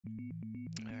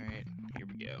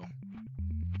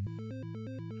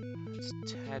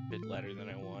just a tad bit louder than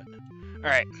I want.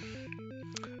 Alright.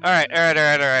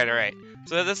 Alright.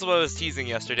 So this is what I was teasing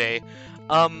yesterday.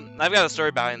 I've got a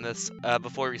story behind this,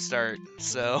 before we start,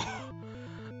 so...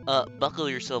 buckle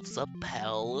yourselves up,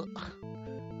 pal.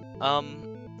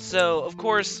 So, of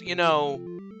course, you know,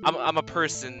 I'm a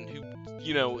person who,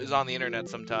 you know, is on the internet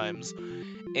sometimes.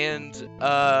 And,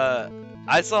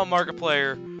 I saw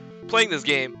Markiplier playing this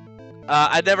game.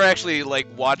 I never actually, like,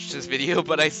 watched his video,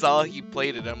 but I saw he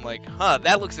played it. I'm like, huh,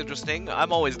 that looks interesting.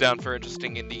 I'm always down for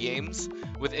interesting indie games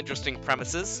with interesting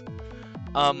premises.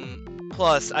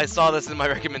 Plus, I saw this in my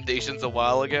recommendations a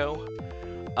while ago,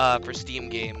 for Steam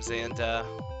games, and,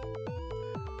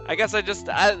 I guess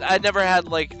I never had,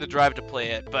 like, the drive to play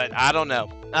it, but I don't know.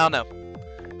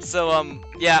 So,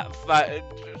 yeah,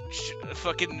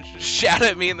 fucking shout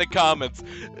at me in the comments.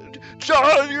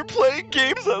 John, you're playing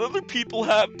games that other people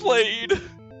have played.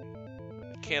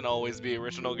 Can't always be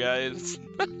original, guys.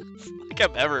 Like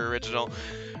I'm ever original.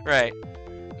 Right.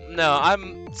 No,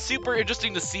 I'm super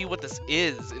interesting to see what this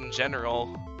is in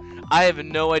general. I have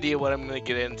no idea what I'm going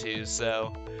to get into,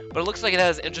 so... But it looks like it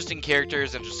has interesting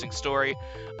characters, interesting story.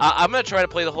 I'm going to try to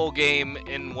play the whole game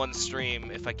in one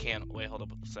stream if I can. Wait, hold up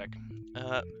a sec.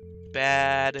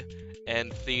 Bad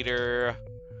and theater...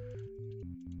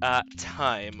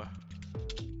 time.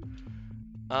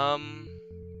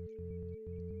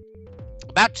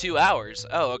 About 2 hours.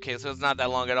 Oh, okay, so it's not that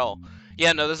long at all.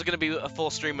 Yeah, no, this is gonna be a full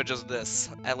stream of just this.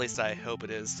 At least I hope it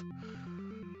is.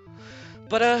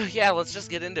 But, yeah, let's just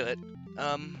get into it.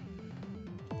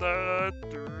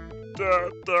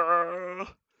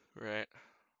 Right.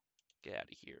 Get out of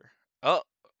here. Oh,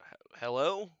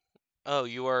 hello? Oh,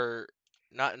 you are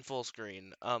not in full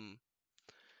screen. I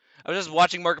was just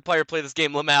watching Markiplier play this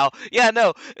game, Lamau. Yeah,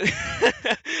 no.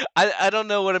 I don't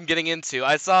know what I'm getting into.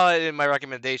 I saw it in my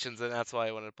recommendations, and that's why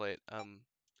I wanted to play it.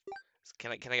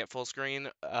 Can I get full screen?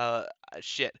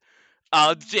 Shit.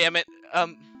 Oh, damn it.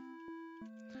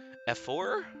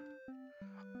 F4?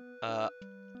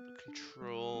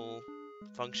 Control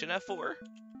function F4?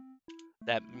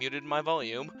 That muted my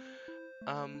volume.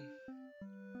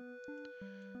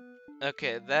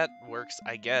 Okay, that works,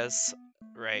 I guess.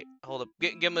 Right. Hold up.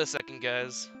 Give me a second,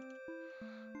 guys.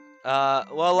 Well,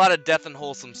 a lot of death and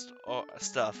wholesome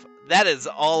stuff. That is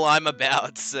all I'm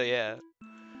about, so yeah.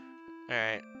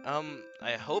 Alright,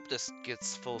 I hope this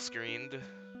gets full screened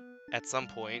at some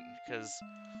point, because...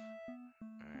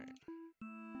 Alright.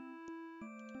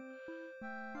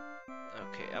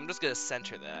 Okay, I'm just gonna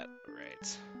center that,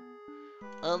 right.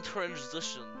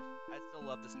 Transition. I still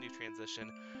love this new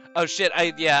transition. Oh shit,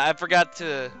 I forgot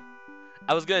to...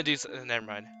 I was gonna do something, never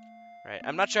mind. Right,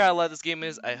 I'm not sure how loud this game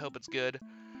is, I hope it's good.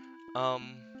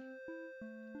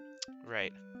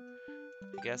 Right.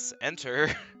 I guess enter.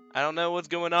 I don't know what's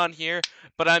going on here,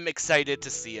 but I'm excited to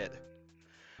see it.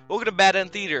 Welcome to Maiden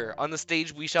End Theater. On the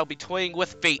stage, we shall be toying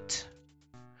with fate.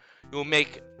 You will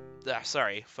make...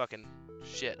 sorry, fucking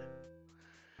shit.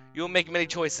 You will make many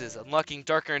choices, unlocking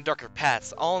darker and darker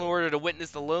paths, all in order to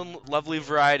witness the lovely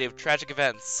variety of tragic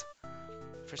events.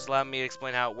 First, allow me to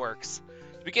explain how it works.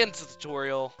 To begin the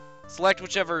tutorial, select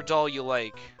whichever doll you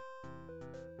like.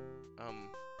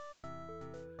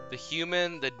 The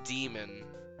human, the demon.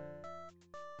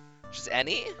 Just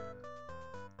any?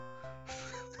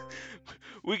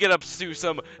 We get up to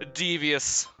some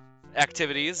devious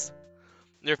activities.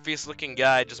 You're a feast-looking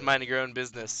guy, just minding your own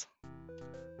business.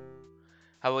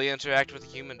 How will you interact with a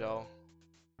human doll?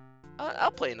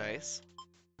 I'll play nice.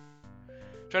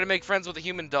 Try to make friends with a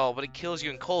human doll, but it kills you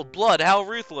in cold blood. How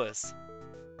ruthless!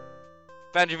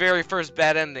 Found your very first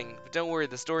bad ending, but don't worry,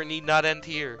 the story need not end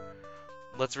here.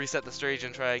 Let's reset the stage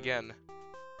and try again.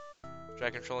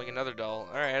 Try controlling another doll.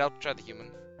 Alright, I'll try the human.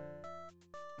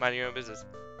 Mind your own business.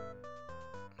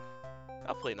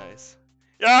 I'll play nice.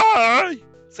 Yeah!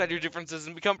 Set your differences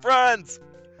and become friends!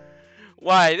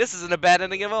 Why, this isn't a bad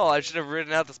ending at all. I should have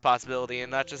written out this possibility and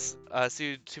not just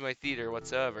suited to my theater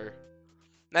whatsoever.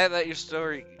 Now that your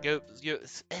story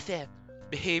goes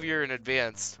behavior in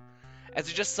advance. As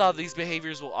you just saw, these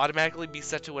behaviors will automatically be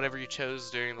set to whatever you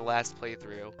chose during the last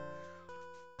playthrough.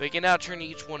 But you can now turn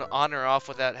each one on or off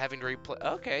without having to replay.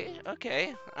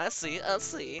 Okay. I see.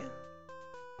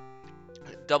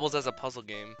 It doubles as a puzzle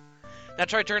game. Now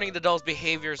try turning the doll's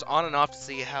behaviors on and off to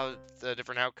see how the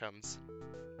different outcomes.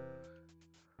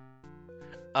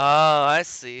 Oh, I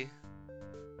see.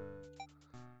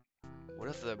 What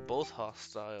if they're both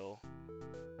hostile?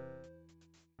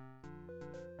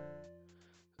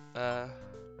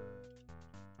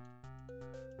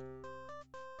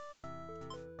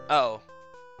 Oh.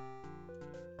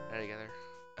 They're together.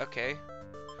 Okay.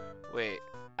 Wait.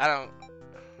 I don't...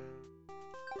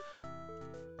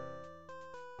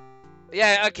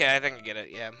 Yeah, okay, I think I get it,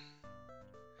 yeah.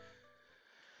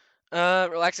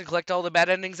 Relax and collect all the bad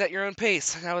endings at your own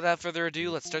pace. Now, without further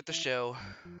ado, let's start the show.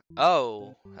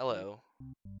 Oh, hello.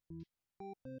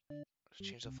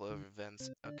 Change the flow of events.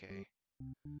 Okay.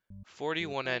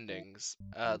 41 endings.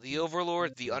 The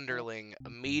Overlord, the Underling,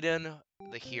 Maiden,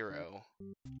 the Hero.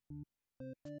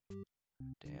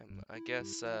 Damn, I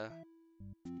guess I'll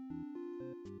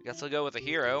go with the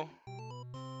Hero.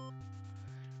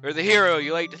 Or the Hero,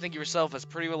 you like to think of yourself as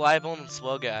pretty reliable and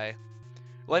swell guy.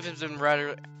 Life has been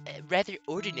rather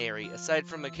ordinary, aside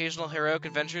from occasional heroic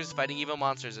adventures fighting evil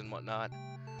monsters and whatnot.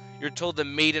 You're told the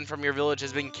maiden from your village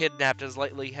has been kidnapped and is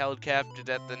lightly held captive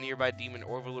at the nearby demon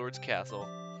Overlord's castle.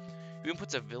 Even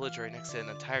puts a village right next to an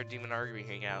entire demon army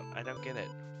hangout. I don't get it.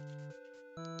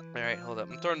 Alright, hold up.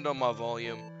 I'm turning down my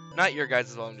volume. Not your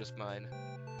guys' volume, just mine.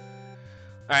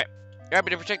 Alright. You're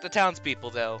happy to protect the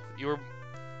townspeople, though. You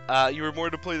were more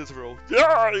to play this role.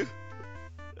 Yeah!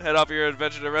 Head off your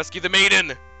adventure to rescue the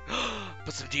maiden!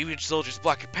 But some deviant soldiers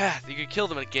block your path. You can kill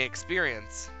them and gain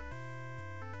experience.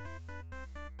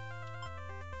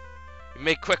 You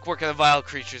make quick work of the vile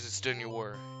creatures who stood in your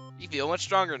war. You feel much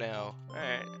stronger now.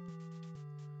 Alright.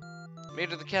 Made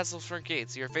to the castle's front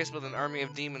gates, you are faced with an army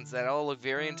of demons that all look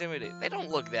very intimidating. They don't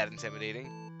look that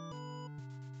intimidating.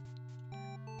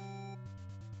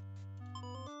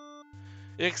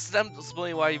 You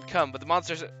explain why you've come, but the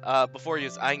monsters before you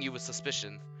is eyeing you with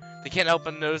suspicion. They can't help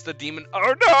but notice the demon.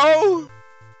 Oh no!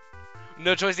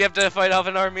 No choice, you have to fight off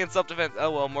an army in self-defense.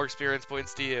 Oh well, more experience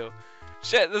points to you.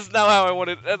 Shit, this is not how I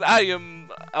wanted. I am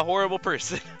a horrible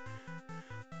person.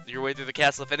 Your way through the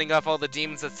castle, fending off all the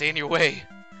demons that stand in your way.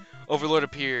 Overlord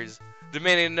appears,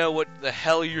 demanding to know what the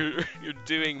hell you're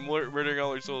doing, murdering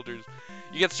all her soldiers.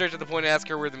 You get straight to the point and ask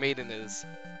her where the maiden is.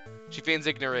 She feigns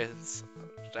ignorance.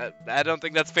 I don't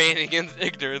think that's feigning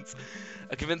ignorance.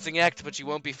 A convincing act, but you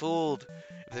won't be fooled.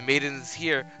 If the maiden is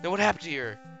here, then what happened to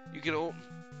her? You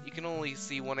can only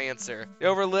see one answer. The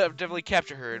Overlord definitely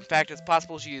captured her. In fact, it's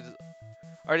possible she's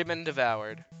already been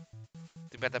devoured.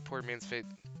 Think about that poor man's fate.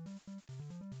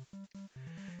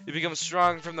 You become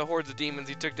strong from the hordes of demons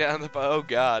you took down the... Oh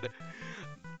god.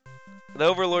 The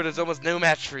Overlord is almost no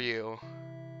match for you.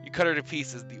 You cut her to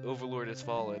pieces. The Overlord has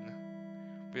fallen.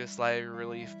 Be a sigh of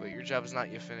relief, but your job is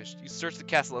not yet finished. You search the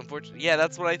castle, unfortunately. Yeah,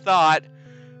 that's what I thought.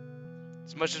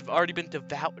 As much as already been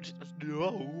devoured.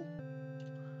 No.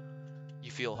 You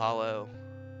feel hollow.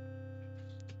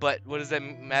 But what does that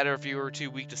matter if you were too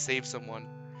weak to save someone?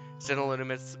 Stand alone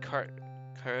amidst the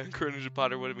carnage of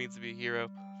Potter, what it means to be a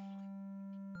hero.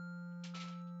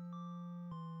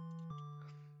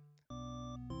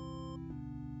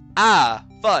 Ah,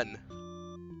 fun.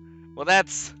 Well,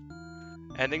 that's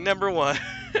ending number 1.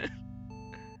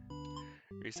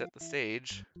 Reset the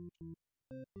stage.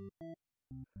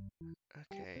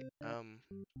 Okay,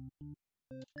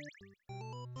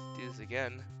 do this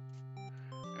again.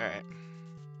 Alright.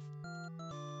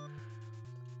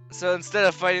 So instead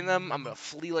of fighting them, I'm gonna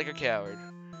flee like a coward.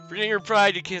 Forgetting your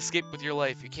pride, you can't escape with your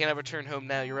life. You cannot return home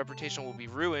now. Your reputation will be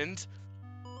ruined.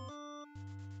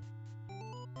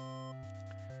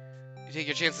 You take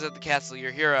your chances at the castle. You're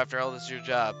a hero after all. This is your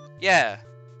job. Yeah.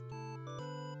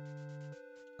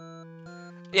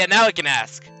 Yeah, now I can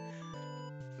ask.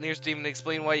 Nearest demon,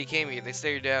 explain why you came here. They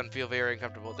stare you down and feel very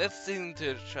uncomfortable. They seem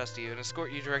to trust you and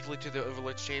escort you directly to the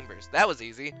Overlord's chambers. That was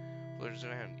easy.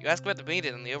 You ask about the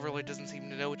maiden, and the Overlord doesn't seem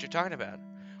to know what you're talking about.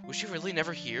 Was she really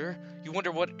never here? You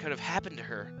wonder what could have happened to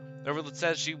her. The Overlord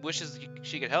says she wishes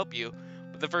she could help you,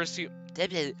 but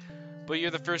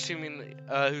you're the first human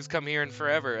who's come here in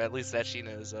forever, at least that she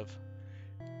knows of.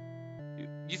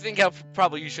 You think how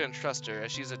probably you shouldn't trust her,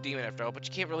 as she's a demon after all, but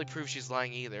you can't really prove she's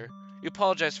lying either. You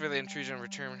apologize for the intrusion and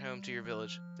return home to your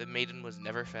village. The maiden was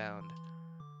never found.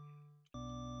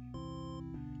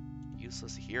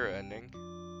 Useless hero ending.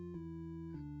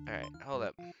 Alright, hold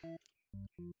up.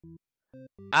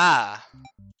 Ah!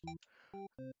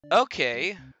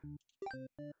 Okay.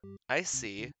 I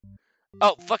see.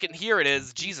 Oh, fucking here it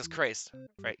is. Jesus Christ.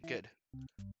 Right, good.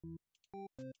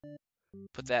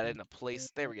 Put that into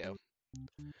place. There we go.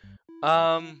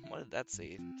 What did that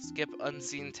say? Skip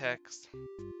unseen text.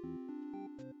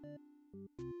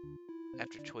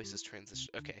 After choices transition.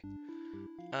 Okay.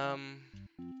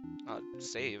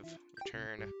 Save.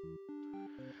 Return.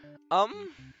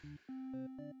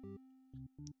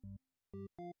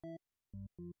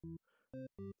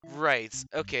 Right.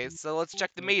 Okay, so let's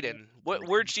check the maiden.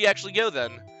 Where'd she actually go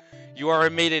then? You are a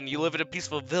maiden. You live in a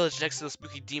peaceful village next to the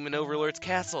spooky demon Overlord's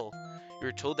castle.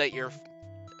 You're told that you're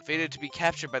fated to be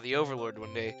captured by the Overlord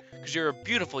one day, because you're a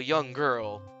beautiful young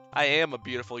girl. I am a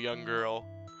beautiful young girl.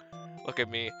 Look at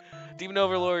me. Demon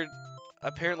Overlord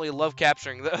apparently love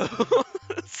capturing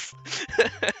those.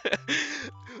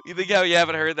 You think how you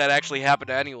haven't heard that actually happen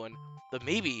to anyone. But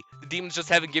maybe the demons just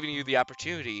haven't given you the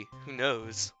opportunity. Who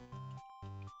knows?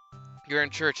 You're in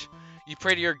church. You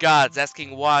pray to your gods,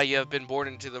 asking why you have been born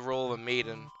into the role of a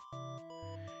maiden.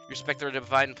 You respect their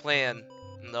divine plan.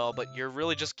 No, but you're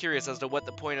really just curious as to what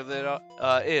the point of it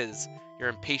is. You're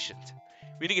impatient.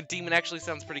 Meeting a demon actually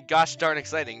sounds pretty gosh darn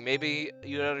exciting. Maybe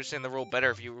you'd understand the role better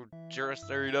if you just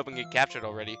hurried up and get captured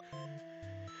already.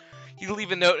 You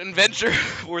leave a note and venture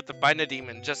forth to find a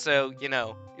demon, just so, you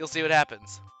know, you'll see what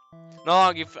happens. No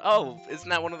long oh, isn't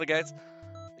that one of the guys?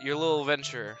 Your little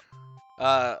venture.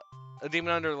 A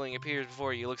demon underling appears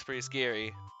before you, looks pretty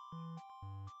scary.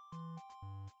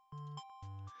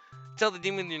 Tell the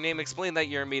demon your name, explain that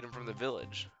you're a maiden from the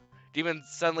village. Demon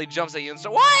suddenly jumps at you and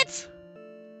starts, what?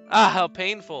 Ah, how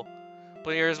painful.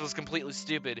 But yours was completely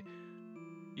stupid.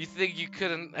 You think you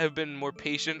couldn't have been more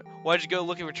patient? Why'd you go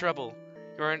looking for trouble?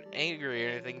 You weren't angry or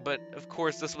anything, but of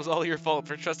course this was all your fault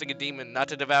for trusting a demon not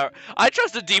to devour. I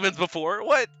trusted demons before,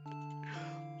 what?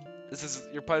 This is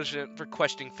your punishment for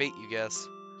questioning fate, you guess.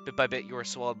 Bit by bit, you were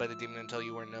swallowed by the demon until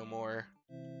you were no more.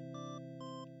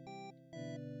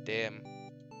 Damn.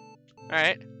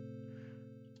 Alright.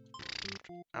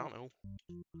 I don't know.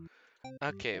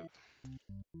 Okay.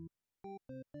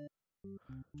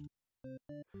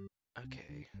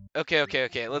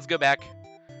 Okay. Let's go back.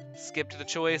 Skip to the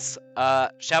choice.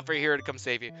 Shout for a hero to come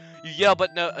save you. You yell,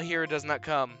 but no, a hero does not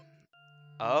come.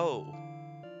 Oh.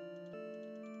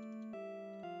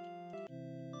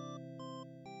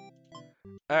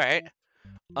 Alright.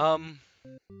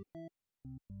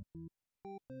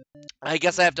 I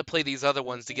guess I have to play these other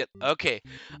ones to get... Okay.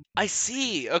 I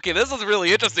see. Okay, this is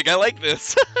really interesting. I like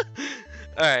this.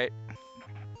 Alright.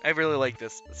 I really like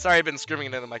this. Sorry I've been screaming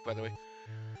into the mic, by the way.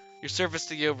 Your service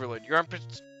to the Overlord. You aren't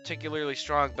particularly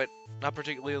strong, but not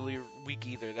particularly weak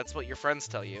either. That's what your friends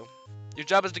tell you. Your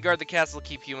job is to guard the castle to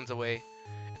keep humans away.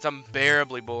 It's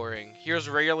unbearably boring. Heroes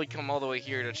rarely come all the way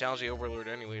here to challenge the Overlord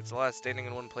anyway. It's a lot of standing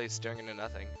in one place staring into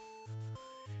nothing.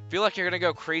 Feel like you're gonna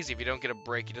go crazy if you don't get a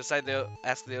break. You decide to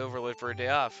ask the Overlord for a day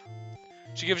off.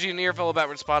 She gives you an earful about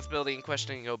responsibility and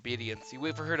questioning obedience. You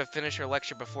wait for her to finish her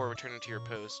lecture before returning to your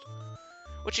post.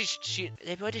 What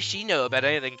does she know about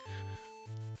anything?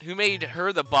 Who made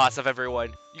her the boss of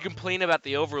everyone? You complain about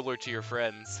the Overlord to your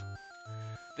friends.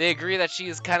 They agree that she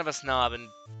is kind of a snob and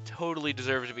totally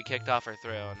deserves to be kicked off her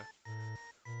throne.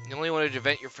 You only wanted to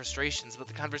vent your frustrations, but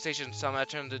the conversation somehow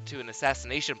turned into an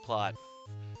assassination plot.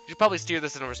 You should probably steer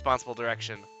this in a responsible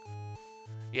direction.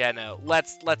 Yeah, no,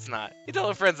 let's not. You tell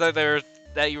your friends out there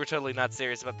that you were totally not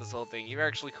serious about this whole thing. You're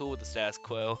actually cool with the status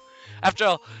quo. After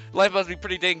all, life must be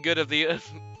pretty dang good if the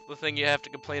the thing you have to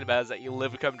complain about is that you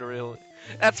live to come to real.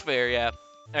 That's fair, yeah.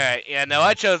 Alright, yeah, no,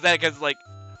 I chose that because, like,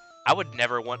 I would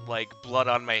never want, like, blood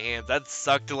on my hands. That'd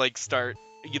suck to, like, start,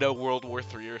 you know, World War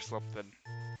III or something.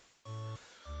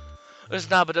 There's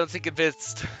not, but don't think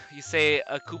convinced. You say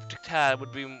a coup d'etat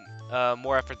would be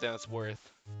more effort than it's worth.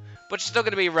 But you're still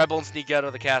gonna be a rebel and sneak out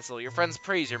of the castle. Your friends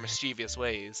praise your mischievous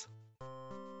ways.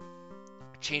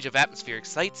 A change of atmosphere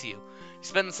excites you. You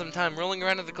spend some time rolling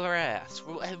around in the grass.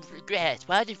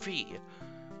 Wild and free.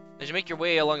 As you make your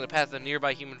way along the path of the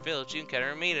nearby human village, you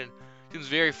encounter a maiden. She seems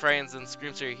very frightened and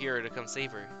screams to your hero to come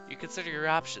save her. You consider your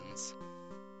options.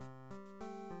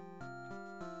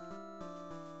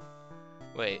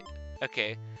 Wait.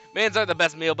 Okay. Maidens aren't the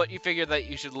best meal, but you figure that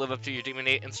you should live up to your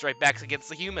demonate and strike back against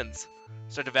the humans.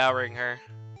 Start devouring her.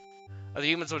 Other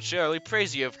humans would surely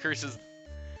praise you if curses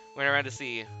went around to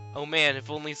see. Oh man, if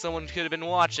only someone could have been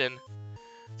watching.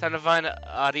 Time to find an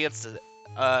audience.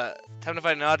 Time to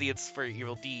find an audience for your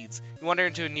evil deeds. You wander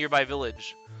into a nearby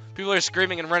village. People are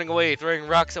screaming and running away, throwing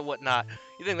rocks and whatnot.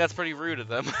 You think that's pretty rude of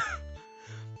them.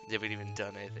 They haven't even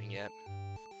done anything yet.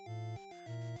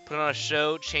 Put on a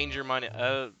show, change your mind.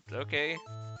 Okay.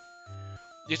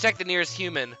 You attack the nearest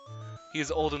human. He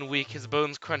is old and weak, his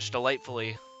bones crunch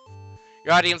delightfully.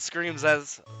 Your audience screams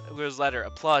as it goes louder.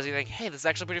 Applause. You think, hey, this is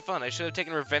actually pretty fun. I should have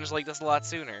taken revenge like this a lot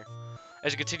sooner.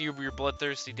 As you continue your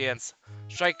bloodthirsty dance,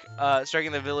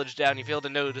 striking the village down, you fail to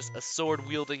notice a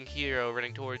sword-wielding hero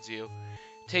running towards you.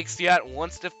 Takes you out in one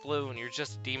stiff blow, and you're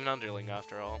just a demon underling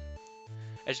after all.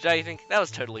 As you die, you think, that was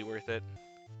totally worth it.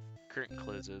 Curtain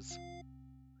closes.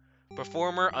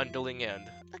 Performer Underling End.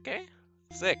 Okay.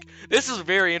 Sick. This is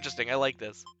very interesting. I like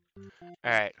this.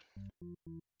 Alright.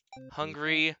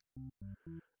 Hungry.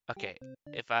 Okay.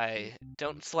 If I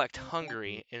don't select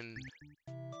Hungary in...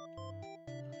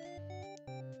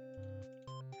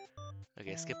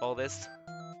 Okay, skip all this.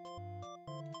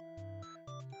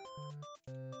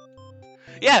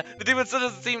 Yeah, the demon still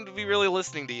doesn't seem to be really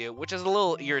listening to you, which is a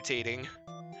little irritating.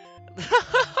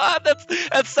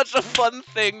 that's such a fun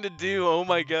thing to do. Oh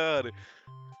my god.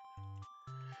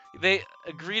 They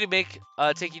agree to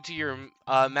take you to your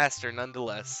master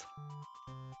nonetheless.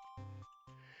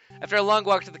 After a long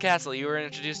walk to the castle, you were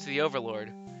introduced to the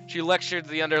Overlord. She lectured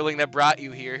the underling that brought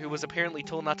you here, who was apparently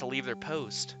told not to leave their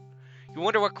post. You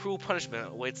wonder what cruel punishment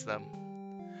awaits them.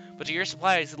 But to your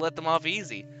surprise, he let them off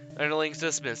easy. The underling's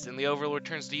dismissed, and the Overlord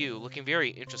turns to you, looking very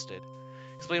interested.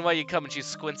 Explain why you come, and she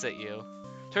squints at you.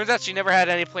 Turns out she never had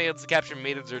any plans to capture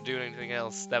maidens or do anything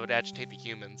else that would agitate the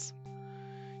humans.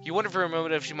 You wonder for a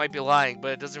moment if she might be lying,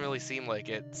 but it doesn't really seem like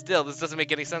it. Still, this doesn't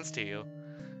make any sense to you.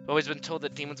 I've always been told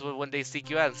that demons would one day seek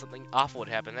you out and something awful would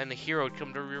happen, and a hero would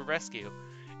come to your rescue.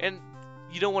 And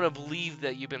you don't want to believe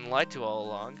that you've been lied to all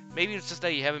along. Maybe it's just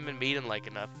that you haven't been maiden-like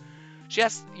enough. You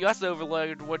ask the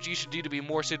Overlord what you should do to be a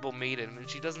more suitable maiden, and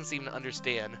she doesn't seem to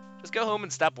understand. Just go home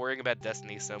and stop worrying about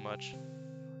destiny so much.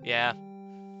 Yeah.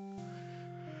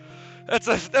 That's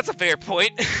a fair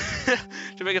point.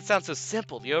 To make it sound so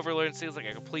simple, the Overlord seems like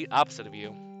a complete opposite of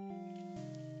you.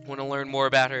 Want to learn more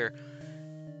about her,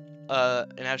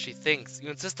 and how she thinks. You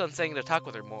insist on saying to talk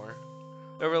with her more.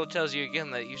 The Overlord tells you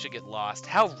again that you should get lost.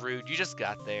 How rude! You just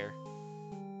got there.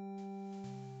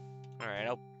 All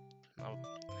right,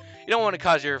 you don't want to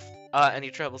cause your any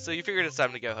trouble, so you figured it's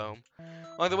time to go home.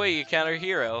 Along the way, you encounter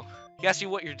Hero. He asks you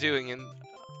what you're doing, and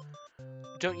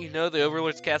don't you know the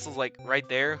Overlord's castle's like right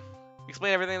there?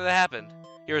 Explain everything that happened.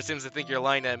 Hero seems to think you're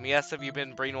lying to him. He asks if you've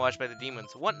been brainwashed by the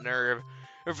demons. What nerve!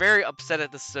 You're very upset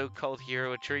at the so-called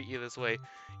hero would treat you this way.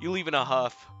 You leave in a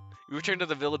huff. You return to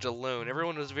the village alone.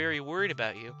 Everyone was very worried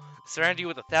about you. They surround you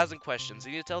with 1,000 questions.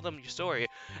 You need to tell them your story.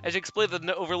 As you explain that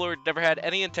the Overlord never had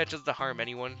any intentions to harm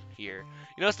anyone here.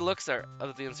 You notice the looks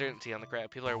of the uncertainty on the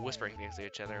crowd. People are whispering things to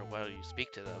each other while you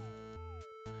speak to them.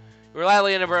 You were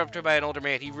loudly interrupted by an older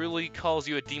man. He really calls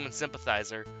you a demon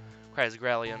sympathizer, cries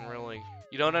Grally unruly.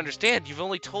 You don't understand. You've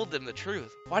only told them the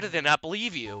truth. Why do they not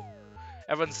believe you?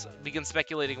 Everyone begins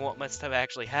speculating what must have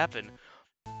actually happened.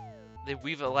 They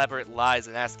weave elaborate lies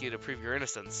and ask you to prove your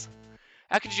innocence.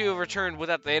 How could you have returned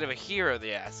without the aid of a hero,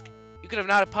 they ask. You could have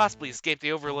not possibly escaped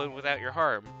the Overlord without your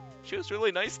harm. She was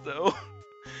really nice, though.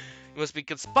 You must be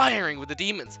conspiring with the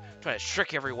demons, trying to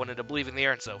trick everyone into believing they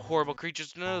aren't so horrible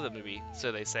creatures to know them to be,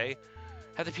 so they say.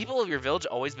 Have the people of your village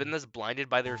always been this blinded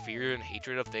by their fear and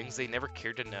hatred of things they never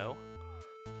cared to know?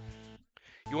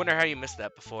 You wonder how you missed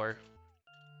that before.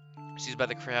 Seized by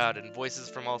the crowd and voices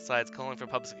from all sides calling for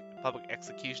public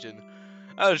execution.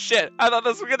 Oh shit, I thought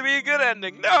this was gonna be a good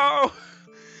ending. No!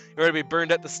 You're gonna be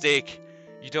burned at the stake.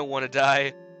 You don't want to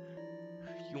die.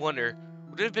 You wonder,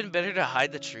 would it have been better to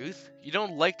hide the truth? You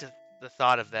don't like the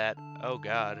thought of that. Oh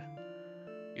god.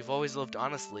 You've always lived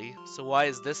honestly, so why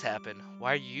has this happened?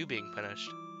 Why are you being punished?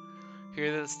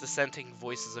 Hear the dissenting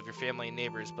voices of your family and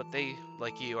neighbors, but they,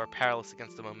 like you, are powerless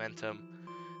against the momentum.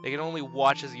 They can only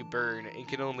watch as you burn, and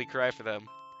can only cry for them.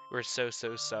 We're so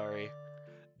sorry.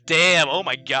 Damn, oh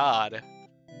my god.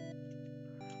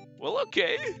 Well,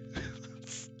 okay.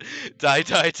 Die.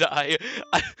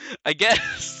 I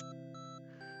guess.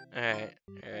 Alright.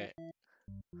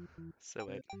 So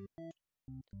wait.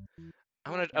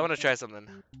 I wanna try something.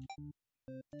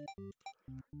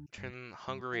 Turn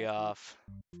Hungary off.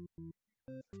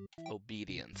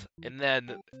 Obedient. And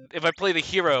then, if I play the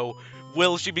hero,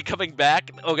 will she be coming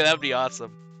back? Okay, that would be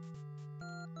awesome.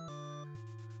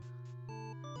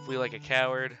 Flee like a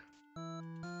coward.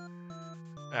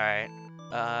 Alright.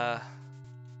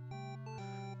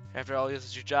 After all, this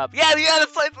is your job. Yeah,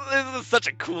 this is such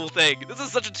a cool thing. This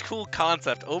is such a cool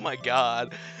concept. Oh my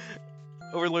god.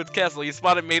 Overlord's castle. You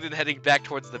spotted Maiden heading back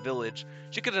towards the village.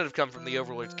 She couldn't have come from the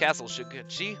Overlord's castle,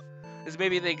 could she? This may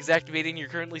be the exact maiden you're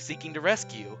currently seeking to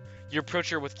rescue. You approach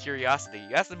her with curiosity.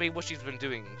 You ask the maiden what she's been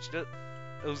doing. The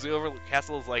Overlord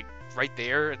castle is like right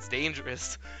there. It's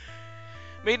dangerous.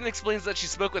 Maiden explains that she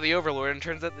spoke with the Overlord and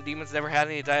turns out the demons never had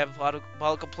any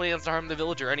diabolical plans to harm the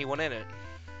village or anyone in it.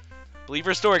 Believe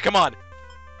her story, come on!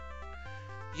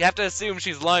 You have to assume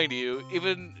she's lying to you,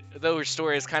 even though her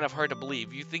story is kind of hard to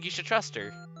believe. You think you should trust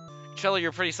her. You tell her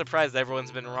you're pretty surprised that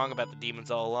everyone's been wrong about the demons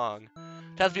all along.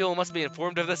 Townspeople must be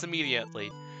informed of this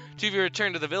immediately. Two of you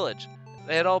return to the village.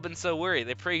 They had all been so worried,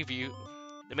 they pray for you.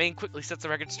 The maiden quickly sets the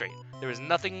record straight. There was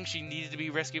nothing she needed to be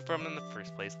rescued from in the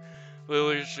first place.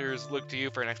 Villagers look to you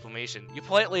for an explanation. You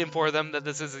politely inform them that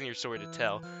this isn't your story to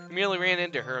tell. You merely ran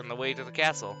into her on the way to the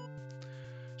castle.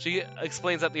 She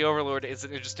explains that the Overlord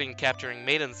isn't interested in capturing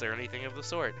maidens or anything of the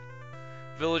sort.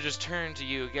 Villagers turn to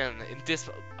you again in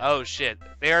oh shit.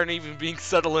 They aren't even being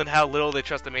subtle in how little they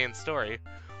trust the man's story.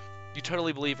 You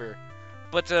totally believe her.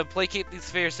 But to placate these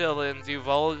fair citizens, you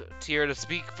volunteer to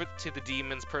speak to the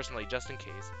demons personally, just in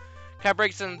case. Cat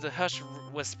breaks into hushed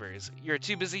whispers. You're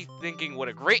too busy thinking what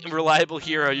a great and reliable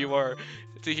hero you are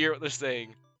to hear what they're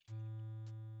saying.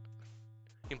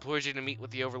 He implores you to meet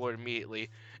with the Overlord immediately,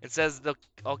 and says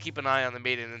I'll keep an eye on the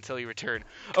maiden until you return.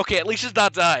 Okay, at least she's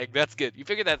not dying. That's good. You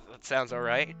figure that sounds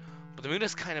alright? But the moon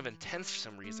is kind of intense for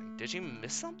some reason. Did you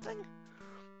miss something?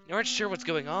 You aren't sure what's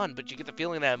going on, but you get the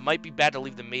feeling that it might be bad to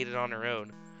leave the maiden on her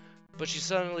own. But she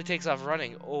suddenly takes off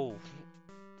running.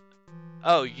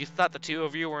 Oh, you thought the two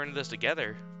of you were in this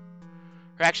together.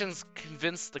 Her actions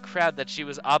convinced the crowd that she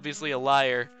was obviously a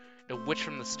liar and a witch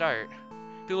from the start.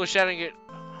 People are shouting at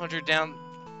Hunter down.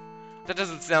 That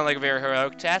doesn't sound like a very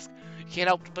heroic task. You can't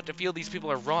help but to feel these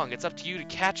people are wrong. It's up to you to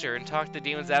catch her and talk the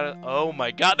demons out of. Oh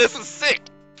my god, this is sick!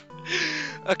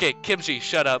 Okay, Kimchi,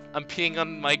 shut up. I'm peeing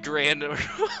on my grand.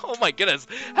 Oh my goodness.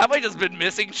 Have I just been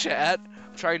missing chat?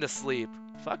 I'm trying to sleep.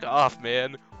 Fuck off,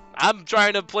 man. I'm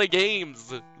trying to play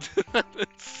games.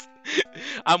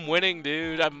 I'm winning,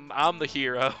 dude. I'm the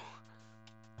hero.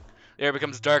 The air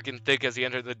becomes dark and thick as you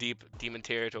enter the deep demon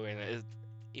territory. And is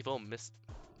evil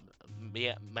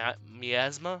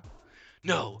miasma?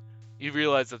 No. You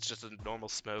realize it's just a normal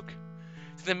smoke.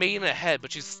 It's the maiden ahead,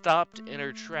 but she's stopped in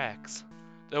her tracks.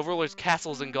 The Overlord's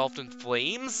castle is engulfed in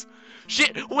flames?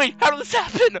 Shit! Wait, how did this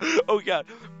happen? Oh god.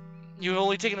 You've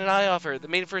only taken an eye off her. The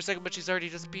maiden for a second, but she's already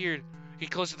disappeared. You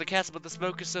get closer to the castle, but the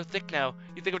smoke is so thick now.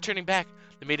 You think of turning back.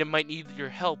 The maiden might need your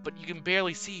help, but you can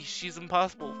barely see. She's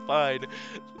impossible. Fine.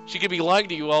 She could be lying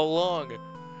to you all along.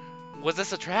 Was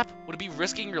this a trap? Would it be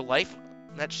risking your life?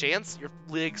 That chance? Your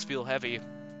legs feel heavy.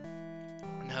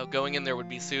 No, going in there would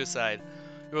be suicide.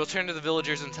 You will turn to the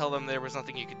villagers and tell them there was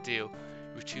nothing you could do.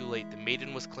 You were too late. The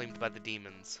maiden was claimed by the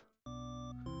demons.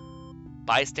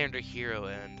 Bystander Hero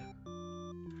End.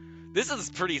 This is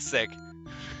pretty sick.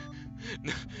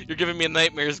 You're giving me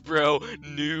nightmares, bro.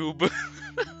 Noob.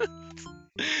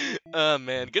 Oh,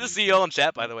 man. Good to see you all in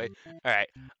chat, by the way. Alright.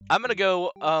 I'm gonna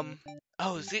go,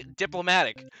 oh, is it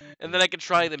diplomatic? And then I can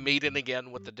try the maiden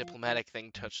again with the diplomatic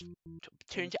thing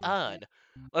turned on.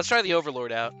 Let's try the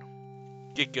Overlord out.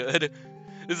 Get good.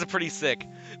 This is pretty sick.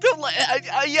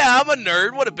 Yeah, I'm a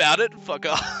nerd. What about it? Fuck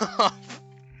off.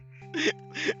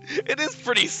 It is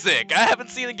pretty sick. I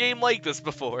haven't seen a game like this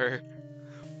before.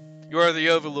 You are the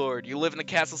Overlord. You live in a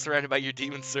castle surrounded by your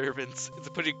demon servants. It's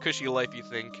a pretty cushy life, you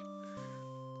think.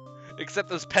 Except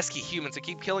those pesky humans that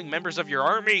keep killing members of your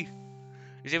army.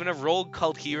 There's even a rogue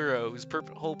called Hero, whose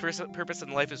whole purpose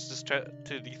in life is just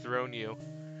to dethrone you.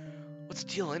 What's the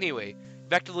deal anyway?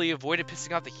 You've actively avoided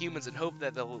pissing off the humans and hope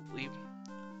that they'll leave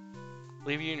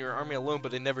you and your army alone,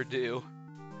 but they never do.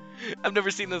 I've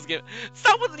never seen this game.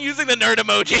 Stop with using the nerd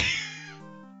emoji!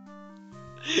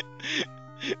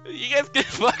 You guys can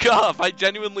fuck off. I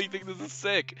genuinely think this is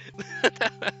sick.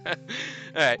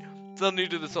 Alright, still new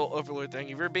to this whole Overlord thing.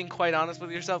 If you're being quite honest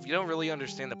with yourself, you don't really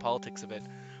understand the politics of it.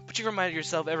 But you remind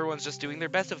yourself everyone's just doing their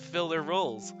best to fulfill their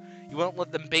roles. You won't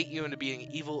let them bait you into being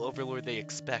an evil Overlord they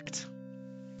expect.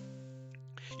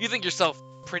 You think yourself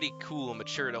pretty cool and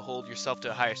mature to hold yourself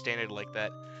to a higher standard like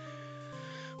that.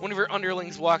 One of your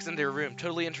underlings walks into your room,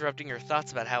 totally interrupting your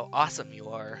thoughts about how awesome you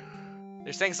are.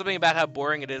 They're saying something about how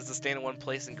boring it is to stand in one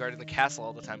place and guard in the castle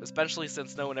all the time, especially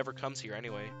since no one ever comes here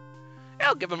anyway. Yeah,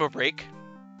 I'll give him a break.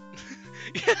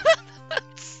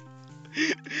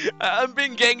 I'm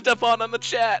being ganged up on the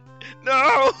chat.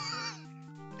 No!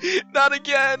 Not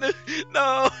again!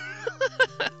 No!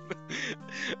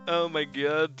 Oh my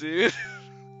god, dude.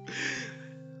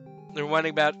 They're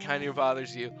whining about kind of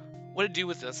bothers you. What to do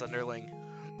with this, Underling?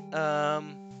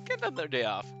 Give them their day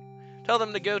off. Tell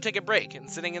them to go take a break, and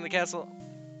sitting in the castle.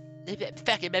 You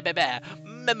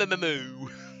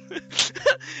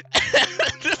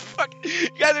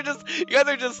guys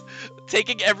are just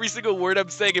taking every single word I'm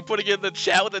saying and putting it in the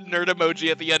chat with a nerd emoji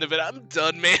at the end of it. I'm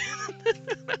done, man.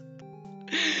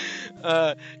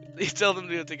 They tell them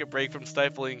to take a break from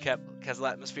stifling castle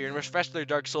atmosphere and refresh their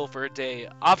dark soul for a day.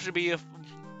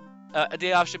 A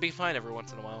day off should be fine every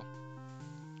once in a while.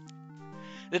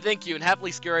 They thank you and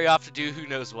happily scurry off to do who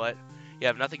knows what. You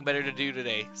have nothing better to do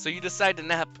today, so you decide to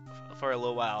nap for a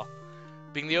little while.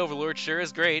 Being the Overlord sure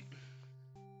is great.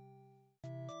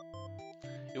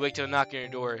 You wake to a knock on your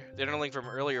door. The underling from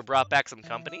earlier brought back some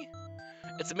company?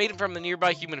 It's a maiden from the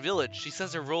nearby human village. She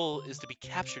says her role is to be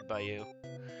captured by you.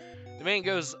 The maiden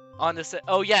goes on to say,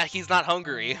 oh yeah, he's not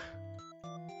hungry.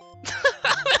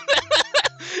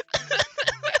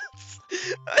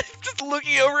 Just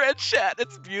looking over at chat.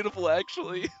 It's beautiful,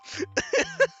 actually.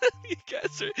 You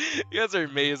guys are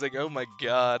amazing. Oh my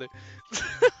god.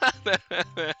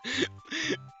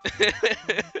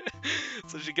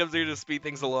 So she comes here to speed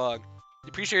things along. You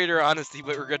appreciate her honesty,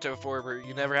 but regret to inform her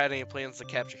you never had any plans to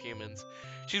capture humans.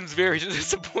 She seems very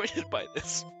disappointed by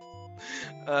this.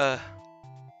 Well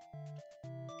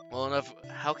enough,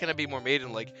 how can I be more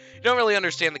maiden-like? You don't really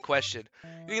understand the question.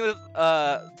 You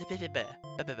think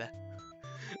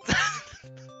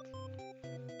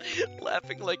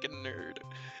laughing like a nerd.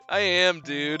 I am,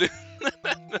 dude.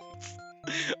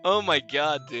 Oh my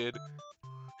god, dude.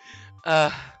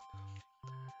 The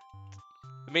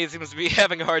maid seems to be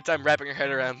having a hard time wrapping her head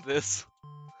around this.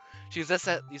 She insists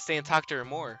that you stay and talk to her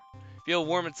more. Feel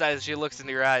warm inside as she looks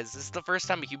into your eyes. This is the first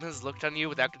time a human has looked on you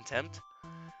without contempt?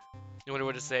 You wonder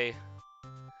what to say.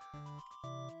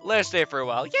 Let her stay for a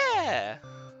while. Yeah!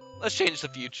 Let's change the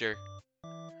future.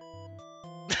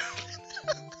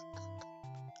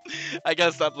 I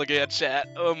gotta stop looking at chat.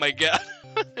 Oh my god.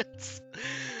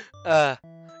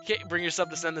 Can't bring yourself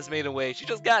to send this maid away. She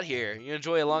just got here. You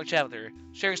enjoy a long chat with her,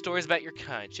 sharing stories about your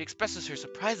kind. She expresses her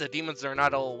surprise that demons are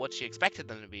not all what she expected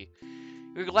them to be.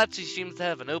 You're glad she seems to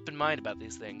have an open mind about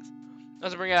these things.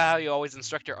 Doesn't bring out how you always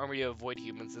instruct your army to avoid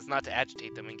humans. It's not to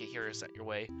agitate them and get heroes sent your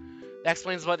way. That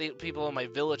explains why the people in my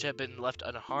village have been left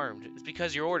unharmed. It's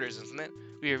because of your orders, isn't it?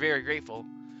 We are very grateful.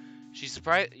 You're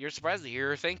surprised to hear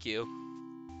her thank you.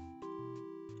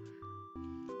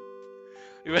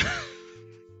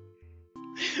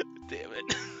 Damn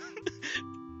it.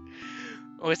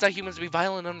 Oh, it's not humans to be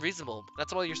violent and unreasonable.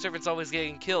 That's why your servant's always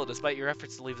getting killed, despite your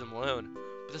efforts to leave them alone.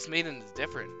 But this maiden is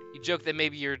different. You joke that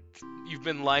maybe you've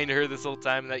been lying to her this whole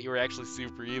time and that you were actually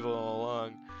super evil all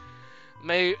along.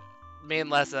 Maiden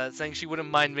laughs at that, saying she wouldn't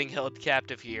mind being held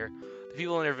captive here. The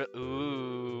people in her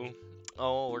ooh.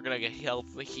 Oh, we're gonna get held.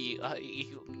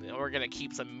 We're gonna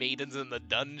keep some maidens in the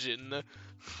dungeon.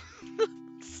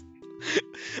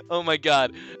 Oh my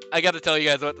god, I gotta tell you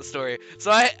guys about the story. So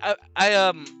I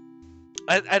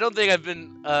don't think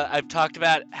I've talked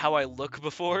about how I look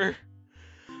before,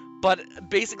 but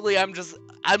basically I'm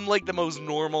like the most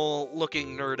normal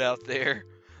looking nerd out there.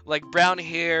 Like brown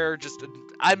hair,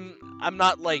 I'm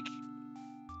not like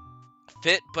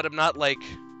fit, but I'm not like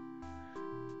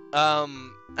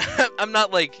I'm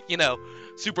not like,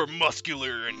 super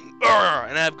muscular and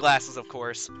I have glasses, of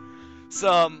course.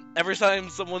 So every time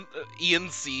Ian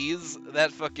sees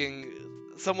that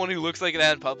someone who looks like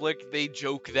that in public, they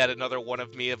joke that another one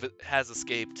of me has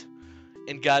escaped.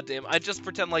 And goddamn, I just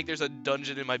pretend like there's a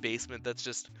dungeon in my basement that's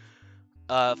just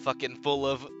fucking full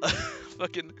of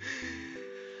fucking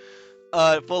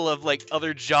full of like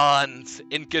other Johns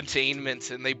in containment,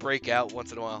 and they break out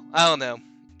once in a while. I don't know.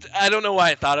 I don't know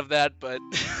why I thought of that, but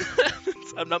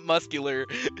I'm not muscular.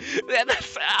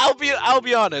 I'll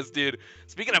be honest, dude.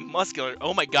 Speaking of muscular,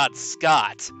 oh my god,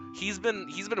 Scott. He's been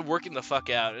working the fuck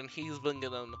out, and he's been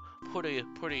getting pretty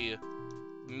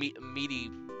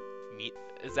meaty.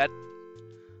 Is that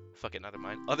fucking other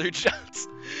mine? Other Johns.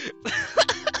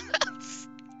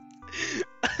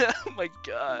 Oh my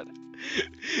god.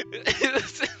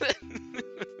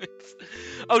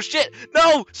 Oh shit!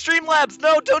 No! Streamlabs!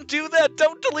 No! Don't do that!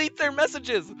 Don't delete their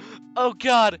messages! Oh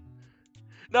god.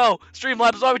 No!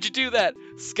 Streamlabs, why would you do that?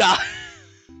 Scott!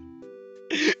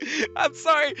 I'm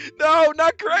sorry! No!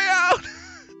 Not Crayon!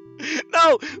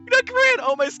 No! Not Crayon!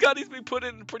 Oh my Scotty's been put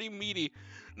in pretty meaty.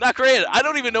 Not Crayon! I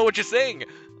don't even know what you're saying!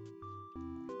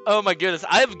 Oh my goodness,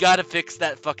 I've gotta fix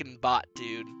that fucking bot,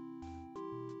 dude.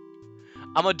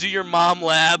 I'm gonna do your mom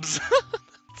labs.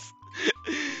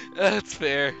 That's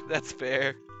fair. That's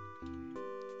fair.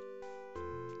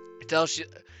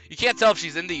 You can't tell if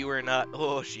she's into you or not.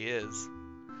 Oh, she is.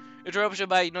 Interruption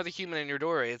by another human in your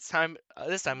doorway. It's time.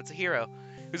 This time it's a hero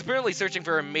who's apparently searching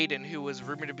for a maiden who was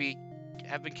rumored to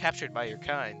have been captured by your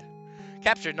kind.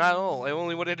 Captured? Not all. I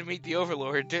only wanted to meet the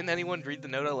Overlord. Didn't anyone read the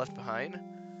note I left behind?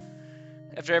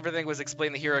 After everything was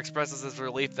explained, the hero expresses his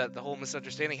relief that the whole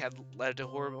misunderstanding had led to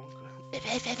horrible.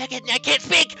 I can't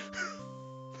speak.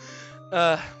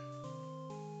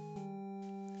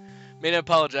 Maiden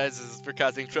apologizes for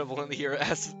causing trouble, and the hero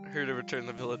asks her to return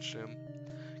the village to him.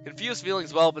 Confused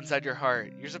feelings well up inside your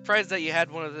heart. You're surprised that you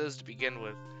had one of those to begin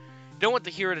with. You don't want the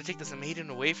hero to take this maiden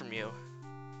away from you.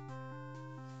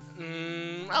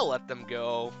 I'll let them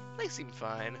go. They seem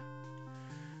fine.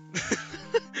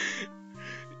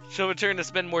 She'll return to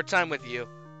spend more time with you.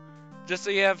 Just so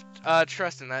you have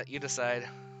trust in that, you decide.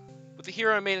 With the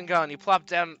hero and maiden gone, you plop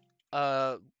down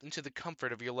into the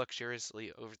comfort of your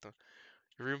luxuriously over the.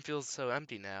 Your room feels so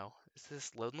empty now. Is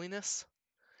this loneliness?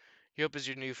 You hope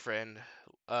your new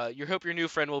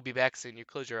friend will be back soon. You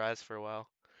close your eyes for a while.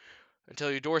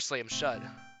 until your door slams shut.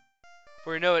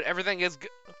 Before you know it, everything is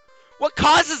What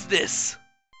causes this?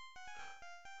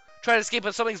 Try to escape,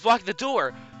 but something's blocking the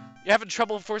door. You're having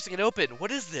trouble forcing it open.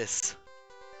 What is this?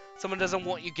 Someone doesn't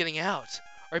want you getting out.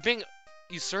 Are you being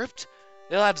usurped?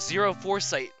 They'll have zero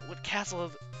foresight. What castle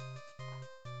of...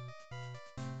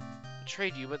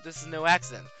 betrayed you, but this is no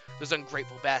accident. Those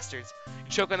ungrateful bastards. You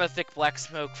choke on the thick black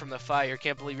smoke from the fire.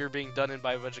 Can't believe you're being done in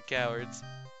by a bunch of cowards.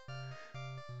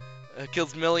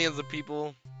 Kills millions of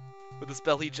people with the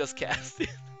spell he just cast.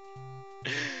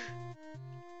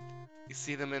 You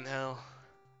see them in hell.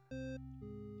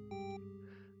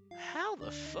 How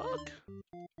the fuck?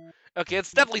 Okay,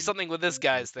 it's definitely something with this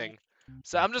guy's thing.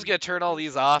 So I'm just gonna turn all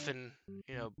these off and,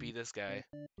 you know, be this guy.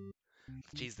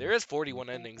 Jeez, there is 41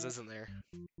 endings, isn't there?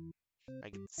 I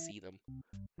can see them.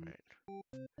 Right.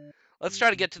 Let's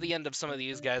try to get to the end of some of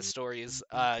these guys' stories.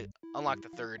 Unlock the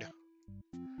third.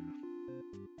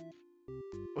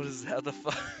 What is that? The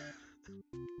fuck?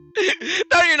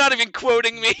 Now you're not even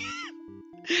quoting me.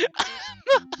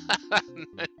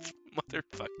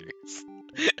 Motherfuckers.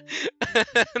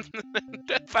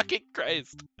 Fucking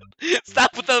Christ.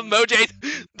 Stop with the emojis.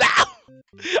 Now!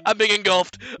 I'm being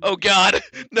engulfed. Oh god.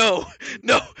 No.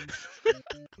 No.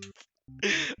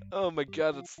 Oh my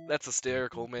god, that's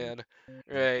hysterical, man.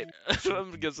 Right.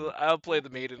 I'll play the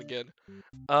Maiden again.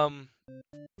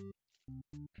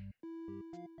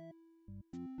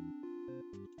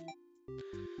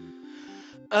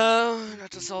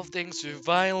 Not to solve things through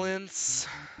violence.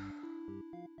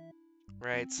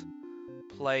 Right.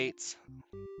 Plate.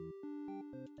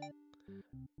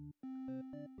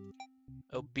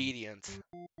 Obedient.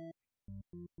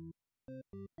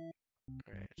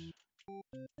 Right.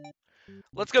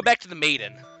 Let's go back to the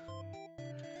Maiden.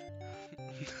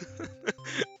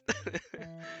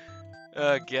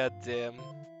 Oh, goddamn.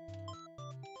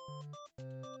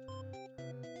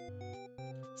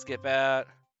 Skip out.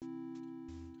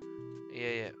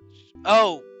 Yeah.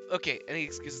 Oh, okay. Any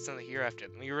excuses on the hereafter.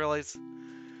 Then you realize,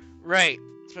 right?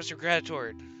 Especially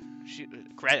gratitude.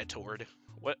 Gratitude.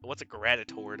 What's a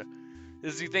gratitude?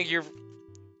 Is you think you're.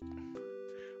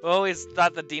 We always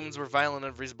thought that demons were violent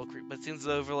and unreasonable creatures, but it seems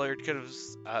the Overlord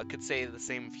could say the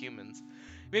same of humans.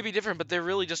 May be different, but they're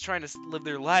really just trying to live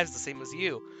their lives the same as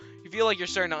you. You feel like you're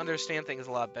starting to understand things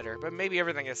a lot better, but maybe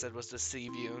everything I said was to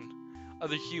deceive you and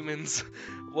other humans.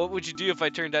 What would you do if I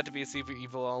turned out to be a super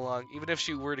evil all along? Even if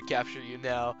she were to capture you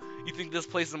now, you think this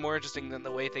place is more interesting than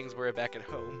the way things were back at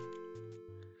home.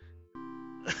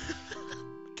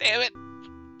 Damn it!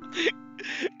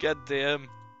 God damn.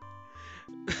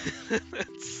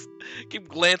 Keep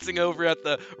glancing over at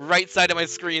the right side of my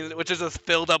screen, which is just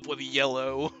filled up with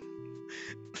yellow.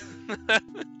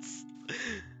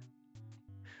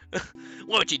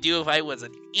 What would you do if I was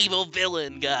an evil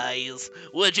villain, guys?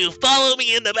 Would you follow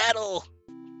me into battle?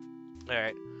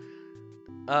 Alright.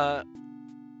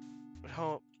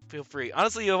 Feel free.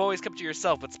 Honestly, you've always kept to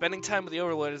yourself, but spending time with the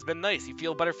Overlord has been nice. You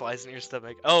feel butterflies in your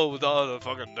stomach. Oh, the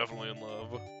fucking definitely in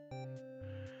love.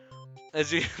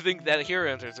 As you think that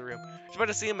hero enters the room. You're about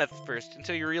to see him at first,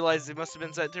 until you realize he must have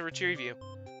been sent to retrieve you.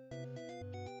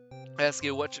 I ask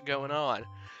you what's going on.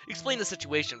 Explain the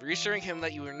situation, reassuring him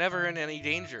that you were never in any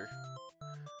danger.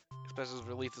 Expresses his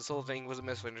relief. This whole thing was a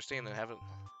misunderstanding. I haven't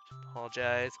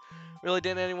apologized. Really,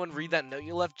 didn't anyone read that note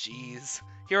you left? Jeez.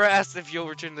 Hero asks if you'll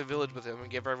return to the village with him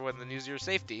and give everyone the news of your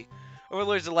safety.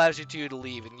 Overlord allows you to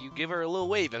leave, and you give her a little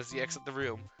wave as you exit the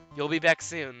room. You'll be back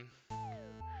soon.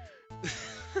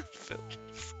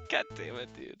 God damn it,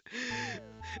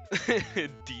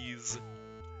 dude. D's.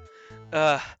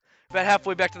 About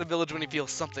halfway back to the village when you feel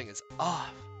something is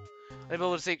off.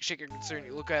 Unable to shake your concern,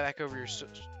 you look back over your...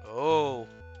 Oh.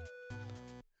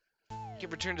 You can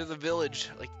return to the village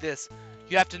like this.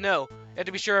 You have to know. You have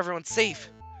to be sure everyone's safe.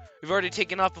 We've already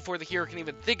taken off before the hero can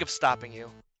even think of stopping you.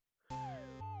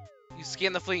 You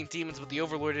scan the fleeing demons, but the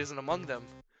Overlord isn't among them.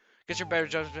 Get your better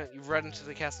judgment, you run into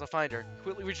the castle to find her.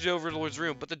 Quickly reach the Overlord's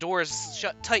room, but the door is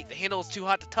shut tight. The handle is too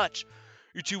hot to touch.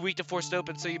 You're too weak to force it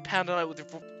open, so you pound on it with your...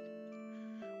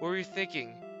 What were you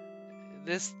thinking?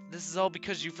 This is all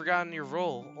because you've forgotten your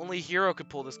role. Only a hero could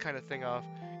pull this kind of thing off.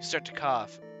 You start to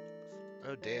cough.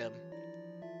 Oh, damn.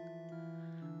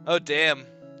 Oh, damn.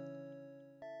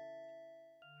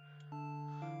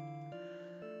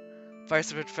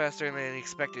 Fire's a bit faster than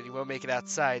expected. You won't make it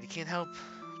outside. You can't help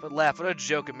but laugh. What a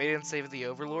joke. It made him save the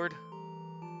Overlord?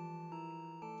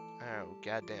 Oh,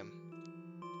 goddamn.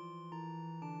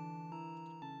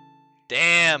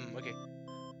 Damn. Okay.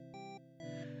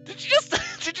 Did you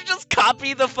just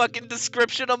copy the fucking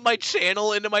description of my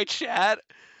channel into my chat?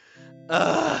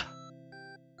 Ugh.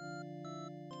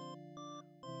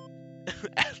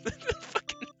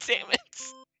 Fucking damn it.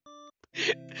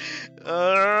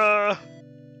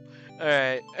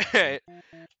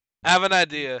 have an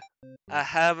idea. I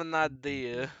have an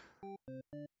idea.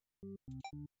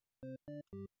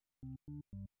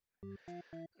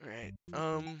 Alright,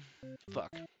 fuck.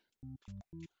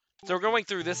 So we're going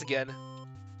through this again.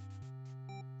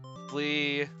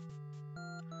 Flee.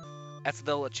 That's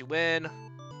they'll let you win.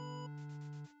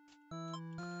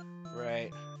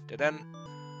 Right. Then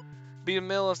be in the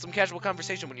middle of some casual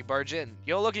conversation when you barge in.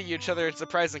 You'll look at each other in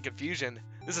surprise and confusion.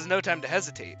 This is no time to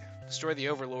hesitate. Destroy the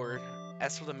Overlord.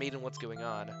 Ask for the maiden what's going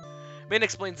on. Maiden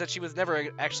explains that she was never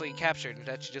actually captured and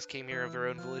that she just came here of her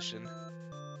own volition.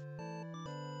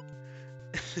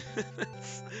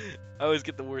 I always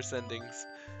get the worst endings.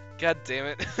 God damn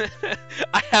it.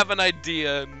 I have an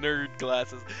idea, nerd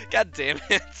glasses. God damn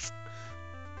it.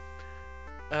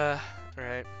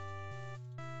 Alright.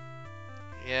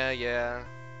 Yeah.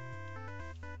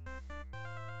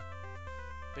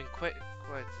 Been quite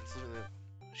since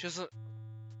she doesn't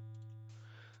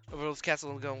Overlord's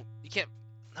castle and go. You can't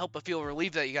help but feel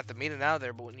relieved that you got the maiden out of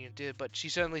there, but when you did, but she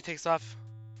suddenly takes off.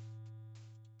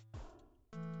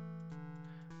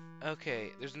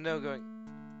 Okay, there's no going.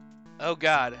 Oh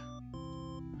god.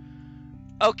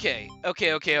 Okay.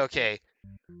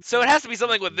 So it has to be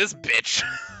something with this bitch.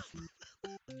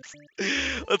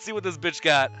 Let's see what this bitch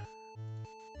got.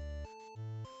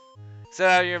 Set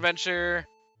out on your adventure.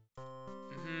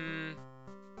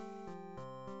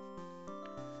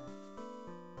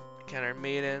 Encounter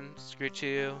maiden. Screw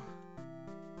you.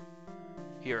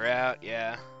 You're out.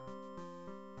 Yeah.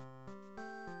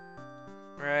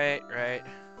 Right.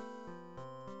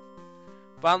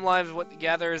 Bottom line of what you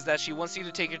gather is that she wants you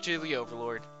to take her to the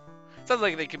Overlord. Sounds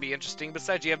like they could be interesting.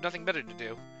 Besides, you have nothing better to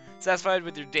do. Satisfied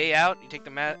with your day out, you take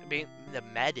the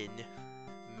Madden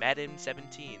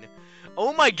 17.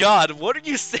 Oh my god, what are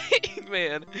you saying,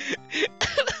 man?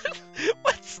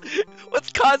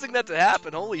 What's causing that to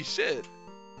happen? Holy shit.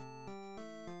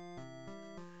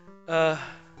 My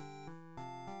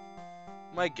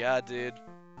god, dude.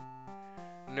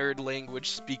 Nerd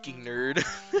language speaking nerd.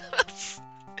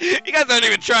 You guys aren't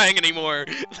even trying anymore.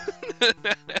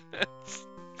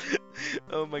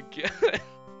 Oh my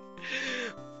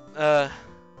god.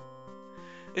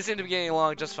 They seem to be getting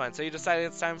along just fine, so you decided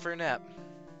it's time for a nap.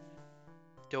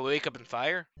 You'll wake up and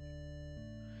fire?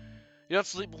 You don't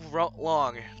sleep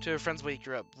long till your friends wake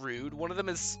you up. Rude. One of them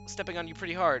is stepping on you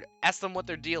pretty hard. Ask them what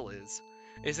their deal is.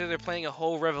 They say they're planning a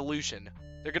whole revolution.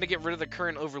 They're gonna get rid of the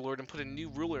current overlord and put a new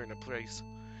ruler into place.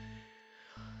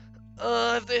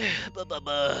 If they...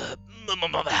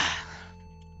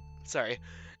 Sorry.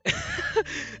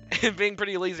 And being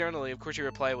pretty lazy only, of course you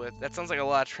reply with, that sounds like a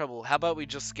lot of trouble. How about we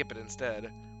just skip it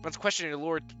instead? Let's question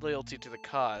your loyalty to the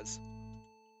cause.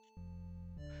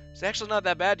 It's actually not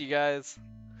that bad, you guys.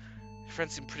 Your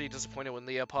friends seem pretty disappointed when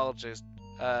they apologized.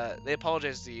 They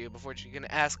apologized to you before you can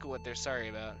ask what they're sorry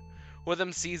about. One of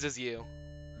them sees as you.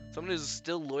 Someone who's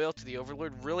still loyal to the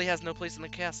Overlord really has no place in the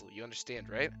castle. You understand,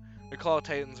 right? Their claw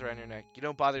tightens around your neck. You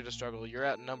don't bother to struggle. You're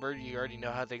outnumbered. You already know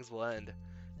how things will end.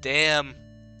 Damn.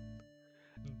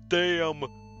 This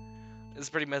is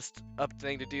a pretty messed up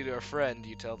thing to do to a friend,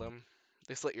 you tell them.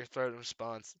 They slit your throat in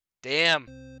response. Damn.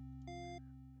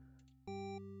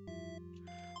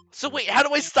 So wait, how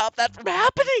do I stop that from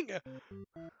happening?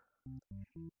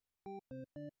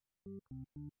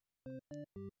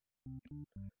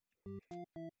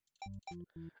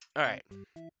 Alright.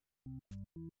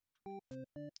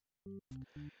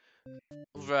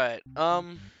 Right,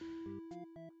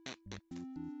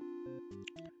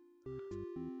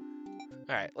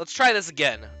 Alright, let's try this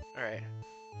again. Alright.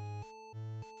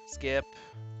 Skip.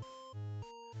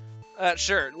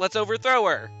 Sure, let's overthrow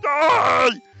her. Ah!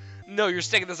 No, you're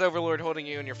sticking this Overlord holding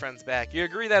you and your friends back. You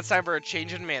agree that it's time for a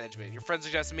change in management. Your friends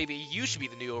suggest maybe you should be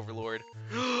the new Overlord.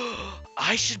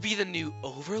 I should be the new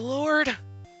Overlord?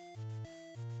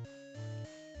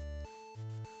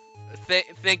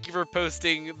 Thank you for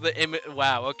posting the image.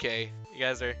 Wow, okay. You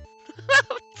guys are...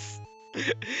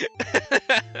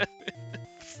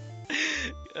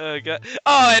 Oh, God.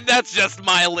 Oh, and that's just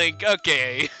my link.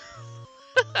 Okay.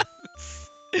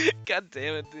 God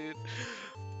damn it, dude.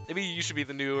 Maybe you should be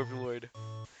the new Overlord.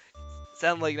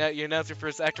 Sound like that you announced your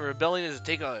first act of rebellion is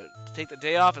to take the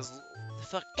day off as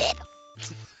fuck.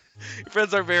 Your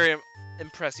friends are very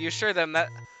impressed. You assure them that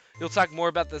you'll talk more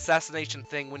about the assassination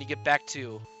thing when you get back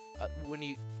to when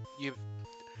you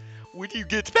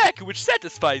get back, which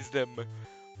satisfies them. You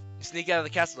sneak out of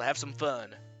the castle to have some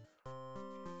fun.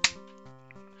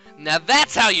 Now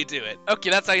that's how you do it. Okay,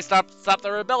 that's how you stop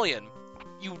the rebellion.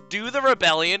 You do the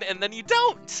rebellion and then you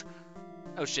don't.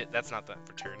 Oh shit, that's not the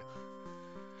return.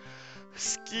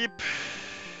 Skip.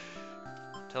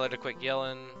 Tell her to quit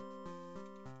yelling.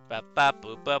 Ba ba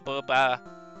boo ba boo ba.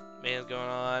 Main's going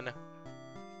on.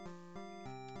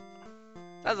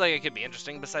 Sounds like it could be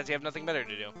interesting, besides you have nothing better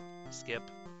to do. Skip.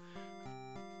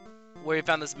 Where you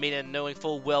found this maiden, knowing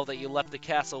full well that you left the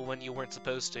castle when you weren't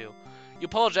supposed to. You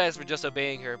apologize for just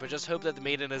obeying her, but just hope that the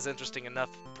maiden is interesting enough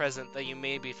present that you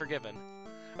may be forgiven.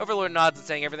 Overlord nods and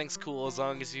saying everything's cool as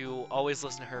long as you always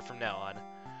listen to her from now on.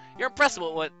 You're impressed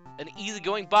with what an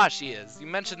easygoing boss she is. You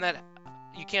mentioned that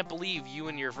you can't believe you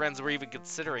and your friends were even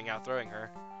considering outthrowing her.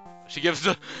 She gives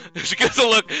a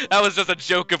look. That was just a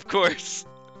joke, of course.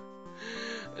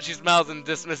 She smiles and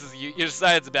dismisses you. You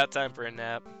decide it's about time for a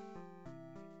nap.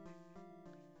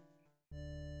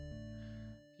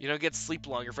 You don't get to sleep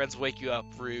long. Your friends wake you up.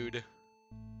 Rude.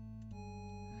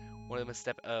 One of them is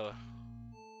step. Oh.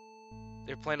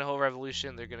 They're planning a whole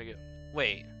revolution. They're gonna go.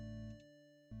 Wait.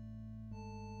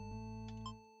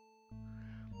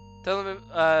 Tell them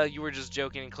you were just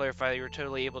joking and clarify that you were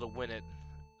totally able to win it.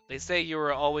 They say you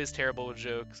were always terrible with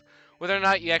jokes. Whether or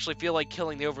not you actually feel like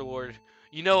killing the Overlord,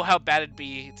 you know how bad it'd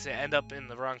be to end up in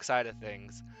the wrong side of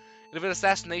things. And if an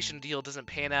assassination deal doesn't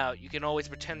pan out, you can always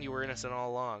pretend you were innocent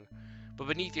all along. But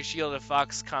beneath your shield of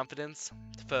fox confidence,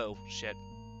 foe, shit.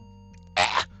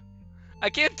 Ah! I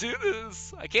can't do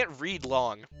this! I can't read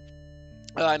long.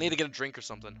 I need to get a drink or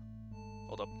something.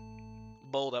 Hold up.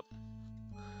 Bold up.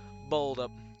 Bold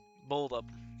up. Bold up.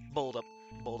 Bold up.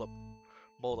 Bold up.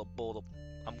 Bold up. Bold up.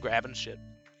 I'm grabbing shit.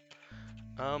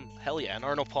 Hell yeah, an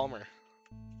Arnold Palmer.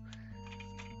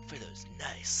 For those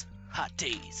nice, hot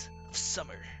days of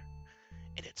summer,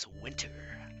 and it's winter.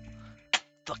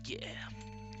 Fuck yeah.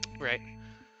 Right.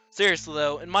 Seriously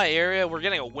though, in my area, we're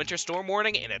getting a winter storm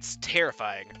warning, and it's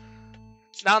terrifying.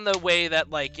 Not in the way that,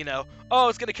 like, you know, oh,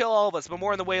 it's gonna kill all of us, but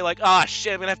more in the way like, ah,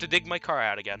 shit, I'm gonna have to dig my car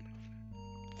out again.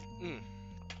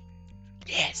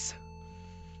 Yes.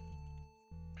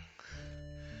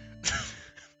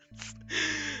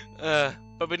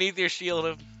 But beneath your shield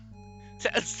of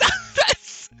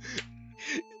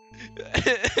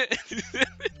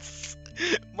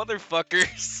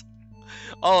motherfuckers,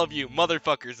 all of you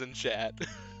motherfuckers in chat.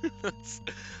 You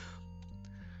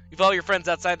follow your friends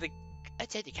outside the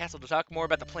castle to talk more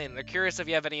about the plan. They're curious if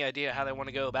you have any idea how they want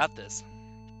to go about this.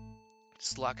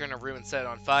 Just lock her in a room and set it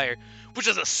on fire, which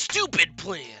is a stupid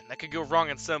plan that could go wrong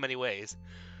in so many ways.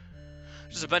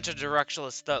 Just a bunch of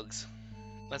directionless thugs.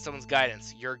 Let someone's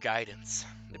guidance, your guidance.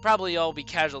 They'd probably all be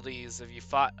casualties if you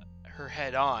fought her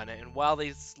head on, and while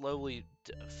they slowly...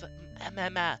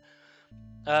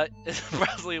 it's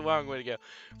probably the wrong way to go.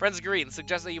 Friends agree and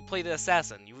suggest that you play the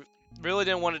assassin. You really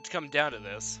didn't want it to come down to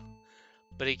this.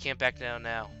 But he can't back down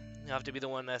now. You'll have to be the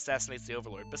one that assassinates the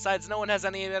Overlord. Besides, no one has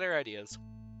any better ideas.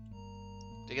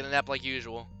 Taking a nap like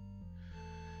usual.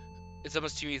 It's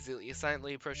almost too easy. You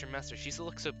silently approach your master. She still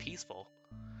looks so peaceful.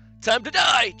 Time to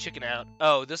die! Chicken out.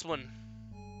 Oh, this one.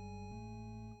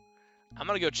 I'm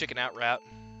gonna go chicken out route.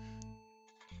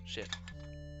 Shit.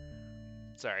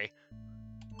 Sorry.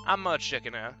 I'm gonna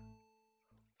chicken out.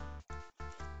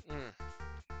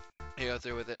 You go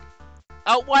through with it.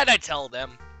 Oh, why'd I tell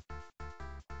them?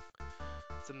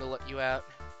 It's them to let you out.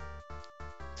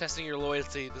 Testing your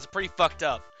loyalty. This is pretty fucked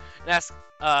up. And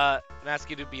ask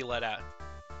you to be let out.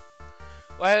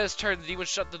 Why has turned the demon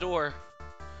shut the door?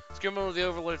 Scramble into the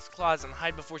Overlord's closet and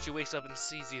hide before she wakes up and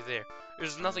sees you there.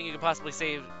 There's nothing you can possibly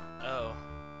save. Oh.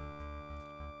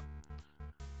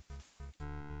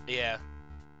 Yeah.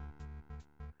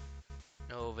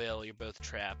 No avail, you're both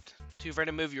trapped. Too afraid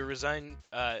to move, you resign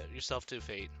yourself to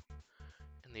fate.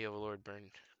 And the Overlord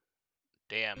burned.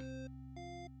 Damn.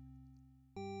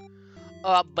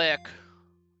 Up back.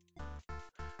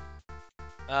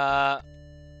 Right.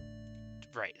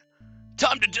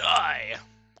 Time to die!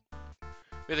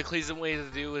 The cleanest way to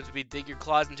do is to dig your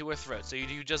claws into her throat, so you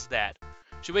do just that.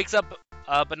 She wakes up,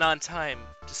 but not in time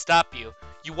to stop you.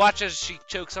 You watch as she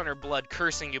chokes on her blood,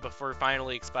 cursing you before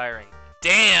finally expiring.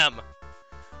 Damn!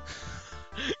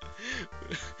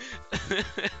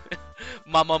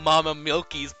 Mama,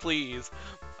 milkies, please.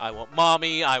 I want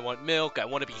mommy, I want milk, I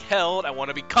want to be held, I want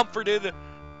to be comforted.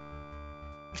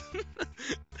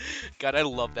 God, I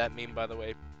love that meme, by the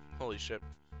way. Holy shit.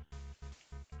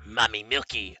 Mommy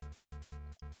Milky.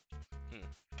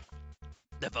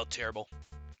 That felt terrible.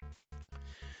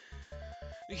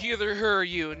 Either her or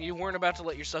you, and you weren't about to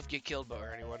let yourself get killed by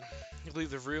anyone. You leave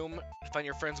the room, find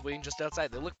your friends waiting just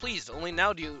outside. They look pleased. Only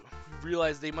now do you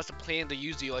realize they must have planned to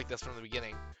use you like this from the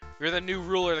beginning. You're the new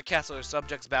ruler of the castle. Their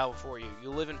subjects bow before you.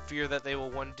 You live in fear that they will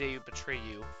one day betray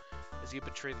you, as you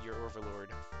betrayed your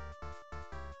Overlord.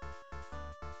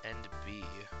 End B.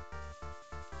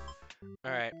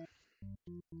 Alright.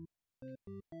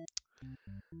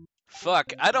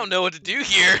 Fuck, I don't know what to do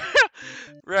here.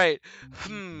 Right.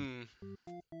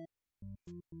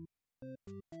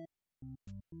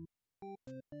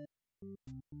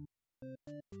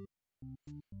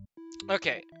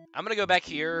 Okay, I'm gonna go back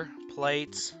here.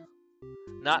 Plate.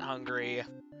 Not hungry.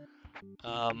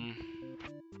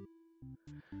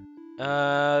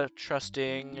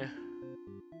 Trusting.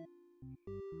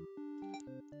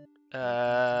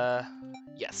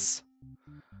 Yes.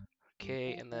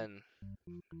 Okay, and then.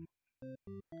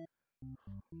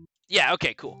 Yeah,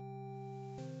 okay, cool.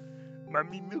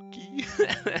 Mommy Milky.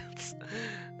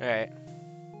 Alright.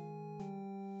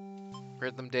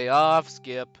 Rhythm day off,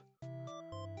 skip.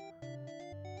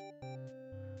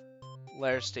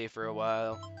 Let her stay for a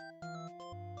while.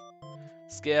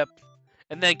 Skip.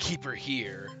 And then keep her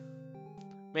here.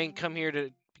 Maiden come here to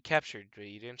be captured,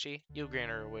 didn't she? You'll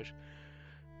grant her a wish.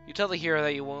 You tell the hero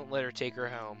that you won't let her take her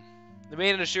home. The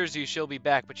maiden assures you she'll be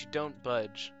back, but you don't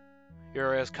budge.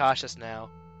 Hero is cautious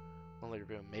now. Won't let her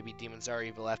room. Maybe demons are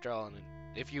evil after all, and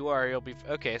if you are, you'll be...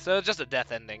 Okay, so it's just a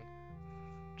death ending.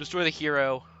 Destroy the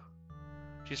hero.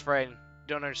 She's frightened.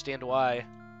 Don't understand why.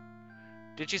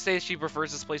 Did she say she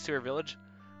prefers this place to her village?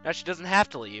 Now she doesn't have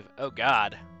to leave. Oh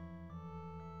god.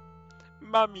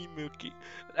 Mommy Mookie.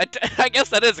 I guess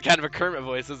that is kind of a Kermit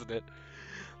voice, isn't it?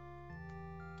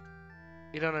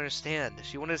 You don't understand.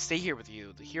 She wanted to stay here with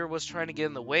you. The hero was trying to get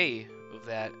in the way of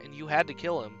that, and you had to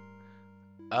kill him.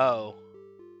 Oh.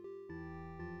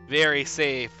 Very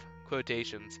safe.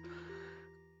 Quotations.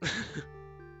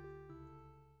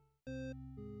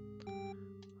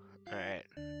 Alright.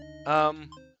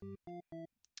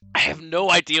 I have no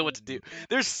idea what to do.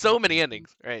 There's so many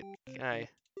endings. Right.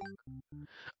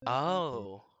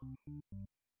 Oh.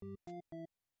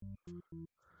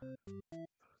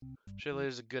 Surely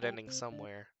there's a good ending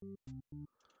somewhere.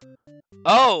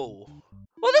 Oh!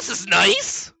 Well, this is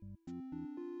nice!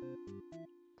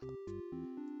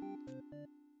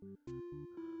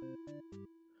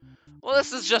 Well,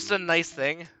 this is just a nice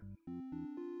thing.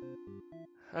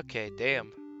 Okay,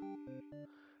 damn.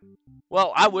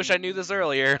 Well, I wish I knew this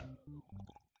earlier.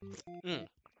 Mm.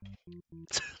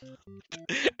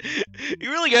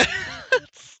 You really got...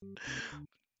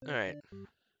 Alright.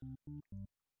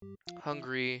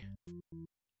 Hungry.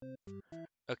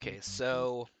 Okay,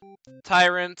 so...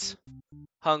 Tyrant,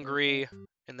 Hungry,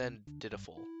 and then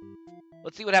Didiful.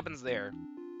 Let's see what happens there.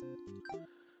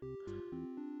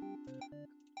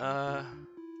 Alright.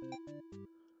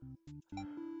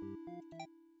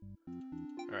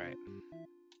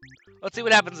 Let's see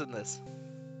what happens in this.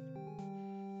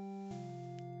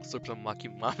 Slip some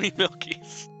Mommy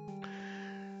Milkies.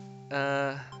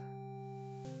 Yeah,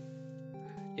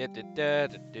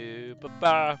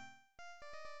 ba-ba.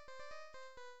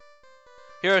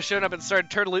 Hero showed up and started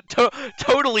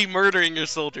totally murdering your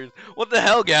soldiers. What the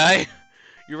hell, guy?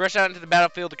 You rush out into the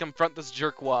battlefield to confront this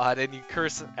jerkwad, and you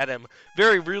curse at him.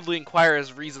 Very rudely inquire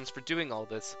his reasons for doing all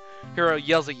this. Hero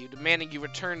yells at you, demanding you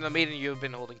return the maiden you have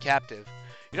been holding captive.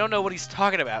 You don't know what he's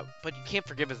talking about, but you can't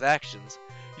forgive his actions.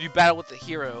 You do battle with the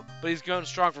hero, but he's grown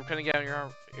strong from cutting down your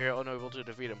arm. You're unable to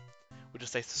defeat him. With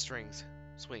just the swings.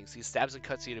 He stabs and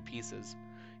cuts you to pieces.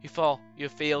 You fall. You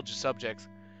have failed your subjects.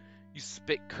 You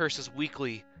spit curses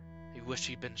weakly. You wish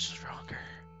you'd been stronger.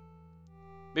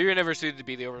 Maybe you're never suited to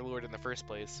be the Overlord in the first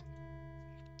place.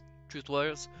 Truth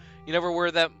was, you never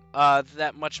were that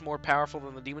much more powerful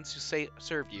than the demons who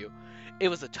served you. It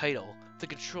was the title, the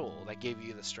control, that gave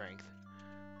you the strength.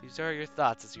 These are your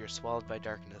thoughts as you are swallowed by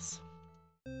darkness.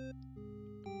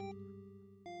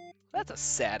 That's a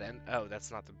sad end. Oh,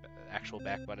 that's not the actual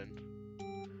back button.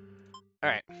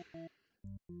 Alright.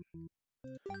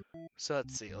 So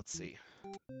let's see.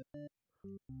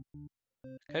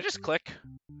 Can I just click?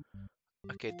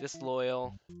 Okay,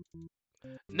 disloyal.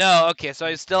 No, okay, so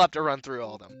I still have to run through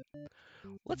all of them.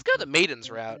 Let's go the Maiden's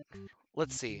route.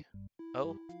 Let's see.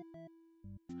 Oh.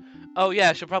 Oh yeah,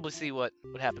 I should probably see what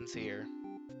happens here.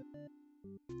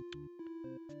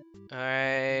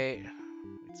 Alright.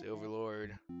 It's the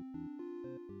Overlord.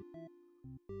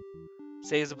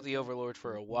 Stays up with the Overlord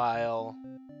for a while.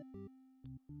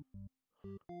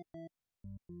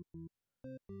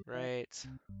 Right.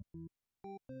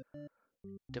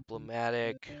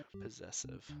 Diplomatic.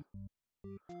 Possessive.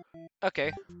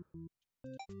 Okay.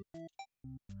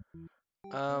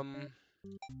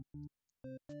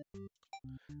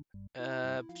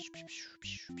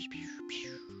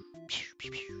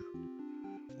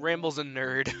 Ramble's a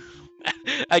nerd.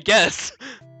 I guess.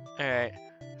 Alright.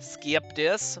 Skip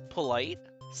this. Polite.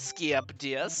 Skip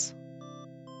this.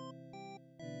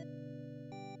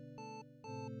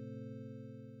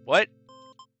 What?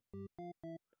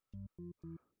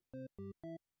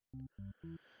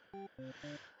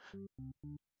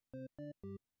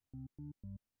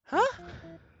 Huh?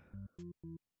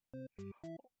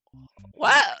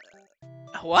 What?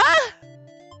 What?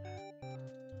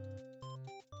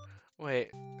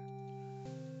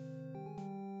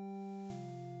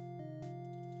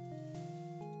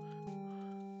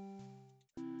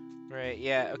 Alright,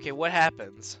 yeah, okay, what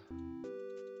happens?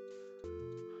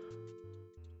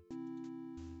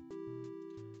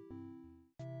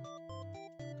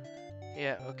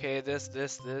 Yeah, okay, this.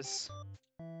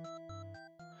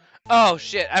 Oh,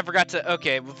 shit, I forgot to,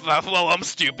 okay, well, I'm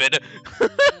stupid.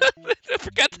 I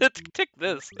forgot to tick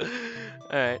this.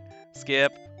 Alright,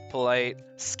 skip, polite,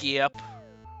 skip.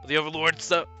 The Overlord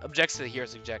objects to the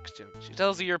hero's suggestion. She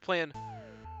tells you your plan.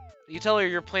 You tell her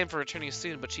your plan for returning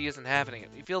soon, but she isn't having it.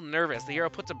 You feel nervous. The hero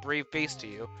puts a brave face to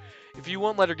you. If you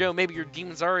won't let her go, maybe your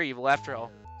demons are evil after all.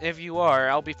 And if you are,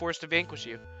 I'll be forced to vanquish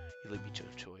you. You leave me no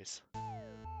choice.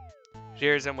 She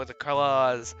hears him with the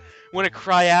claws. You want to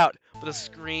cry out, but a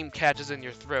scream catches in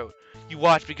your throat. You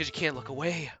watch because you can't look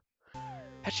away.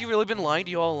 Has she really been lying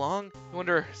to you all along? You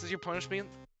wonder, is this your punishment?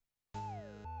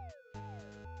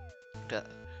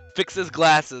 Fix his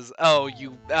glasses. Oh,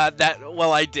 you,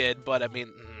 well, I did, but I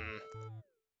mean,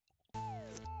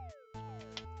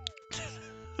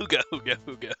 Hooga, hooga,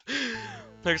 hooga.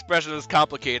 Her expression is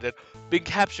complicated. Being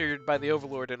captured by the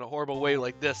Overlord in a horrible way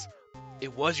like this,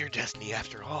 it was your destiny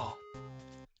after all.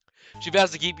 She vows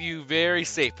to keep you very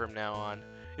safe from now on.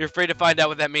 You're afraid to find out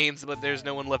what that means, but there's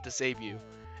no one left to save you.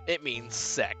 It means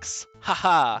sex.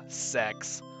 Haha,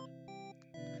 sex.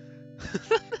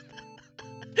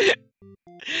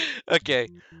 Okay,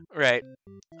 right.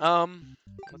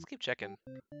 Let's keep checking.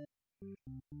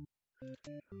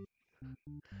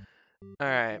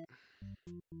 Alright.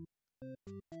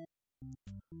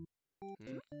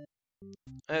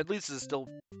 At least it's still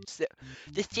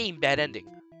the same bad ending,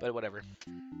 but whatever.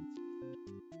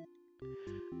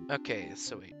 Okay,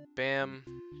 so wait. Bam.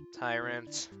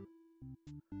 Tyrant.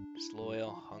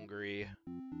 Disloyal. Hungry.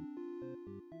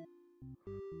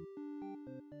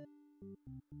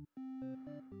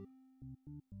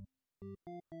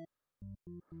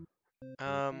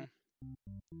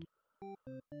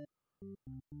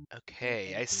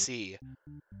 Okay, I see.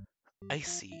 I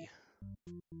see.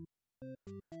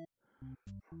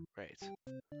 Right.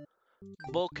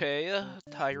 Bulkaya,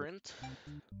 Tyrant.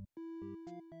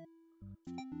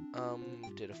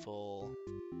 Dutiful.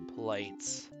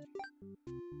 Polite.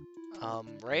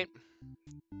 Right?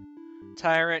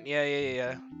 Tyrant,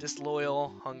 yeah.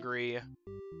 Disloyal, hungry.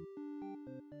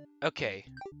 Okay.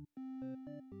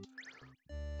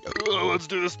 Let's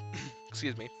do this.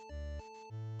 Excuse me.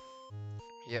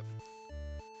 Yep.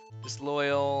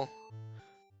 Disloyal.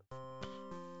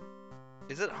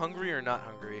 Is it hungry or not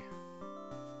hungry?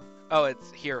 Oh,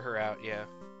 it's hear her out, yeah.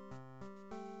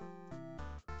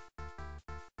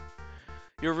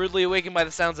 You're rudely awakened by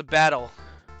the sounds of battle.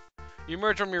 You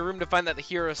emerge from your room to find that the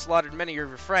hero has slaughtered many of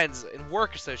your friends and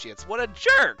work associates. What a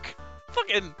jerk!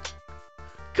 Fucking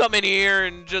come in here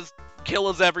and just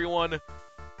kills everyone.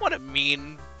 What a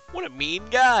mean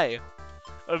guy.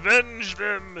 Avenge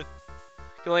them!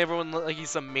 Killing everyone like he's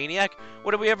some maniac?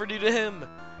 What did we ever do to him?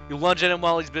 You lunge at him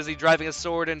while he's busy driving a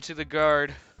sword into the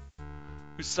guard,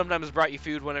 who sometimes brought you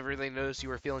food whenever they noticed you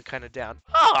were feeling kind of down.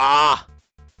 Ah!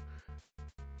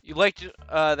 You liked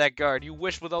that guard. You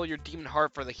wish with all your demon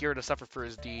heart for the hero to suffer for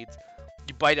his deeds.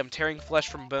 You bite him, tearing flesh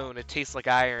from bone. It tastes like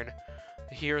iron.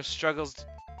 The hero struggles.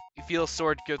 You feel a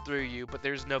sword go through you, but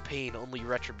there's no pain, only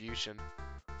retribution.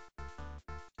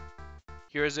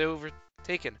 Hero is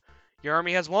overtaken. Your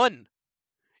army has won.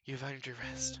 You've earned your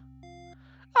rest.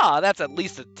 Ah, that's at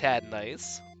least a tad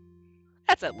nice.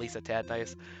 That's at least a tad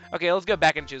nice. Okay, let's go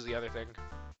back and choose the other thing.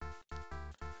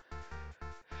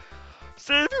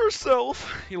 Save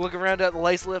yourself! You look around at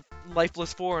the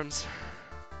lifeless forms.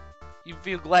 You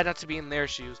feel glad not to be in their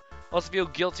shoes. Also feel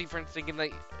guilty for thinking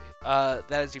that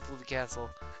as you flee the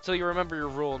castle. So you remember your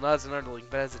role, not as an underling,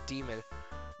 but as a demon.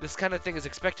 This kind of thing is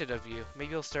expected of you.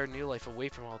 Maybe you'll start a new life away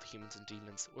from all the humans and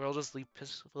demons, or you'll just leave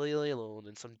peacefully alone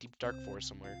in some deep dark forest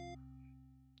somewhere.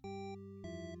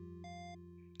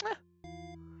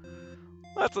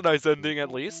 That's a nice ending,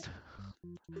 at least.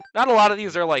 Not a lot of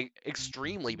these are, like,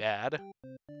 extremely bad.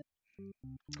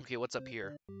 Okay, what's up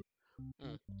here?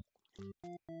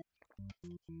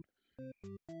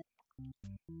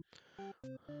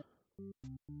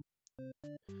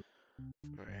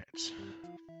 Alright.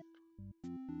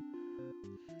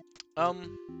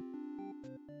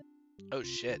 Oh,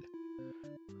 shit.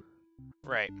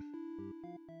 Right.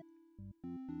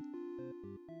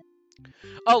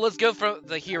 Oh, let's go from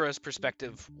the hero's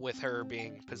perspective with her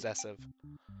being possessive.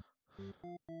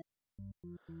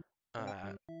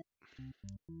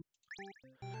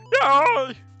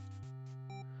 No!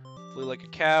 Flew like a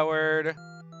coward.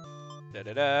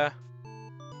 Da-da-da.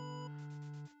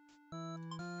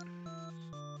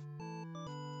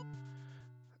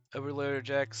 Overlord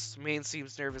ejects. Main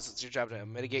seems nervous. It's your job to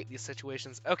mitigate these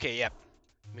situations. Okay, yep.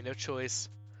 I mean, no choice.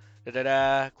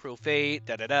 Da-da-da, cruel fate,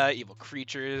 da-da-da, evil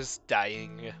creatures,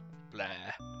 dying, blah.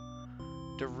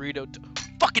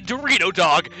 Fucking Dorito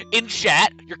dog in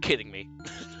chat? You're kidding me.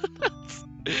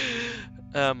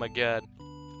 Oh my god.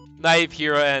 Knife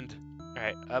Hero End.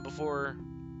 Alright, before...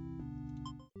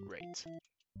 Right.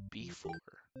 Before.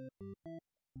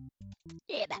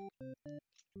 Yeah, but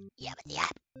yeah.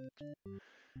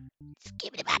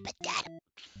 Skip it up and down.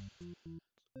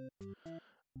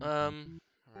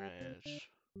 Right.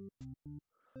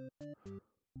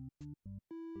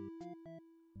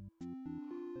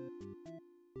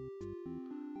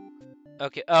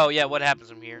 Okay, oh yeah, what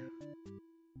happens from here?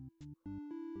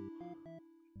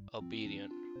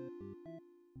 Obedient.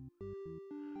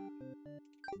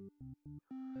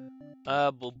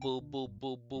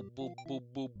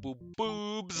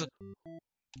 Boobs.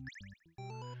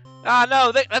 Ah,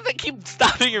 no, they keep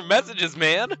stopping your messages,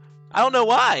 man. I don't know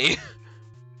why.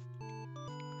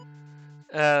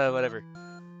 Whatever.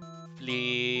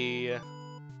 Flee.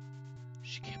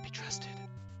 She can't be trusted.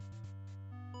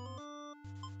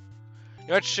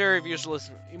 You're not sure if you're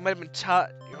listening. You might have been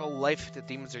taught your whole life that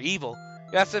demons are evil.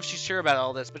 You asked if she's sure about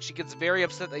all this, but she gets very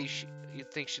upset that you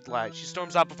think she'd lied. She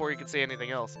storms out before you can say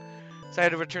anything else. Decided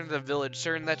to return to the village,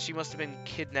 certain that she must have been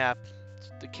kidnapped.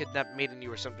 The kidnapped maiden you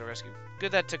were sent to rescue.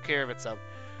 Good, that took care of itself.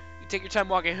 You take your time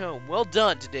walking home. Well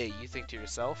done today, you think to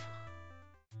yourself.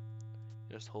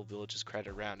 This whole village is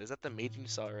crowded around. Is that the maiden you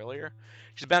saw earlier?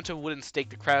 She's bound to a wooden stake.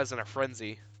 The crowd is in a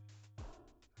frenzy.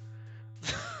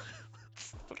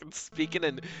 Fucking speaking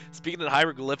in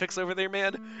hieroglyphics over there,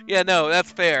 man. Yeah, no,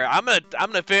 that's fair. I'm gonna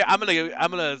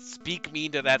speak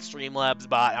mean to that Streamlabs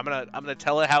bot. I'm gonna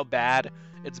tell it how bad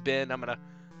it's been. I'm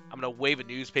gonna wave a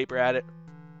newspaper at it.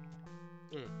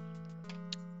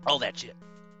 All that shit.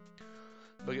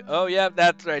 Oh yeah,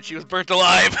 that's right. She was burnt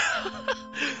alive.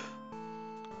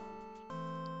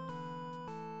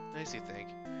 Nice, you think.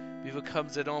 Viva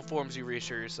comes in all forms. You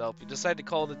reassure yourself. You decide to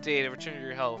call it a day to return to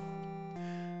your health.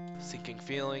 Sinking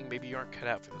feeling. Maybe you aren't cut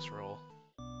out for this role.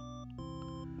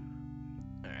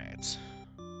 Alright.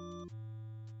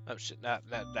 Oh shit, not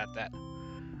that.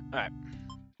 Alright.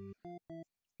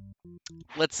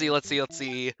 Let's see.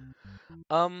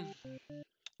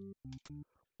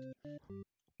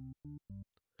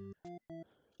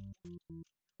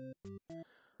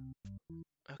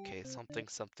 Okay, something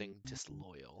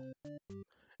disloyal.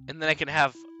 And then I can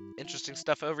have interesting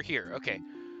stuff over here. Okay.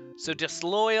 So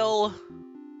disloyal.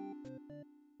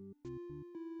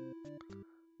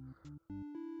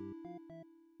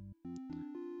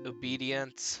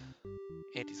 Obedient.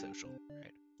 Antisocial.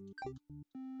 Right.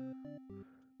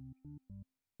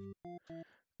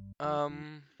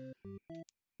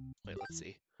 Wait, let's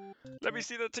see. Let me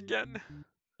see that again.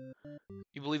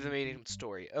 You believe the maiden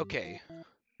story. Okay.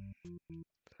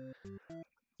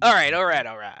 Alright.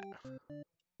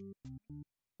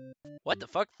 What the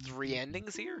fuck? 3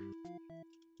 endings here?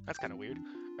 That's kind of weird.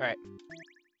 Alright.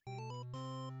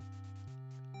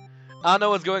 I don't know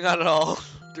what's going on at all.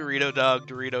 Dorito dog.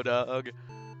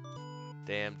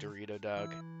 Damn Dorito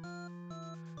dog.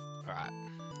 Alright.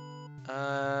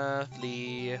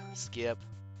 Flee. Skip.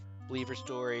 Believe her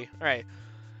story. Alright.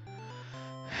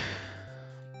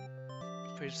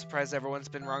 Pretty surprised everyone's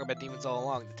been wrong about demons all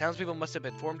along. The townspeople must have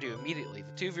informed you immediately.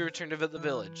 The two of you returned to the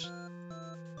village.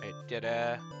 Right,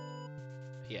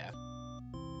 yeah.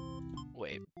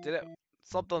 Wait,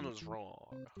 something was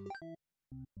wrong.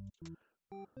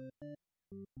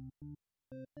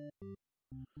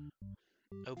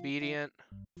 Obedient.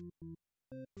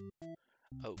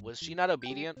 Oh, was she not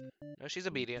obedient? No, she's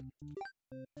obedient.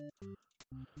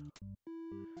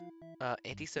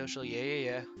 Antisocial,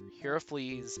 yeah. Hero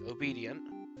flees, obedient.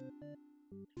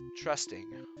 Trusting.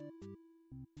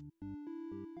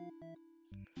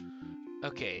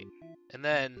 Okay, and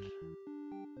then...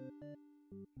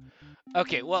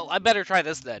 Okay, well, I better try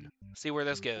this then. See where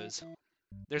this goes.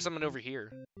 There's someone over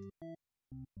here.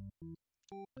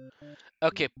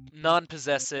 Okay,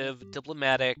 non-possessive,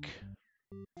 diplomatic.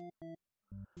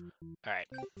 Alright.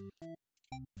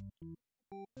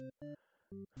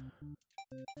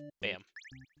 Bam.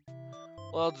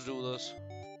 Well, let's do this.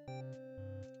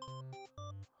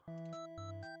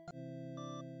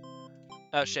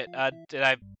 Oh shit, did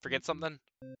I forget something?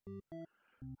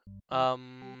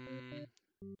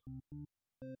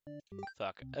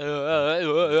 Fuck.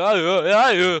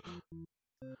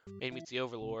 Maid meets the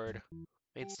Overlord.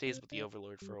 Maid stays with the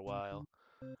Overlord for a while.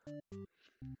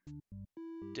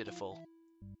 Dutiful.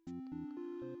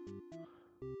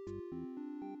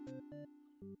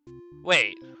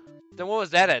 Wait, then what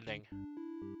was that ending?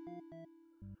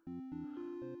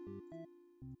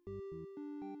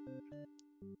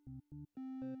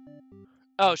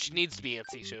 Oh, she needs to be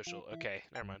antisocial. Okay,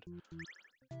 never mind.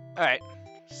 Alright.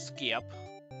 Ski up.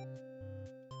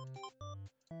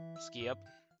 Ski up.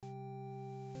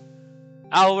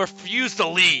 I'll refuse to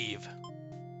leave!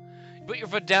 You put your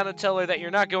foot down and tell her that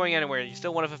you're not going anywhere. You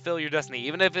still want to fulfill your destiny,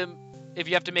 even if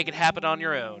you have to make it happen on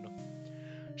your own.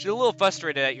 She's a little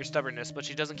frustrated at your stubbornness, but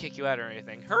she doesn't kick you out or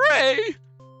anything. Hooray!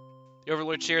 The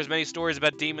Overlord shares many stories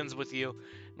about demons with you.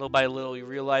 Little by little, you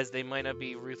realize they might not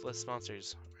be ruthless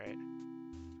monsters. Right.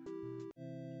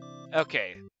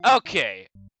 Okay. Okay.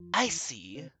 I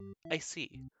see. I see.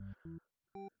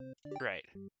 Right.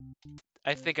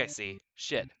 I think I see.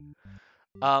 Shit.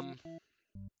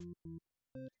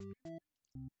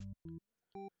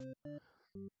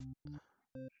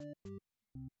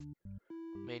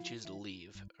 May choose to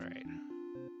leave. Alright.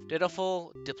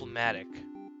 Dutiful, diplomatic.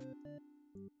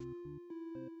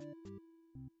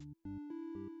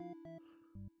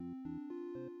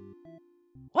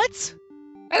 What?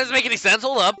 That doesn't make any sense.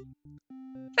 Hold up.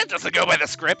 That doesn't go by the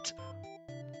script.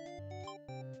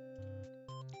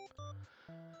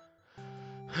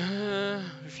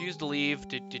 Refuse to leave.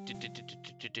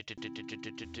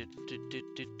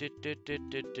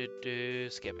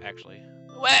 Skip, actually.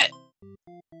 What?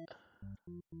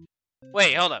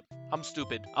 Wait, hold up. I'm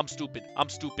stupid. I'm stupid. I'm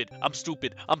stupid. I'm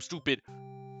stupid. I'm stupid.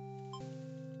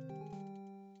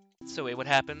 So wait, what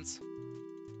happens?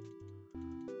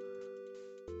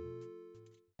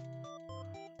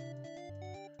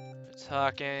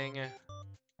 Talking.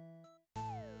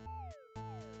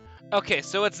 Okay,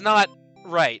 so it's not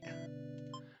right.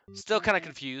 Still kind of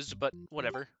confused, but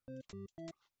whatever.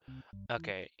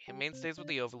 Okay, main stays with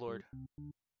the Overlord.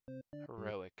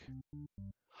 Heroic.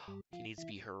 He needs to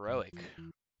be heroic.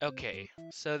 Okay,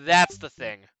 so that's the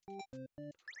thing.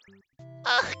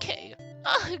 Okay,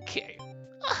 okay,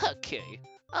 okay,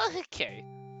 okay.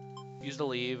 Use the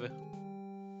leave.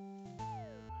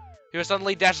 Hero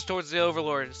suddenly dashes towards the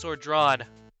Overlord, sword drawn.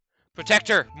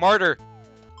 Protector! Martyr!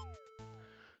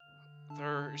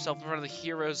 Throw yourself in front of the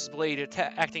hero's blade,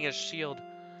 acting as shield.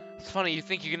 It's funny, you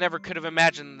think you never could have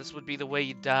imagined this would be the way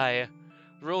you'd die.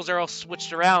 The rules are all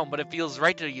switched around, but it feels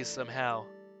right to you somehow.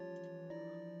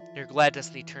 You're glad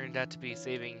destiny turned out to be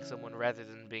saving someone rather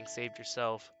than being saved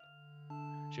yourself.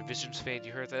 Your visions fade,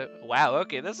 you heard that? Wow,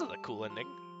 okay, this is a cool ending.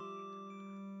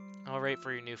 I'll wait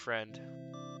for your new friend.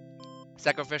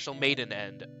 Sacrificial Maiden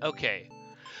End. Okay.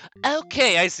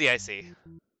 Okay, I see, I see.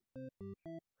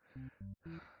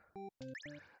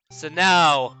 So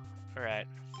now, alright.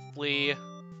 Flee.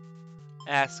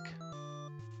 Ask.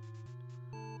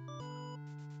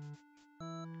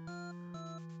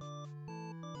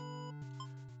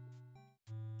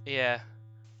 Yeah.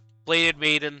 Bladed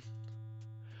Maiden.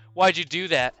 Why'd you do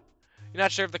that? You're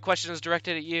not sure if the question is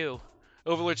directed at you.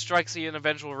 Overlord strikes you in a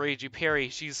vengeful rage. You parry.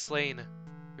 She's slain.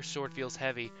 Your sword feels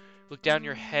heavy. Look down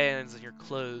your hands and your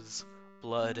clothes.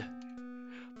 Blood.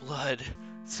 Blood.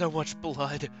 So much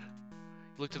blood. You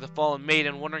look to the fallen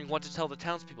maiden, wondering what to tell the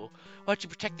townspeople. Why'd you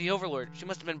protect the Overlord? She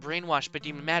must have been brainwashed by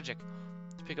demon magic.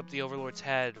 You pick up the Overlord's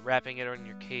head, wrapping it on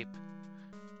your cape.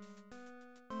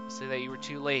 You say that you were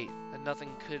too late, that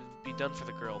nothing could be done for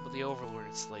the girl, but the Overlord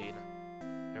is slain.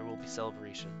 There will be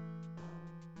celebration.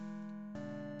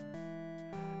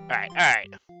 Alright,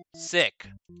 alright. Sick.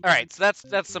 Alright, so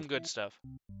that's some good stuff.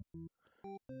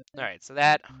 Alright, so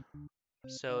that.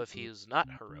 So if he's not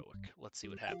heroic, let's see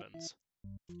what happens.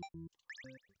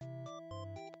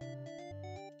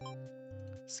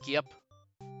 Skip.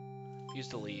 Refuse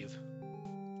to leave.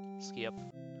 Skip.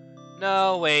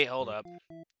 No, wait, hold up.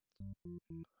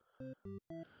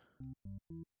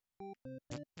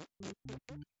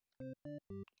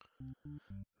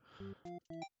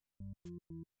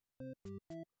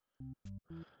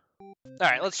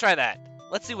 Alright, let's try that.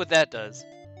 Let's see what that does.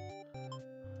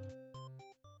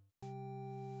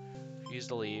 Refuse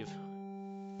to leave.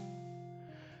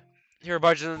 Hero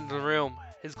barges into the room.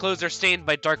 His clothes are stained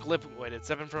by dark liquid. It's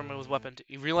seven from his weapon.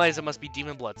 You realize it must be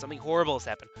demon blood. Something horrible has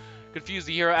happened. Confused,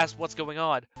 the hero asks what's going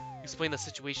on. You explain the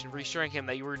situation, reassuring him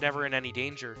that you were never in any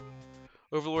danger.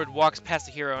 Overlord walks past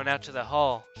the hero and out to the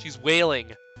hall. She's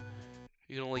wailing.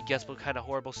 You can only guess what kind of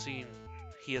horrible scene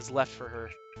he has left for her.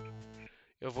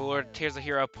 The Overlord tears the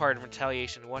hero apart in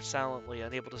retaliation. Watch silently,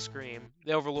 unable to scream.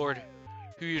 The Overlord,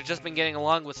 who you've just been getting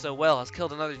along with so well, has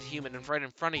killed another human right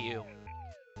in front of you.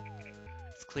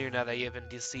 It's clear now that you have been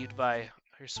deceived by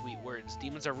her sweet words.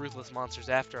 Demons are ruthless monsters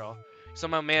after all. You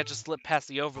somehow managed to slip past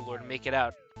the Overlord and make it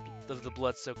out of the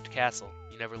blood-soaked castle.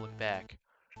 You never look back.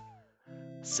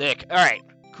 Sick. Alright,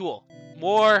 cool.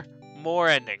 More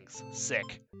endings.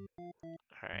 Sick.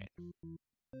 Alright.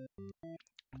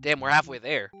 Damn, we're halfway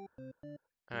there.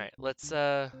 Alright, let's,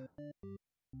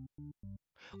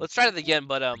 Let's try that again,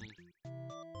 but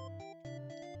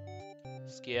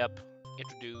skip,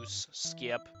 introduce,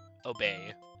 skip,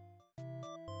 obey.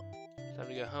 Time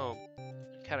to go home.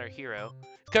 Encounter a hero.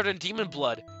 He's covered in demon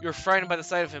blood. You were frightened by the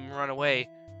sight of him and run away.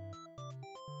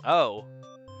 Oh.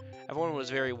 Everyone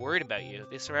was very worried about you.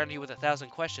 They surround you with 1,000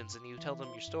 questions, and you tell them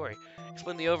your story.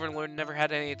 Explain the Overlord never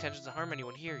had any intentions to harm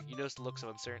anyone here. You notice the looks of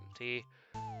uncertainty.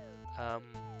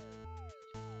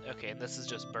 Okay, and this is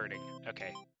just burning.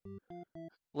 Okay.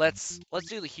 Let's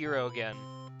do the hero again.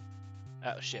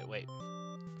 Oh shit, wait.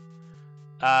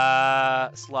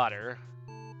 Slaughter.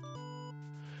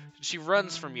 She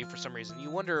runs from you for some reason. You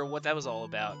wonder what that was all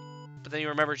about. But then you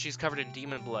remember she's covered in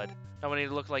demon blood. Not wanting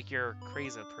to look like you're a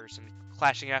crazy person,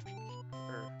 clashing after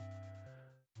her.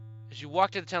 As you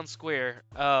walk to the town square,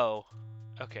 oh,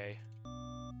 okay.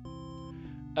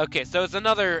 Okay, so it's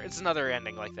another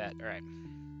ending like that. All right.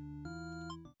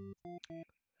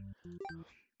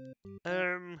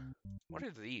 What are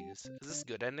these? Is this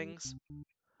good endings?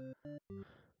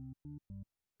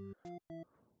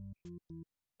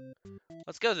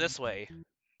 Let's go this way.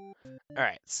 All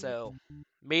right, so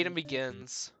Maiden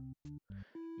begins.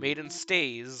 Maiden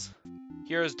stays.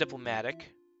 Hero's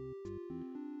diplomatic.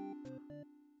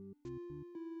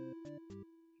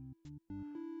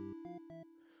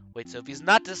 Wait, so if he's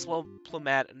not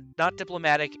diplomatic,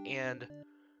 and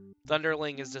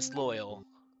Underling is disloyal.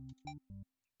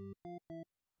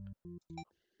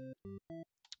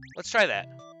 Let's try that.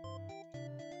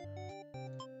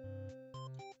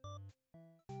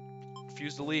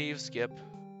 Refuse to leave. Skip.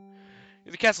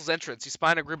 Near the castle's entrance, you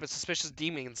spy a group of suspicious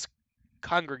demons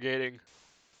congregating.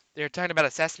 They are talking about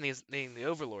assassinating the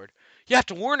Overlord. You have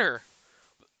to warn her!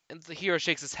 And the hero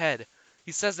shakes his head.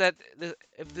 He says that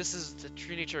if this is the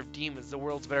true nature of demons, the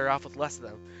world's better off with less of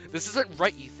them. This isn't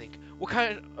right, you think. What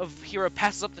kind of hero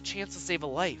passes up the chance to save a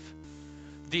life?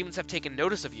 The demons have taken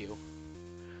notice of you.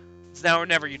 It's now or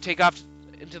never. You take off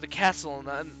into the castle, and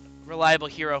an unreliable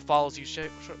hero follows you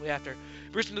shortly after.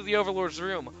 Burst into the Overlord's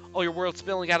room, all your world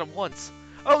spilling out at once.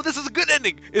 Oh, this is a good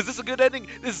ending! Is this a good ending?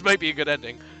 This might be a good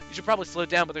ending. You should probably slow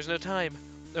down, but there's no time.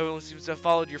 No one seems to have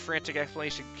followed your frantic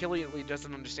explanation. Killian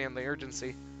doesn't understand the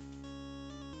urgency.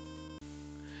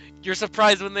 You're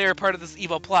surprised when they are part of this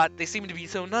evil plot. They seem to be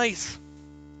so nice.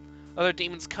 Other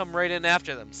demons come right in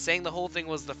after them, saying the whole thing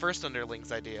was the first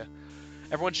Underling's idea.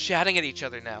 Everyone's shouting at each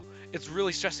other now. It's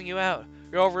really stressing you out.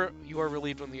 You are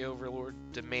relieved when the Overlord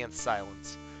demands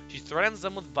silence. She threatens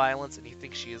them with violence, and you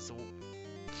think she is...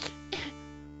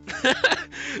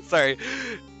 Sorry.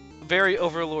 Very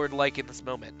Overlord-like in this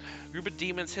moment. A group of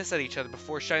demons hiss at each other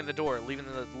before shutting the door, leaving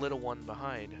the little one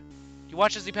behind. You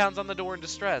watch as he pounds on the door in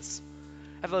distress.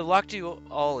 Have they locked you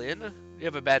all in? You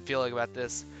have a bad feeling about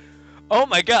this. Oh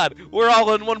my god, we're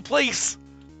all in one place!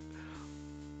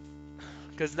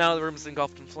 Because now the room is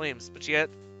engulfed in flames. But yet,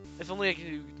 if only I could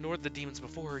ignored the demons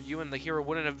before, you and the hero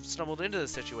wouldn't have stumbled into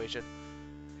this situation.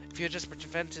 If you had just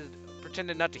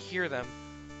pretended not to hear them,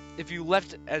 if you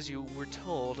left as you were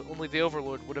told, only the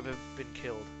Overlord would have been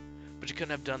killed. But you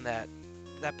couldn't have done that.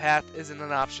 That path isn't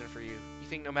an option for you. You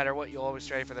think no matter what, you'll always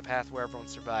strive for the path where everyone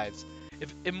survives.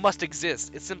 If it must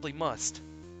exist, it simply must.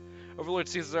 Overlord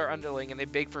sees our Underling and they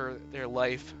beg for their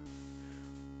life.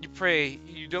 You pray.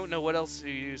 You don't know what else to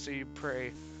do, so you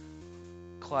pray.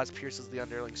 Claws pierces the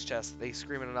Underling's chest. They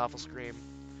scream in an awful scream.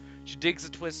 She digs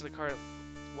a twist in the cart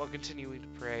while continuing to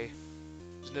pray.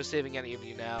 There's no saving any of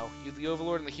you now. You, the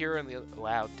Overlord, and the hero, and the...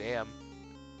 Wow, damn.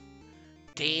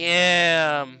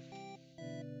 Damn!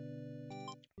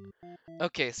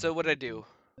 Okay, so what'd I do?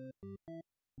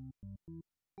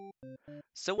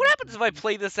 So what happens if I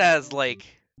play this as, like,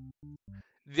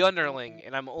 the Underling,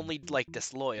 and I'm only, like,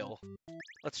 disloyal?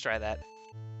 Let's try that.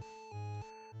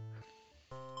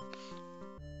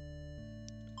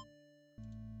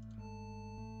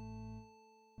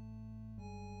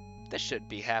 This should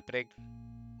be happening.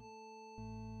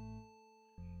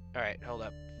 Alright, hold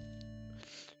up.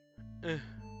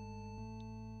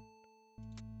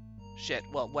 Shit,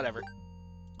 well, whatever.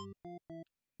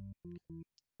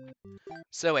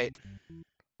 So wait.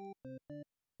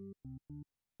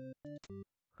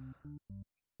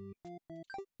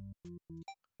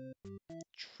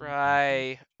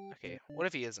 Try... Okay, what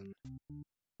if he isn't?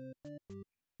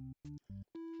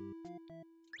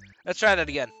 Let's try that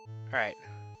again. Alright.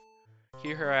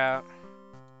 Hear her out.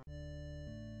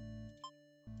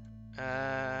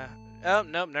 Oh,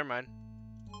 nope, never mind.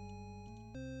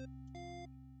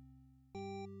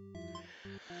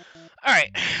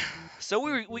 Alright.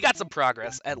 So we got some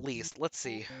progress, at least. Let's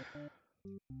see.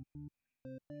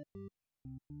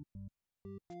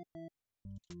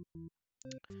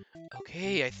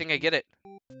 Okay, I think I get it.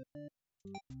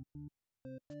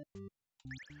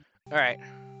 Alright.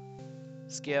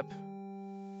 Skip.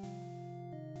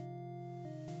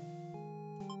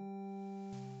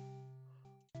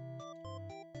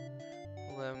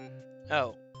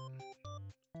 Oh.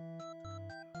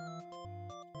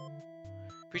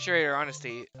 Appreciate her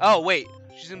honesty. Oh, wait.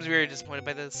 She seems very disappointed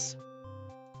by this.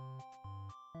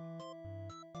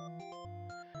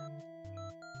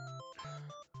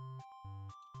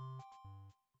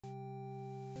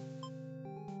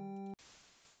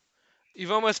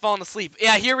 You've almost fallen asleep.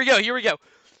 Yeah, here we go, here we go.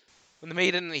 When the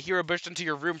maiden and the hero burst into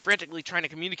your room, frantically trying to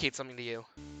communicate something to you.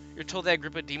 You're told that a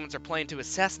group of demons are planning to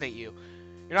assassinate you.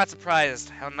 You're not surprised.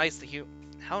 How nice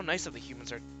of the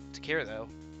humans are to care, though.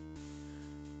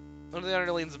 One of the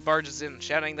underlings barges in,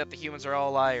 shouting that the humans are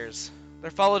all liars.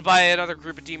 They're followed by another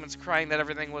group of demons crying that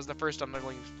everything was the first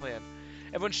underling's plan.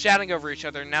 Everyone's shouting over each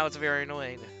other, and now it's very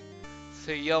annoying.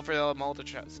 So you yell for them all to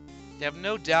trust. They have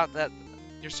no doubt that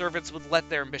your servants would let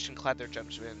their ambition cloud their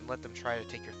judgment and let them try to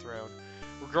take your throne.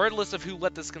 Regardless of who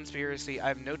led this conspiracy, I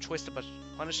have no choice to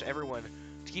punish everyone.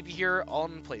 To keep you here all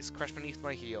in place, crushed beneath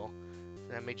my heel.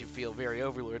 That made you feel very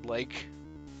Overlord-like.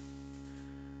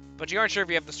 But you aren't sure if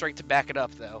you have the strength to back it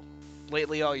up, though.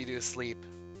 Lately, all you do is sleep.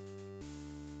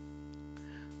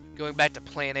 Going back to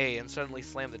Plan A and suddenly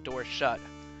slam the door shut.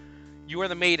 You are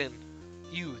the maiden.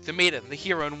 You, the maiden, the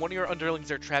hero, and one of your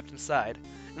underlings are trapped inside.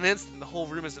 In an instant, the whole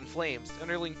room is in flames. The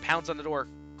underling pounds on the door,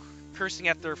 cursing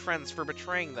at their friends for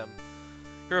betraying them.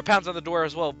 Hero pounds on the door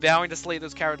as well, vowing to slay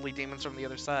those cowardly demons from the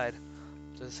other side.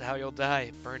 This is how you'll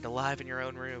die, burned alive in your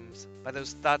own rooms, by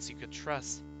those thoughts you could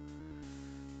trust.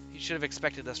 You should have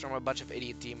expected this from a bunch of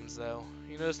idiot demons, though.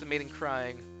 You notice the maiden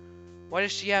crying. Why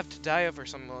does she have to die over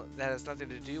something that has nothing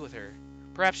to do with her?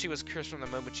 Perhaps she was cursed from the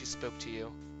moment she spoke to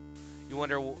you. You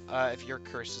wonder if you're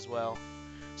cursed as well.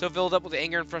 So filled up with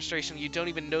anger and frustration, you don't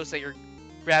even notice that you're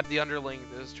grabbed the underling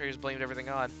those traitors blamed everything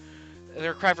on.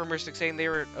 Their cry for mercy, saying they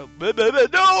were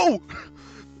no!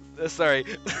 Sorry.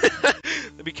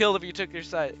 They'd be killed if you took their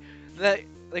side.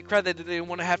 They cried that they didn't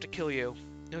want to have to kill you.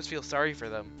 You must feel sorry for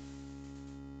them.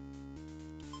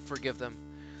 Forgive them.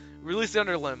 Release the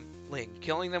underling.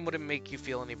 Killing them wouldn't make you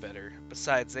feel any better.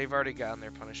 Besides, they've already gotten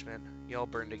their punishment. You all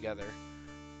burn together.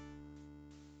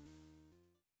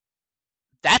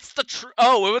 That's the true.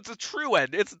 Oh, it's a true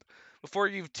end. It's before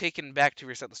you've taken back to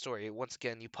reset the story. Once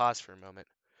again, you pause for a moment.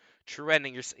 True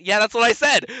ending. Yeah, that's what I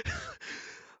said.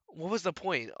 What was the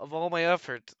point of all my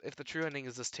effort if the true ending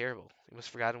is this terrible? You must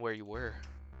have forgotten where you were.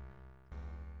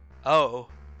 Oh.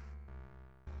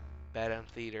 Bad end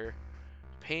theater.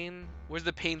 Pain. Where's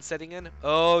the pain setting in?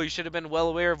 Oh, you should have been well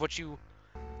aware of what you'd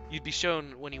be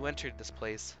shown when you entered this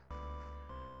place.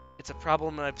 It's a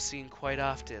problem I've seen quite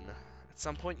often. At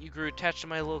some point, you grew attached to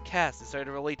my little cast and started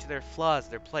to relate to their flaws,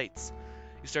 their plights.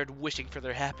 You started wishing for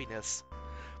their happiness.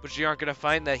 But you aren't going to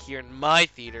find that here in my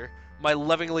theater, my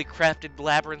lovingly crafted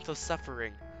labyrinth of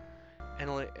suffering.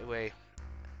 Anyway,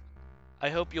 I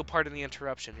hope you'll pardon the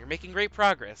interruption. You're making great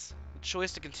progress. The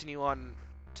choice to continue on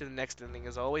to the next ending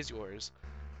is always yours.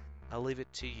 I'll leave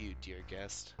it to you, dear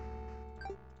guest.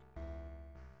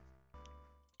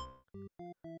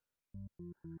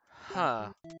 Huh.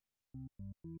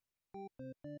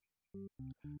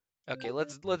 Okay,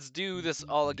 let's do this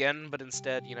all again, but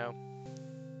instead, you know.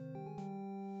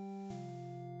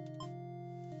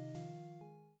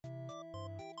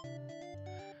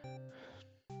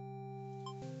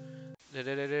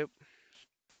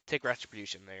 Take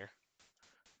retribution there.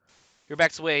 Your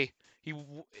back's away.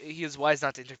 He is wise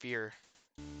not to interfere.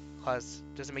 Cause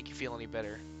doesn't make you feel any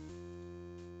better.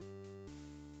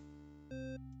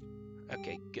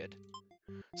 Okay, good.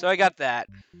 So I got that.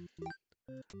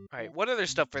 Alright, what other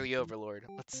stuff for the Overlord?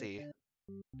 Let's see.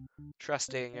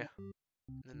 Trusting.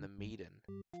 And then the Maiden.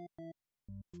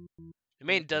 The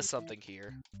Maiden does something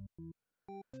here.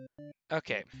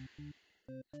 Okay.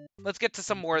 Let's get to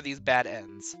some more of these bad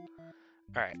ends.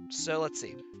 Alright, so let's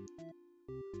see.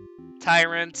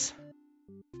 Tyrant.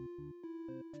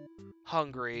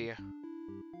 Hungry.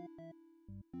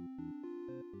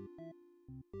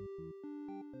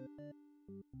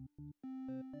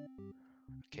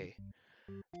 Okay.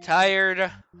 Tired.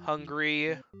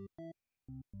 Hungry.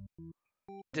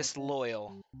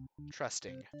 Disloyal.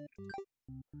 Trusting.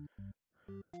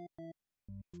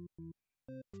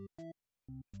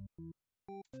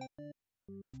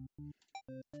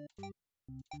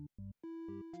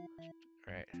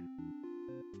 Alright.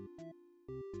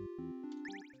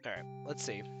 Alright, let's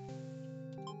see.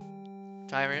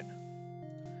 Tyrant.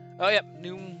 Oh, yep,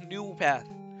 new path.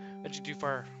 Went you too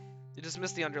far. You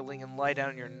dismiss the underling and lie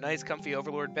down in your nice, comfy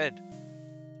Overlord bed.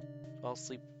 Fall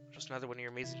asleep. Just another one of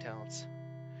your amazing talents.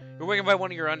 You're awakened by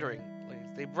one of your underlings.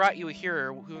 They brought you a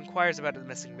hero who inquires about the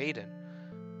missing maiden.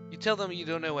 You tell them you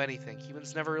don't know anything.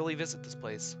 Humans never really visit this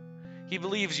place. He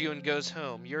believes you and goes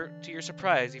home. To your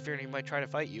surprise, you fear he might try to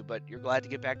fight you, but you're glad to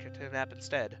get back to the nap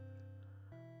instead.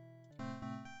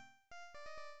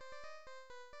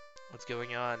 What's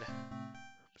going on?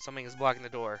 Something is blocking the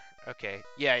door. Okay.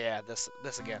 Yeah, this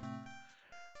again.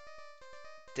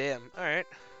 Damn. Alright.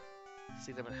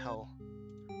 See them in hell.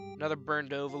 Another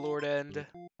burned Overlord End.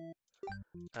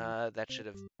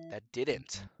 That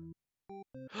didn't.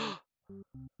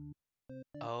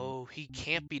 Oh, he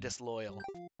can't be disloyal.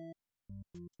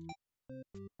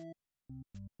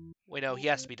 Wait, no, he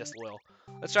has to be disloyal.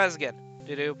 Let's try this again.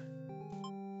 Doo-doo.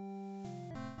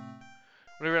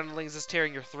 Whenever Underlings is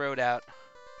tearing your throat out.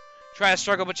 Try to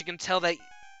struggle, but you can tell that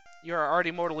you are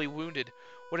already mortally wounded.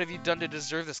 What have you done to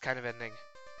deserve this kind of ending?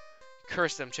 You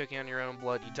curse them, choking on your own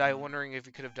blood. You die wondering if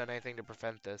you could have done anything to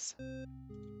prevent this.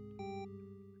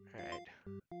 Alright.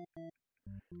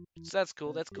 So that's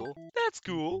cool, that's cool. That's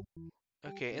cool!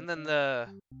 Okay, and then the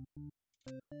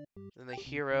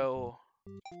hero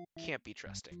can't be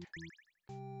trusting.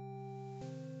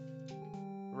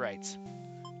 Right.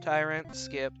 Tyrant,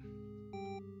 skip.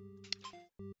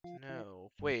 No.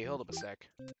 Wait, hold up a sec.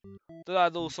 Did I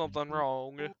do something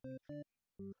wrong?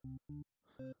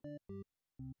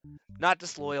 Not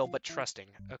disloyal, but trusting.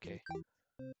 Okay.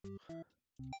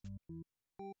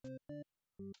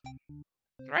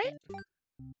 Right?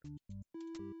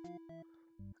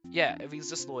 Yeah, if he's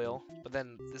disloyal, but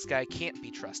then this guy can't be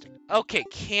trusting. Okay,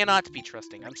 cannot be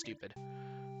trusting. I'm stupid.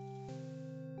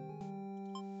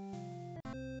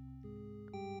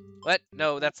 What?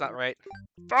 No, that's not right.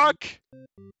 Fuck!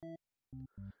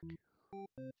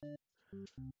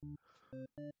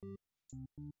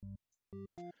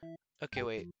 Okay,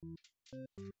 wait.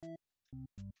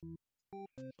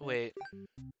 Wait.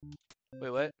 Wait,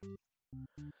 what?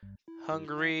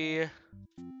 Hungry.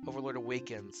 Overlord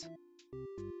awakens.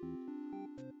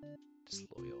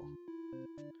 Disloyal.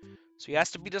 So he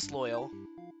has to be disloyal.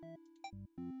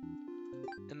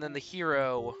 And then the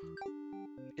hero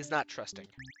is not trusting.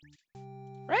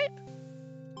 Right?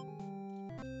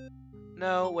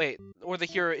 No, wait. Or the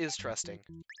hero is trusting.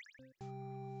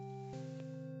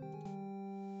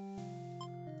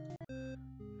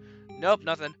 Nope,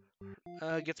 nothing.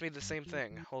 Gets me the same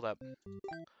thing. Hold up.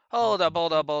 Hold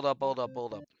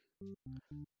up.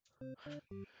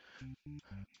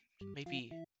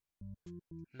 Maybe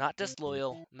not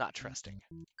disloyal, not trusting.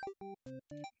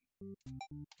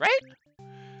 Right?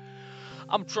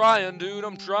 I'm trying, dude.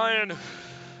 I'm trying.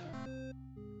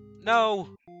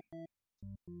 No.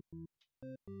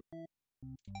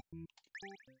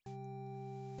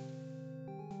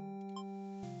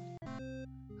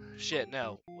 Shit,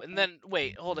 no. And then,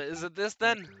 wait, hold it. Is it this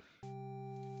then?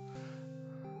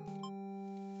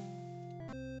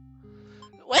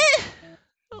 What?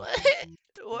 What?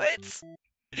 What?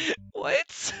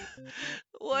 What?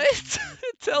 What?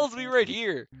 It tells me right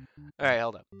here. Alright,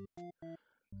 hold up.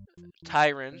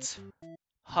 Tyrant.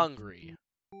 Hungry.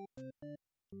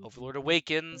 Overlord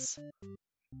awakens.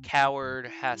 Coward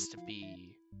has to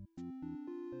be...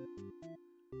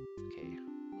 Okay.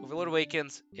 Overlord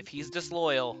awakens. If he's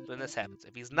disloyal, then this happens.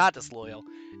 If he's not disloyal,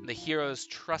 and the hero's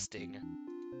trusting...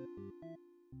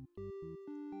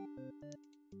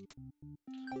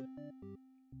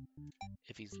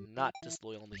 If he's not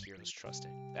disloyal and the hero's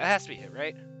trusting. That has to be it,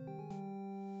 right?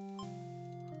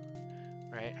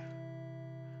 Right?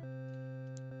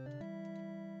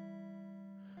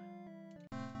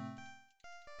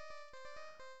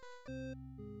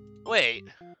 Wait.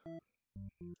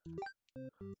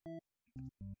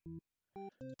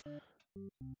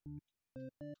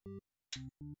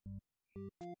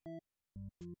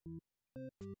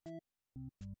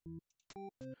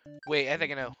 Wait, I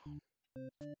think I know.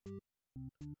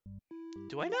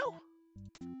 Do I know?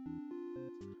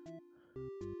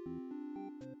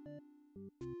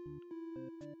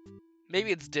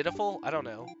 Maybe it's Didiful? I don't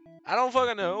know. I don't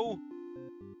fucking know!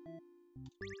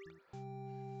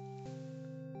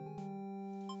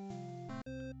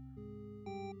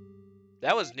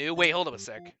 That was new. Wait, hold up a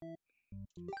sec.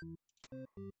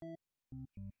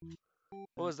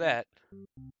 What was that?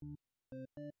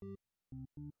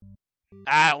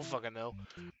 I don't fucking know.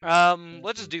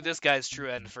 Let's just do this guy's true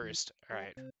end first.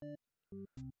 Alright.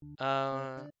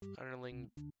 Underling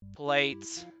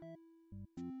polite.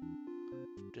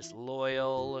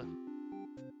 Disloyal.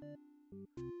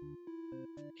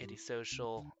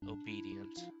 Antisocial.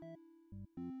 Obedient.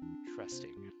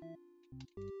 Trusting.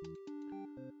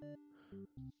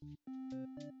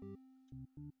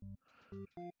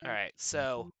 Alright,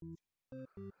 so...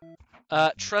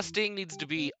 trusting needs to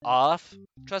be off.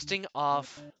 Trusting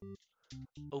off,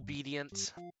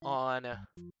 obedient on,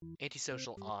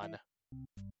 antisocial on,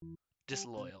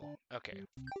 disloyal. Okay.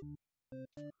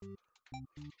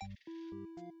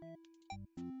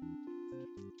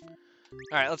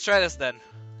 Alright, let's try this then.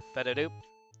 Ba-da-doop.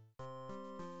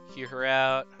 Hear her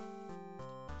out.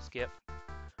 Skip.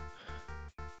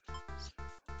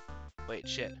 Wait,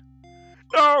 shit.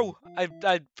 No!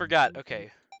 I forgot.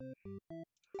 Okay.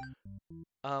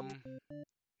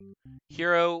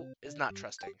 Hero is not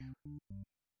trusting.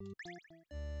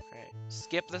 Alright.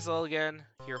 Skip this all again.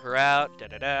 Hear her out.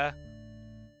 Da-da-da.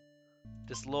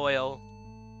 Disloyal.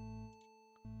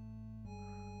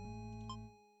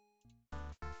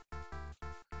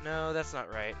 No, that's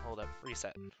not right. Hold up.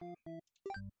 Reset.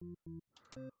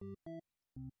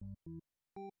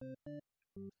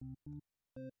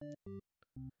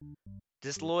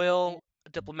 Disloyal,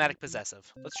 diplomatic,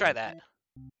 possessive. Let's try that.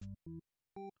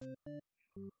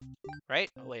 Right?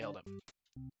 Oh, wait, hold up.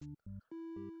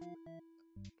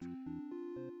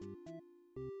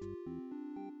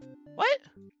 What?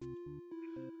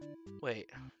 Wait.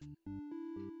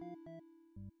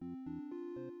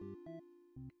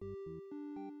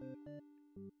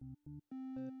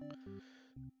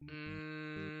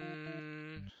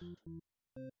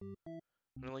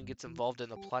 Underling gets involved in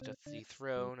the plot to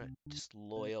dethrone,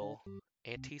 disloyal,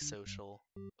 antisocial,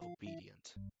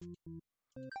 obedient.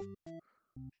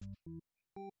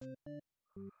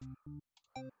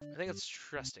 I think it's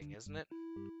trusting, isn't it?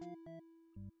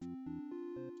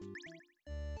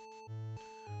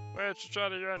 Let's try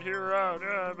to get Hero out.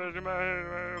 Yeah,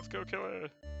 let's go kill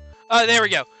it. Oh, there we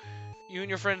go. You and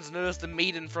your friends noticed the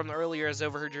maiden from earlier has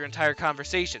overheard your entire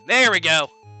conversation. There we go.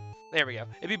 There we go.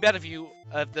 It'd be better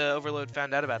if the Overlord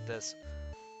found out about this.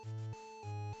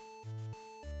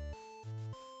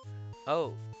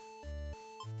 Oh.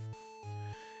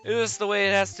 Is this the way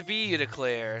it has to be, you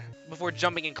declare, before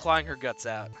jumping and clawing her guts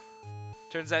out?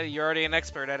 Turns out you're already an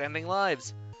expert at ending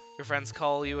lives. Your friends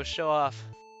call you a show-off.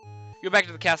 You go back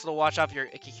to the castle to wash off your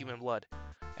icky human blood.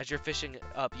 As you're fishing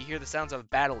up, you hear the sounds of a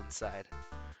battle inside.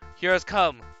 Heroes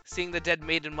come. Seeing the dead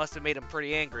maiden must have made him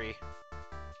pretty angry.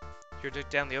 Hero took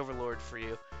down the Overlord for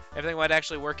you. Everything might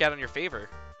actually work out in your favor.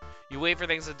 You wait for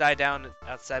things to die down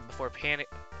outside before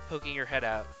poking your head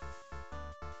out.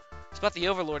 Spot the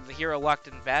Overlord and the hero locked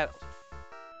in battle.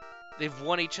 They've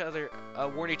worn each other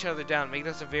down, making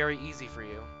this very easy for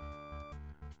you.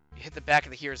 You hit the back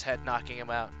of the hero's head, knocking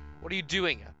him out. What are you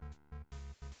doing?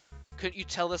 Couldn't you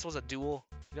tell this was a duel?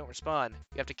 You don't respond.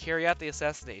 You have to carry out the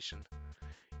assassination.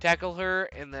 Tackle her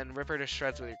and then rip her to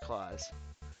shreds with your claws.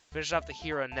 Finish off the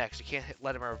hero next. You can't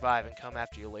let him revive and come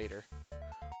after you later.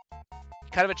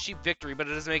 Kind of a cheap victory, but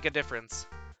it does make a difference.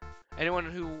 Anyone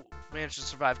who managed to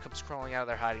survive comes crawling out of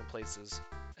their hiding places.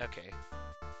 Okay.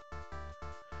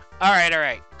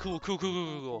 Alright.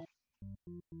 Cool.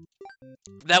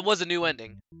 That was a new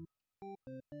ending.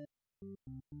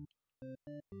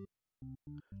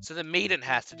 So the maiden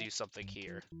has to do something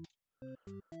here.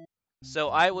 So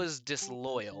I was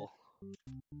disloyal.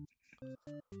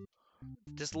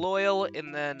 Disloyal,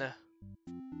 and then...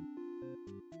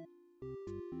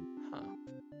 Huh.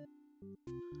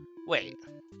 Wait.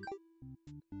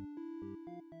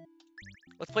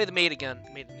 Let's play the maiden again.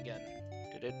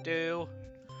 Did it do?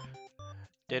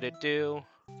 Did it do?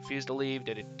 Refuse to leave.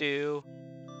 Did it do?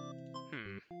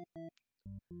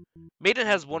 Maiden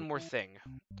has one more thing.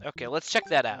 Okay, let's check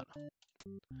that out.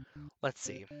 Let's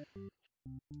see.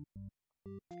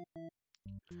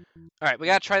 Alright, we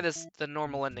gotta try the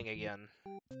normal ending again.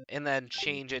 And then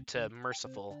change it to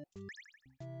merciful.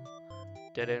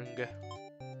 Ding.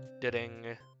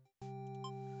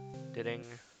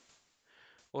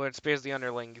 Well, it spares the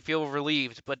underling. You feel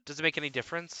relieved, but does it make any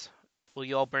difference? Will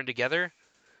you all burn together?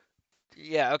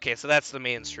 Yeah, okay, so that's the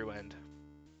main true end.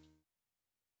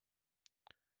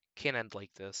 Can't end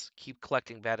like this. Keep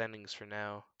collecting bad endings for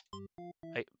now.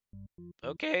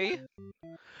 Okay.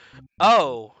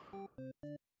 Oh!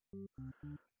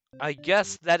 I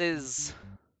guess that is...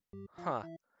 Huh.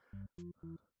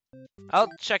 I'll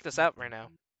check this out right now.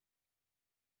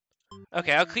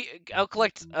 Okay, I'll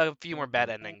collect a few more bad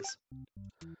endings.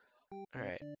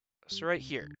 Alright. So right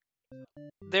here.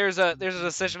 There's a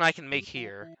decision I can make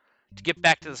here to get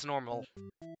back to this normal.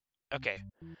 Okay.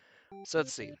 So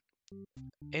let's see.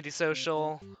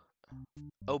 Antisocial,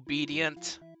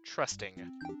 obedient, trusting.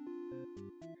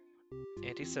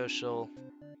 Antisocial,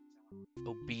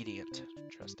 obedient,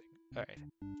 trusting. Alright.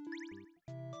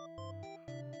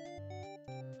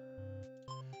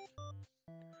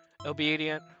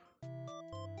 Obedient.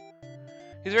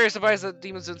 He's very surprised that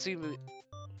demons don't seem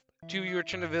to you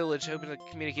return to the village, hoping to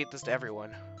communicate this to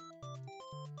everyone.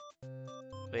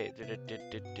 Wait, I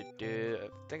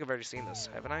think I've already seen this,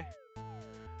 haven't I?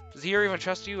 Does the hero even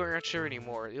trust you? I'm not sure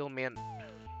anymore. The old man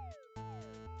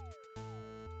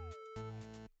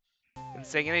isn't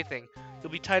saying anything.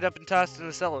 You'll be tied up and tossed in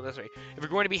a cellar this way. If you're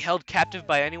going to be held captive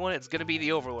by anyone, it's going to be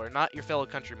the Overlord, not your fellow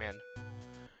countryman.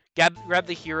 Grab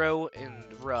the hero and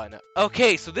run.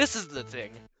 Okay, so this is the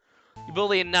thing. You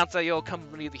boldly announce that you'll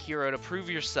accompany the hero to prove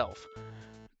yourself.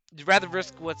 You'd rather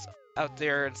risk what's out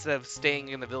there instead of staying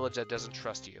in the village that doesn't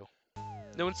trust you.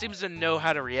 No one seems to know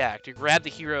how to react. You grab the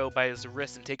hero by his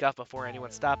wrist and take off before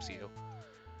anyone stops you. You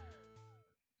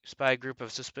spy a group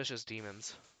of suspicious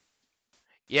demons.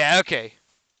 Yeah, okay.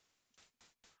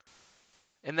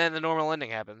 And then the normal ending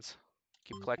happens.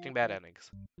 Keep collecting bad endings.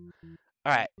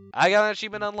 Alright, I got an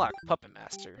achievement unlocked. Puppet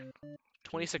Master.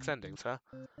 26 endings, huh?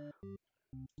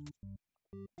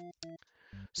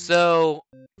 So,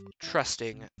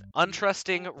 trusting.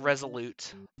 Untrusting,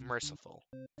 resolute, merciful.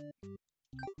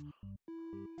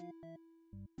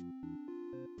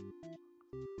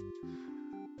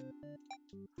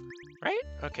 Right?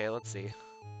 Okay, let's see.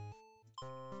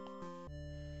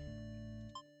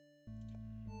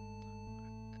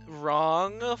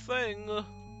 Wrong thing.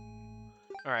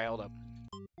 Alright, hold up.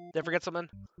 Did I forget something?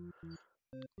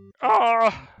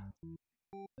 Ah!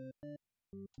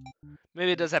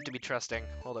 Maybe it does have to be trusting.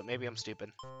 Hold up, maybe I'm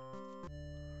stupid.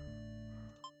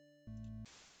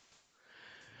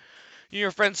 You and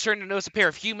your friends turn to notice a pair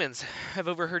of humans. I've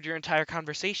overheard your entire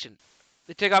conversation.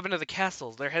 They take off into the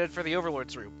castles. They're headed for the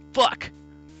Overlord's room. Fuck!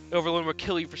 The Overlord will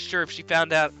kill you for sure if she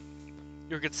found out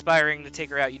you were conspiring to take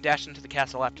her out. You dash into the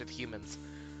castle after the humans.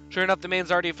 Sure enough, the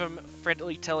man's already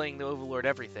frantically telling the Overlord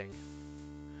everything.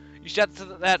 You shout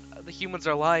that the humans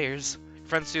are liars. Your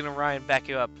friends soon arrive and back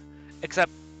you up.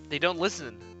 Except, they don't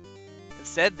listen.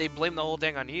 Instead, they blame the whole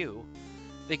thing on you.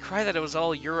 They cry that it was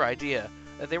all your idea,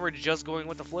 that they were just going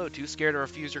with the flow, too scared to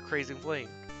refuse your crazy plan.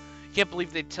 You can't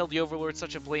believe they'd tell the Overlord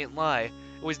such a blatant lie.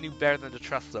 Always knew better than to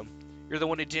trust them. You're the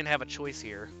one who didn't have a choice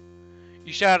here.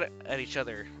 You shout at each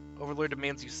other. Overlord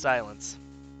demands you silence.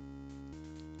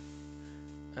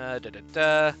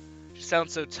 She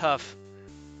sounds so tough.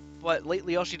 But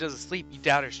lately all she does is sleep. You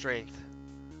doubt her strength.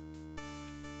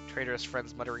 Traitorous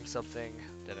friends muttering something.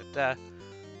 The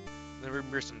room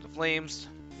bursts into flames.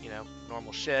 You know,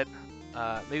 normal shit.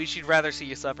 Maybe she'd rather see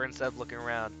you suffer instead of looking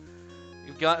around.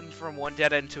 You've gotten from one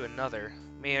dead end to another.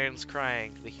 Maiden's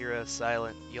crying. The hero is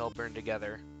silent. You all burn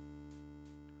together.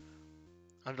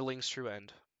 Underling's true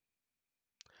end.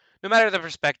 No matter the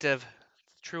perspective,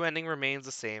 the true ending remains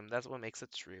the same. That's what makes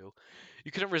it true.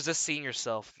 You couldn't resist seeing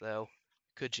yourself, though,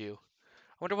 could you?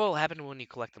 I wonder what will happen when you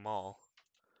collect them all.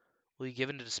 Will you give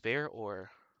in to despair,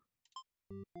 or...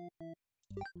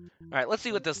 Alright, let's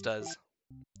see what this does.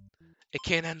 It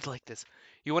can't end like this.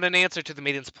 You want an answer to the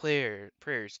maiden's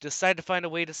prayers. Decide to find a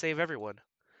way to save everyone.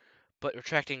 But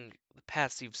retracting the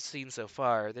paths you've seen so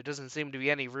far, there doesn't seem to be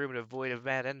any room to avoid a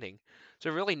bad ending. Is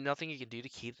there really nothing you can do to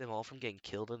keep them all from getting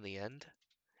killed in the end?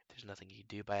 There's nothing you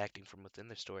can do by acting from within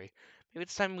the story. Maybe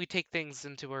it's time we take things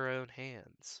into our own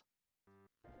hands.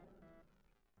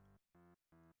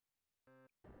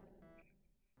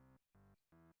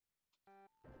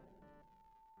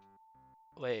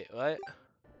 Wait, what?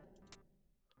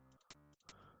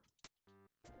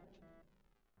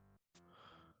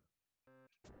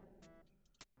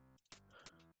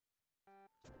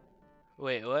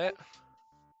 Wait, what?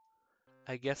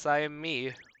 I guess I am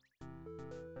me.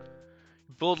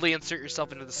 Boldly insert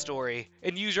yourself into the story,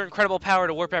 and use your incredible power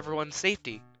to warp everyone's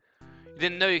safety. You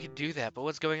didn't know you could do that, but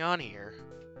what's going on here?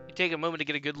 You take a moment to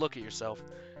get a good look at yourself.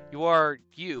 You are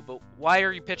you, but why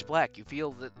are you pitch black? You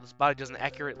feel that this body doesn't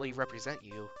accurately represent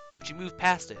you, but you move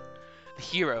past it. The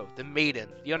hero, the maiden,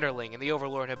 the underling, and the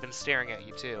overlord have been staring at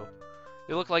you too.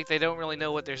 They look like they don't really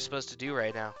know what they're supposed to do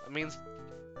right now. It means,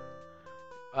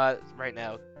 right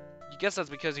now. You guess that's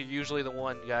because you're usually the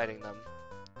one guiding them.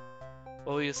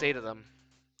 What will you say to them?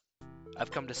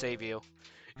 I've come to save you.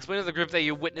 Explain to the group that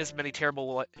you witnessed many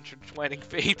terrible intertwining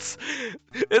fates.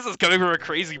 This is coming from a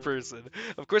crazy person.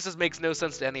 Of course this makes no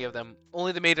sense to any of them.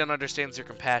 Only the maiden understands your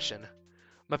compassion.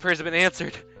 My prayers have been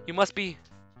answered. You must be...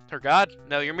 her god?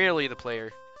 No, you're merely the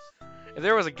player. If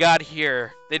there was a god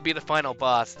here, they'd be the final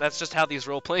boss. That's just how these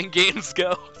role-playing games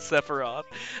go. Sephiroth.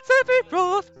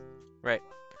 Sephiroth! Right.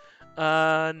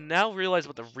 Now realize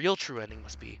what the real true ending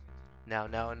must be.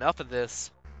 Now, enough of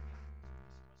this.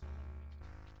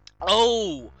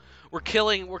 Oh! We're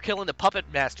killing the puppet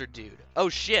master dude. Oh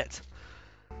shit.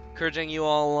 Encouraging you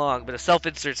all along, but a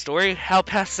self-insert story? How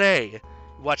passe. You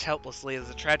watch helplessly as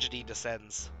a tragedy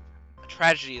descends. A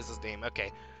tragedy is his name,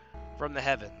 okay. From the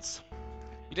heavens.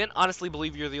 You didn't honestly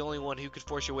believe you're the only one who could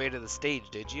force your way to the stage,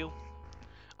 did you?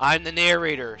 I'm the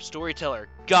narrator, storyteller,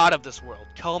 god of this world.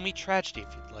 Call me tragedy if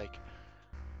you'd like.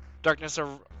 Darkness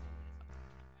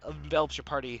envelops your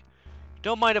party.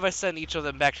 Don't mind if I send each of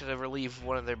them back to relieve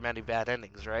one of their many bad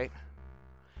endings, right?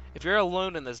 If you're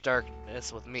alone in this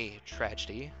darkness with me,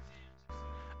 tragedy,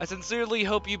 I sincerely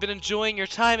hope you've been enjoying your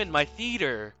time in my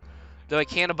theater. Though I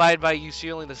can't abide by you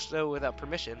stealing the show without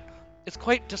permission, it's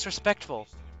quite disrespectful.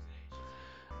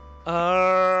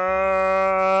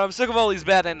 I'm sick of all these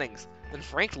bad endings. And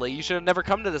frankly, you should have never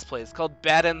come to this place called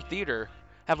Bad End Theater.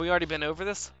 Have we already been over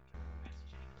this?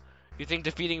 You think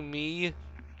defeating me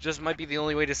just might be the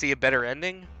only way to see a better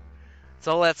ending? It's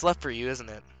all that's left for you, isn't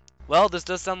it? Well, this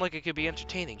does sound like it could be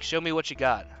entertaining. Show me what you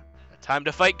got. Time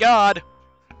to fight God!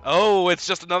 Oh, it's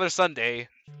just another Sunday.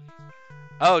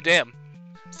 Oh, damn.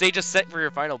 Stage is set for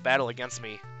your final battle against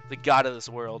me, the god of this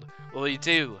world. What will you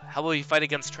do? How will you fight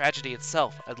against tragedy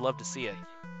itself? I'd love to see it.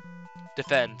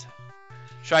 Defend.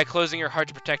 Try closing your heart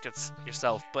to protect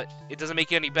yourself, but it doesn't make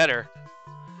you any better.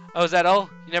 Oh, is that all?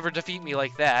 You never defeat me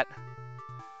like that.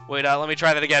 Wait, let me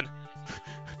try that again.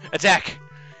 Attack!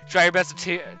 Try your best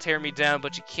to tear me down,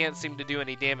 but you can't seem to do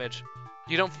any damage.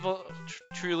 You don't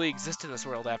truly exist in this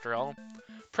world, after all.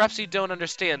 Perhaps you don't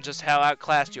understand just how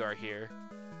outclassed you are here.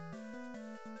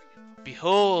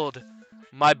 Behold,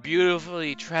 my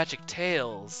beautifully tragic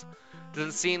tales.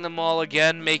 Doesn't seeing them all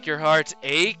again make your heart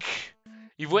ache?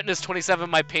 You've witnessed 27 of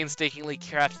my painstakingly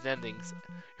crafted endings.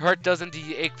 Your heart does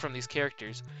indeed ache from these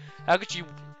characters. How could you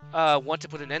want to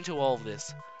put an end to all of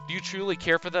this? Do you truly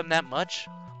care for them that much?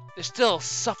 They're still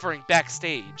suffering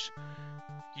backstage.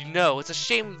 You know, it's a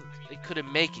shame they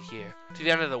couldn't make it here, to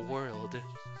the end of the world.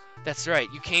 That's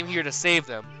right, you came here to save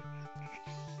them.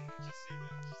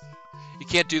 You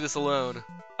can't do this alone.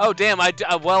 Oh, damn,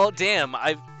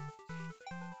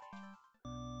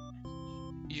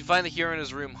 You find the hero in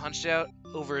his room, hunched out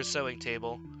over his sewing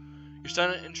table. Your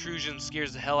sudden intrusion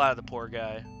scares the hell out of the poor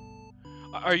guy.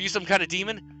 Are you some kind of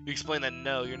demon? You explain that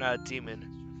no, you're not a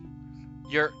demon.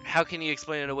 How can you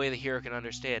explain it in a way the hero can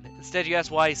understand? Instead, you ask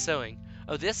why he's sewing.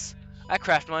 Oh, this? I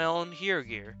craft my own hero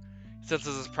gear. He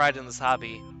senses his pride in this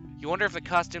hobby. You wonder if the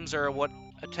costumes are what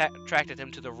attracted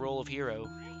him to the role of hero.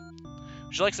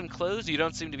 Would you like some clothes? You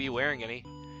don't seem to be wearing any.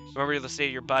 Remember the state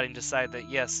of your body and decide that,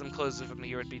 yes, some clothes from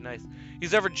here would be nice.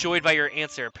 He's overjoyed by your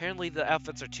answer. Apparently the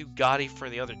outfits are too gaudy for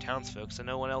the other townsfolk, so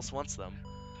no one else wants them.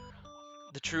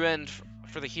 The true end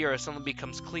for the hero suddenly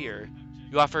becomes clear.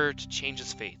 You offer to change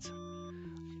his fate.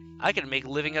 I can make a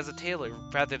living as a tailor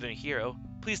rather than a hero.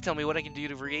 Please tell me what I can do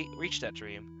to reach that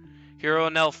dream. Hero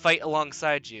and I'll fight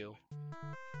alongside you.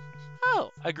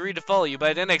 Oh, I agreed to follow you,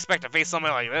 but I didn't expect to face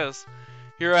something like this.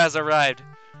 Hero has arrived.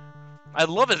 I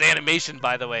love his animation,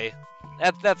 by the way.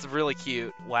 That's really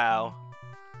cute. Wow.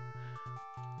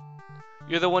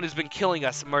 You're the one who's been killing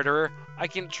us, murderer. I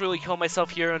can't truly call myself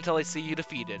hero until I see you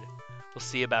defeated. We'll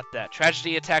see about that.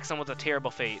 Tragedy attacks him with a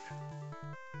terrible fate.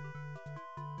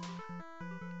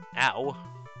 Ow.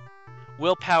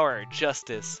 Willpower,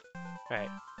 justice. Right.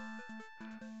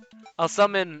 I'll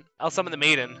summon the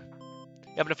maiden.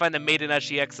 You happen to find the maiden as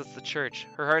she exits the church.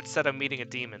 Her heart's set on meeting a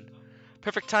demon.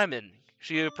 Perfect timing.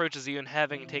 She approaches you and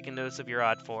having taken notice of your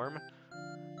odd form.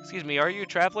 Excuse me, are you a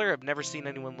traveler? I've never seen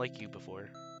anyone like you before.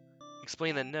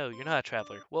 Explain that no, you're not a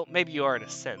traveler. Well, maybe you are in a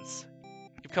sense.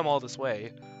 You've come all this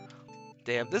way.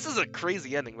 Damn, this is a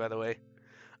crazy ending, by the way.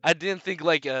 I didn't think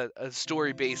like a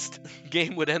story-based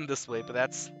game would end this way, but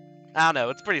that's... I don't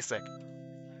know, it's pretty sick.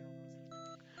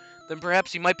 Then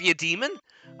perhaps you might be a demon?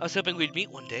 I was hoping we'd meet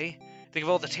one day. Think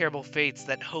of all the terrible fates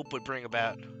that hope would bring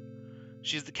about.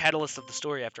 She's the catalyst of the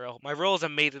story, after all. My role as a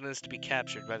maiden is to be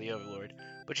captured by the Overlord.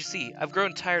 But you see, I've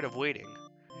grown tired of waiting.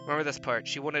 Remember this part.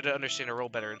 She wanted to understand her role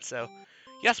better, and so...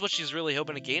 You asked what she's really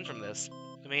hoping to gain from this.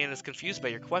 The man is confused by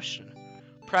your question.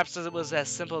 Perhaps it was as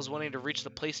simple as wanting to reach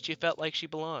the place she felt like she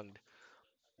belonged.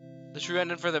 The true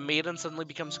ending for the maiden suddenly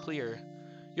becomes clear.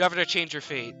 You offer to change your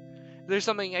fate. If there's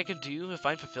something I can do to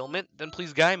find fulfillment, then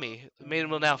please guide me. The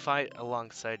maiden will now fight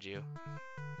alongside you.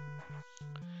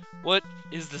 What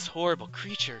is this horrible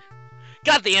creature?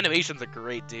 God, the animations are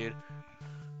great, dude.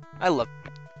 I love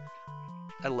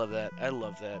that. I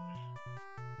love that.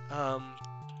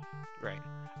 Right.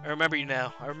 I remember you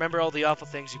now. I remember all the awful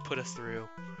things you put us through.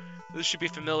 This should be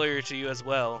familiar to you as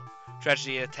well.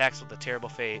 Tragedy attacks with a terrible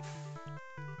fate.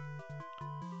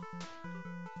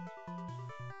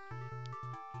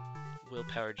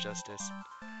 Willpower, justice.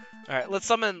 Alright, let's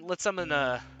summon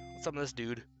this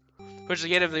dude. Push the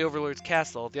gate of the Overlord's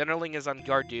castle. The Underling is on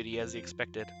guard duty as he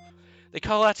expected. They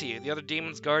call out to you. The other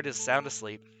demon's guard is sound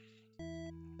asleep.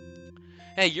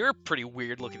 Hey, you're a pretty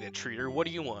weird looking intruder. What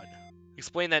do you want?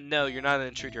 Explain that no, you're not an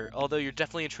intruder, although you're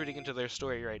definitely intruding into their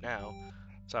story right now.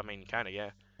 So, I mean, kinda, yeah.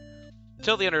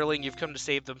 Tell the Underling you've come to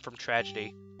save them from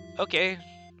tragedy. Okay,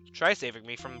 try saving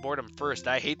me from boredom first.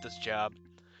 I hate this job.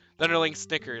 The Underling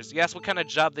snickers. You ask what kind of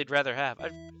job they'd rather have.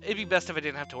 It'd be best if I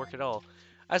didn't have to work at all.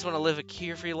 I just want to live a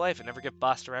carefree life and never get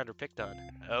bossed around or picked on.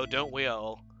 Oh, don't we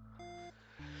all?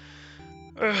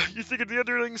 You think of the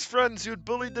Underling's friends who had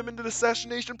bullied them into the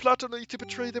assassination plot only to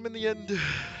betray them in the end.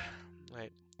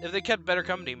 Right. If they kept better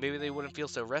company, maybe they wouldn't feel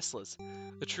so restless.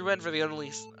 The true end for the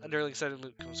Underling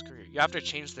suddenly becomes career. You have to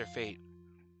change their fate.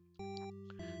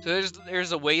 So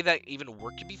there's a way that even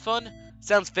work could be fun?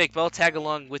 Sounds fake, but I'll tag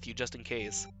along with you just in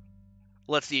case.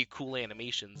 Let's see cool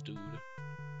animations, dude.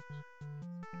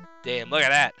 Damn, look at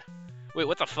that. Wait,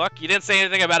 what the fuck? You didn't say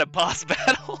anything about a boss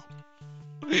battle?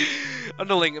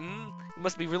 Underling, you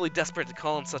must be really desperate to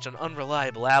call in such an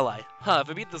unreliable ally. Huh,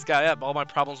 if I beat this guy up, all my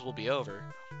problems will be over.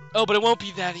 Oh, but it won't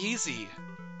be that easy.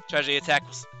 Tragedy attack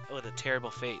with a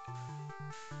terrible fate.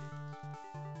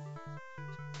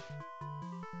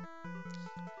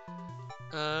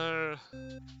 And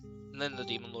then the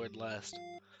Demon Lord last.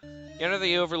 You enter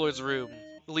the Overlord's room,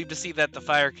 relieved to see that the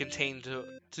fire contained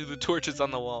to the torches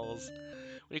on the walls.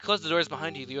 When you close the doors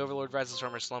behind you, the Overlord rises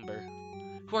from her slumber.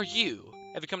 Who are you?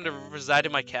 Have you come to reside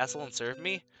in my castle and serve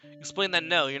me? Explain that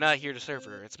no, you're not here to serve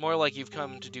her. It's more like you've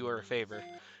come to do her a favor.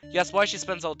 You ask why she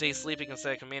spends all day sleeping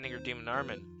instead of commanding her demon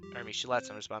army. She lets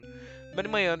him respond. Many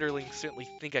of my underlings certainly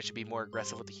think I should be more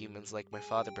aggressive with the humans like my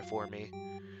father before me.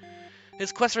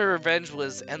 His quest for revenge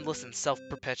was endless and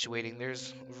self-perpetuating.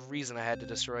 There's a reason I had to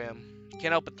destroy him.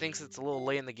 Can't help but think it's a little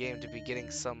late in the game to be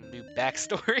getting some new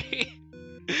backstory.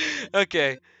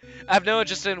 Okay. I have no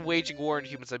interest in waging war on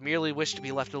humans. I merely wish to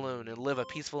be left alone and live a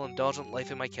peaceful, indulgent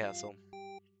life in my castle.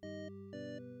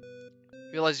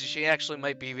 Realizes she actually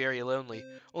might be very lonely,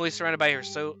 only surrounded by her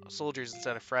soldiers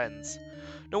instead of friends.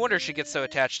 No wonder she gets so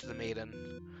attached to the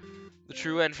maiden. The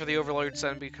true end for the Overlord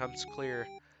son becomes clear.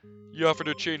 You offer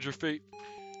to change your fate.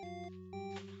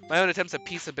 My own attempts at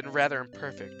peace have been rather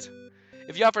imperfect.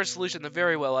 If you offer a solution, then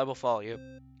very well, I will follow you.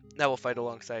 I will fight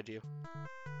alongside you.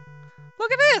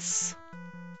 Look at this!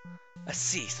 I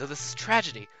see, so this is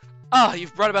tragedy. Ah,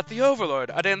 you've brought about the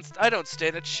Overlord. I don't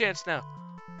stand a chance now.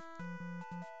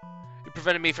 You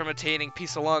prevented me from attaining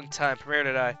peace a long time. Prepare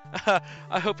to die.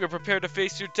 I hope you're prepared to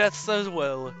face your deaths as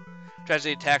well.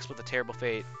 Tragedy attacks with a terrible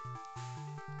fate.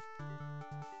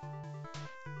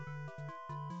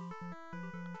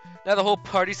 Now the whole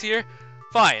party's here?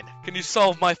 Fine. Can you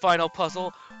solve my final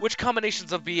puzzle? Which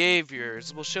combinations of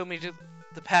behaviors will show me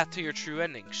the path to your true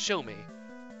ending? Show me.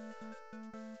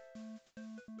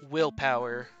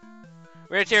 Willpower.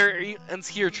 Hereditary ends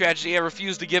here, tragedy. I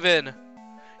refuse to give in.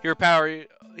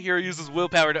 Hero uses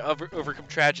willpower to overcome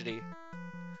tragedy.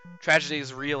 Tragedy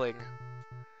is reeling.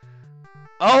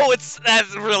 Oh,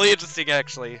 that's really interesting,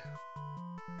 actually.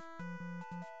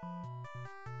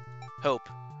 Hope.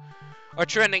 Our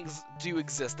true endings do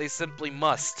exist. They simply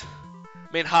must.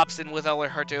 Maiden hops in with all her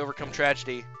heart to overcome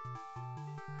tragedy.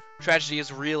 Tragedy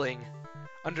is reeling.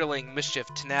 Underling, mischief,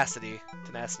 tenacity.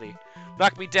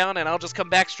 Knock me down and I'll just come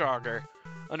back stronger.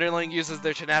 Underling uses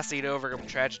their tenacity to overcome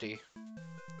tragedy.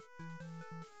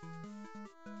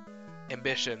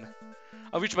 Ambition.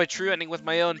 I'll reach my true ending with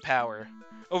my own power.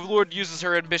 Overlord uses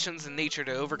her ambitions and nature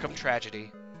to overcome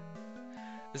tragedy.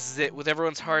 This is it. With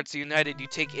everyone's hearts united, you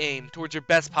take aim towards your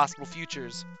best possible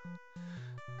futures.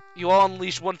 You all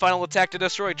unleash one final attack to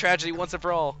destroy tragedy once and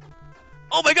for all.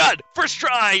 Oh my god! First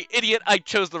try! Idiot! I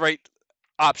chose the right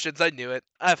options. I knew it.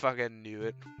 I fucking knew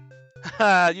it.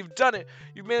 Ha! You've done it!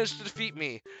 You managed to defeat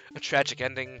me. A tragic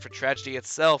ending for tragedy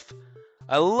itself.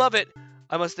 I love it!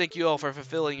 I must thank you all for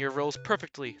fulfilling your roles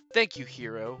perfectly. Thank you,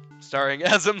 Hero. Starring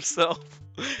as himself.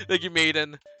 Thank you,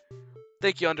 Maiden.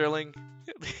 Thank you, Underling.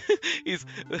 He's...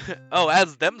 oh,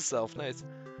 as themselves. Nice.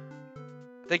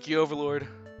 Thank you, Overlord.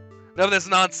 None of this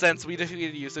nonsense. We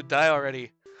defeated you, so die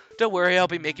already. Don't worry, I'll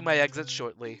be making my exit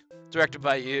shortly. Directed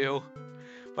by you.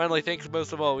 Finally, thanks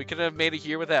most of all. We couldn't have made it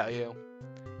here without you.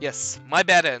 Yes, my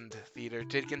bad end theater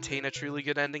did contain a truly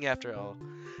good ending after all.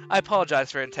 I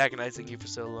apologize for antagonizing you for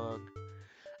so long.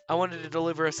 I wanted to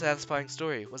deliver a satisfying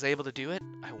story. Was I able to do it?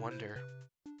 I wonder.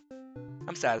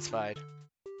 I'm satisfied.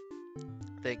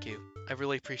 Thank you. I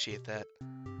really appreciate that.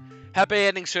 Happy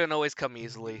endings shouldn't always come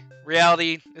easily.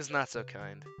 Reality is not so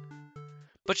kind.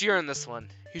 But you earned this one.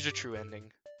 Here's your true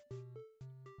ending.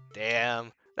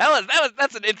 Damn.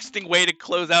 That's an interesting way to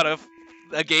close out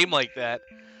a game like that.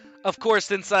 Of course,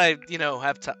 since I,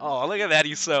 have to... Oh, look at that,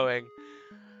 he's sewing.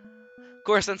 Of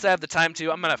course, since I have the time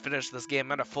to, I'm gonna finish this game.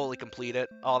 I'm gonna fully complete it.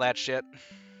 All that shit.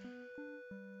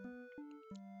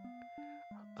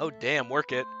 Oh, damn,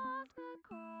 work it.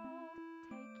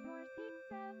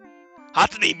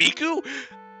 Hatsune Miku?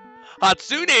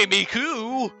 Hatsune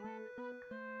Miku!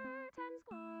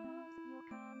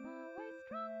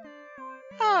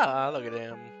 Ah, look at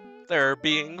him. They're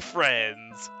being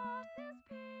friends.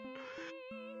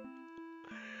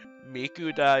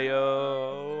 Miku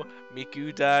Dayo,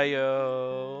 Miku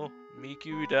Dayo,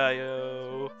 Miku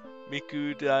Dayo,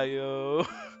 Miku Dayo.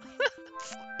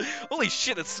 Holy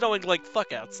shit, it's snowing like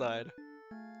fuck outside.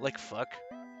 Like fuck.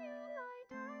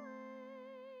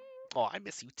 Oh, I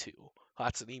miss you too,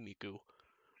 Hatsune Miku.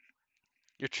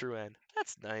 Your true end.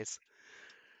 That's nice.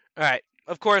 Alright,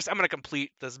 of course, I'm gonna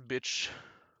complete this bitch.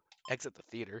 Exit the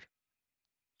theater.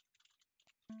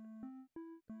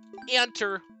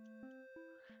 Enter.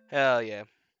 Hell yeah.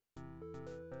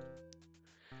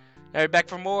 Alright, back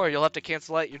for more. You'll have to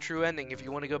cancel out your true ending if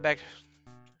you want to go back.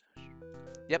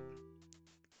 Yep.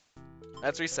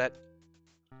 That's reset.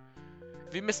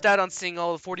 If you missed out on seeing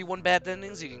all the 41 bad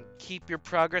endings, you can keep your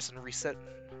progress and reset.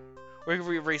 Or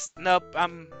nope,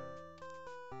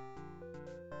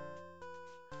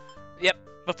 Yep,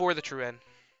 before the true end.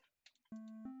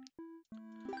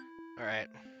 Alright.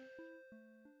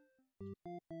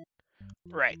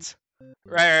 Right.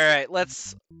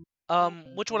 Let's,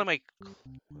 which one am I...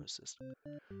 What is this?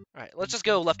 Alright, let's just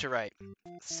go left to right.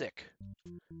 Sick.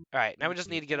 Alright, now we just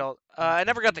need to get all... I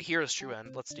never got the hero's true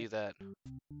end. Let's do that.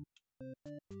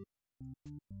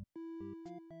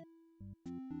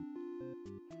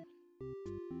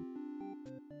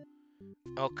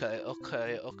 Okay.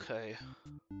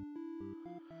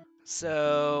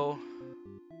 So...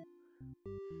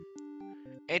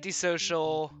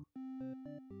 Antisocial...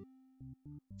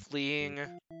 Fleeing...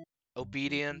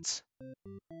 Obedient...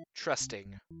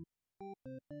 Trusting...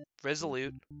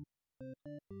 Resolute...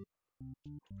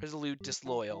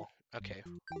 Disloyal. Okay.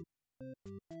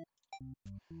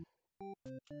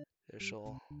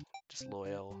 Social...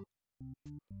 Disloyal...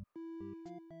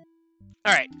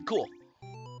 Alright, cool.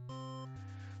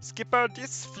 Skip out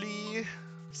this flea.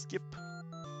 Skip.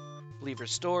 Leave her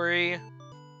story.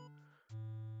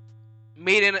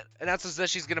 Maiden announces that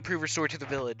she's gonna prove her story to the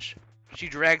village. She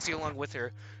drags you along with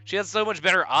her. She has so much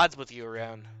better odds with you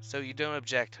around, so you don't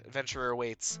object. Adventurer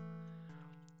awaits.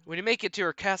 When you make it to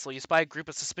her castle, you spy a group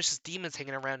of suspicious demons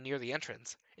hanging around near the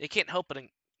entrance. And you can't help but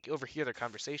overhear their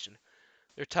conversation.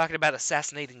 They're talking about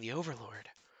assassinating the Overlord.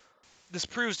 This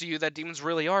proves to you that demons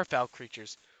really are foul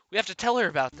creatures. We have to tell her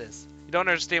about this. You don't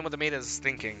understand what the maiden is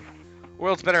thinking. The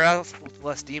world's better out with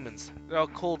less demons. They're all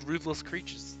cold, ruthless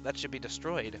creatures that should be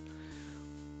destroyed.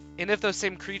 And if those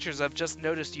same creatures have just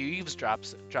noticed you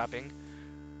eavesdropping,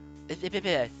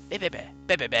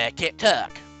 can't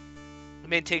talk. The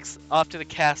maiden takes off to the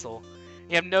castle.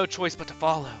 You have no choice but to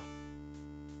follow.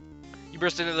 You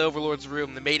burst into the Overlord's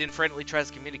room. The maiden friendly tries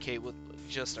to communicate with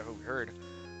just overheard.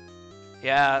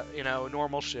 Yeah, you know,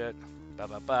 normal shit.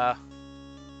 Ba.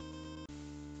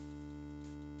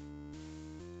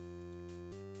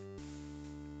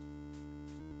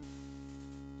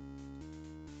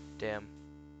 Damn.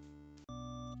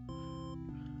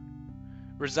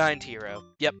 Resigned hero.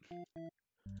 Yep.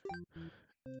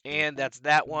 And that's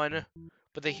that one.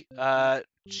 But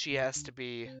she has to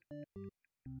be...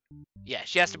 Yeah,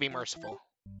 she has to be merciful.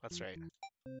 That's right.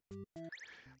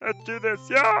 Let's do this.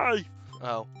 Yay!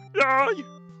 Oh. Yay!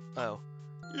 Oh.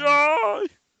 Yay!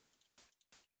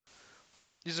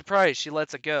 You're surprised she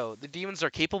lets it go. The demons are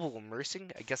capable of mercy?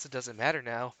 I guess it doesn't matter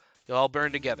now. You'll all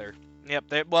burn together. Yep,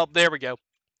 there we go.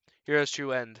 Hero's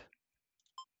true end.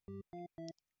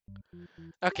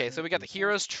 Okay, so we got the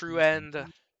hero's true end.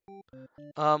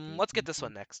 Let's get this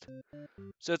one next.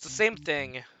 So it's the same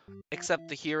thing, except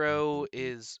the hero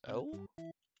is... Oh?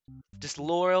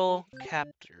 Disloyal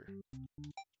captor.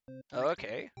 Oh,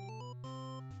 okay.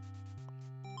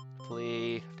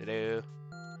 Flee. Do-do.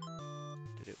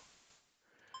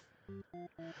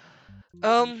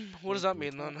 What does that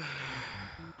mean then?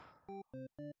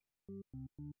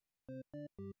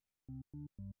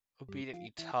 Obedient,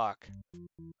 you talk.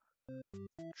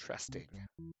 Trusting.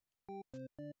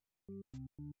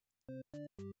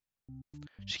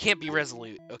 She can't be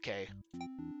resolute. Okay.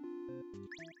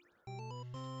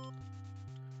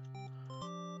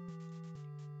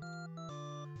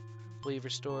 Believe her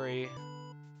story.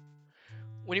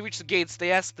 When you reach the gates,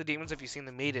 they ask the demons if you've seen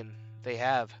the maiden. They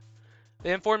have.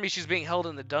 They inform me she's being held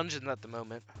in the dungeon at the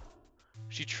moment.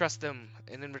 She trusts them,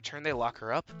 and in return they lock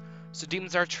her up. So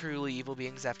demons are truly evil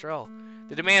beings after all.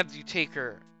 They demand you take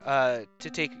her,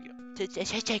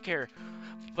 take her,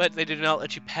 but they do not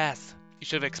let you pass. You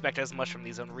should have expected as much from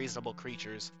these unreasonable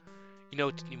creatures. You know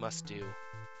what you must do.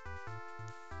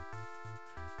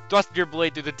 Thrust your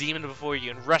blade through the demon before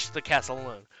you and rush to the castle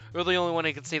alone. You're the only one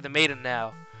who can save the maiden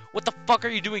now. What the fuck are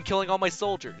you doing killing all my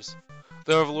soldiers?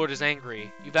 The Overlord is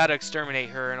angry. You vow to exterminate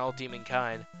her and all demon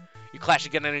kind. You clash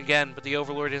again and again, but the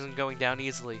Overlord isn't going down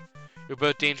easily. You're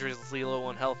both dangerously low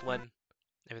on health when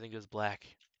everything goes black.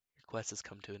 Your quest has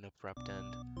come to an abrupt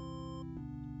end.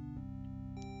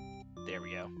 There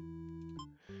we go.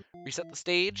 Reset the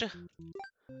stage.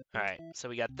 Alright, so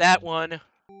we got that one.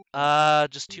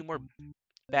 Just 2 more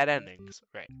bad endings.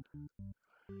 Right.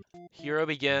 Hero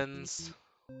begins,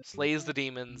 slays the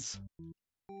demons,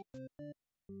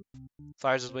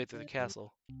 fires his way through the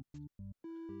castle.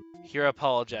 Hero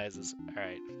apologizes.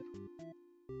 Alright.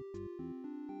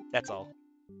 That's all.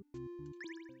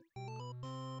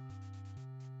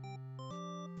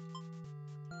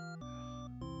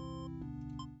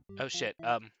 Oh shit,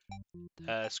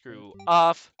 screw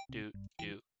off. Do.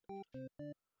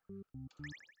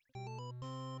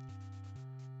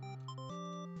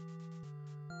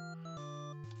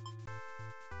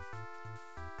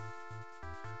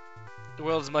 The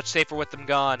world is much safer with them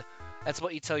gone. That's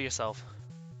what you tell yourself.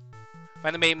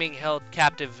 Find the maiden being held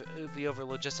captive, the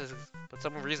Overlord just as, for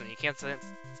some reason, you can't sense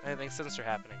anything sinister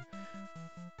happening.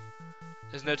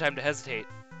 There's no time to hesitate.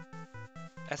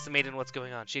 Ask the maiden what's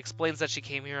going on. She explains that she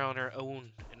came here on her own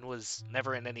and was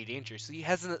never in any danger, so you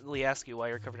hesitantly ask you why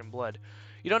you're covered in blood.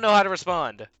 You don't know how to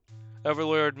respond.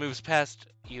 Overlord moves past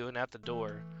you and out the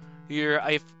door. Your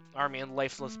army and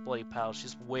lifeless bloody pile.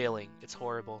 She's wailing. It's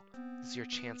horrible. This is your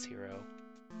chance, Hero.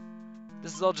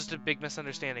 This is all just a big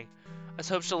misunderstanding. I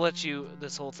hoped she'll let you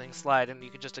this whole thing slide and you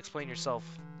could just explain yourself.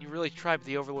 You really tried, but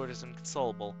the Overlord is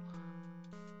inconsolable.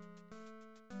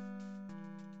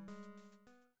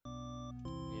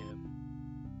 Yeah.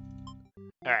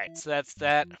 Alright, so that's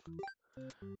that.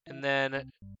 And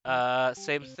then,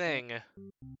 same thing.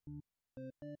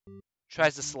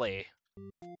 Tries to slay.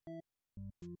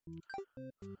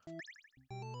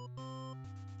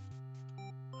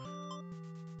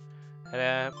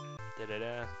 Da-da.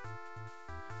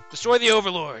 Destroy the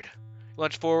Overlord! You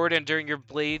lunge forward and during your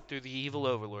blade through the evil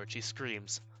Overlord, she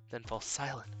screams, then falls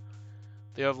silent.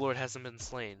 The Overlord hasn't been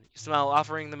slain. You smile,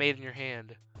 offering the maiden your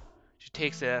hand. She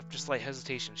takes it after slight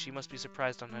hesitation. She must be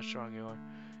surprised on how strong you are.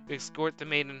 You escort the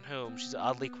maiden home. She's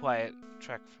oddly quiet.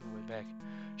 Track for the way back.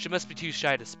 She must be too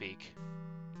shy to speak.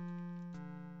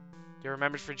 They're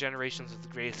remembered for generations as the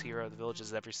greatest hero the village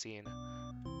has ever seen.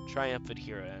 Triumphant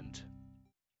Hero End.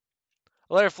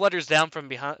 A letter flutters down from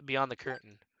beyond the curtain.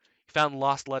 You found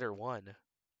Lost Letter 1.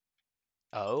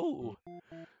 Oh.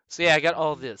 So yeah, I got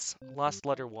all this. Lost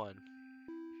Letter 1.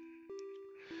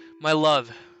 My love,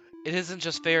 it isn't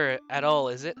just fair at all,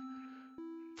 is it?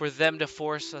 For them to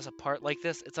force us apart like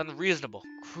this, it's unreasonable,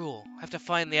 cruel. I have to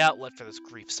find the outlet for this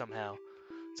grief somehow.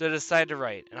 So I decided to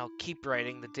write, and I'll keep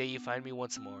writing the day you find me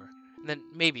once more. And then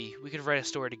maybe we could write a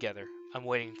story together. I'm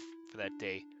waiting for that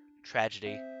day.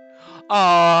 Tragedy.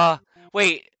 Ah,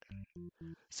 wait.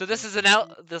 So this is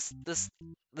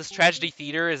this tragedy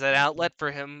theater is an outlet for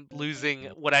him losing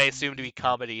what I assume to be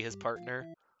Comedy, his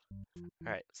partner.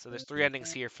 All right, so there's 3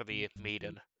 endings here for the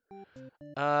maiden.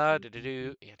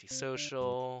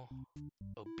 Antisocial,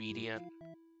 obedient,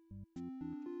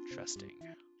 trusting.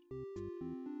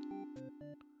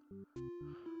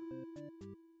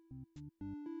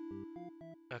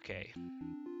 Okay.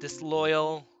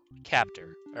 Disloyal,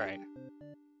 captor. Alright.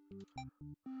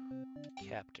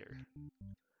 Captor.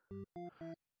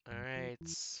 Alright.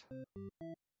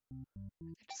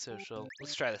 Antisocial.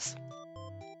 Let's try this.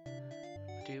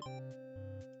 Doop.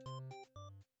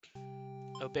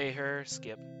 Obey her,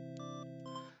 skip.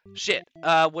 Shit.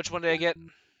 Which one did I get?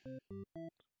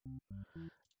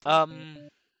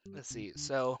 Let's see.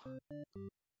 So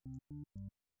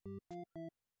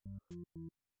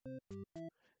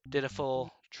did a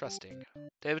full trusting.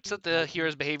 Did it set the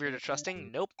hero's behavior to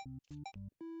trusting? Nope.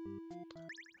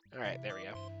 Alright, there we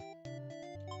go.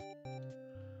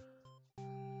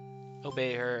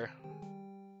 Obey her.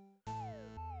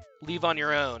 Leave on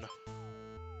your own.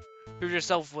 Prove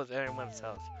yourself with anyone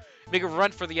else. Make a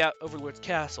run for the Overlord's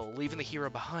castle, leaving the hero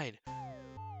behind.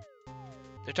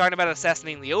 They're talking about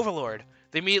assassinating the Overlord.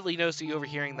 They immediately notice you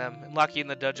overhearing them and lock you in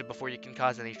the dungeon before you can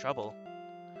cause any trouble.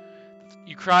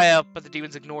 You cry out, but the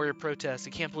demons ignore your protest.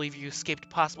 They can't believe you escaped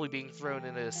possibly being thrown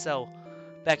into a cell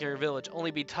back in your village,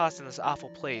 only be tossed in this awful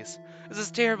place. This is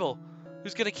terrible.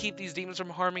 Who's gonna keep these demons from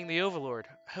harming the Overlord?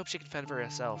 I hope she can fend for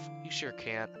herself. You sure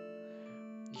can't.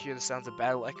 You hear the sounds of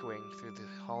battle echoing through the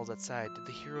halls outside. Did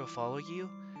the hero follow you?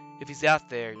 If he's out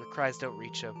there, your cries don't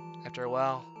reach him. After a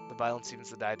while, the violence seems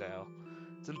to die down.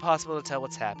 It's impossible to tell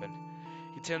what's happened.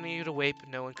 You continue to wait, but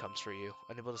no one comes for you.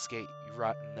 Unable to escape, you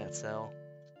rot in that cell.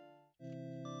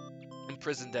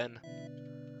 Imprisoned then.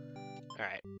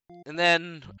 Alright. And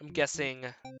then, I'm guessing,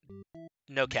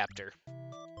 no captor.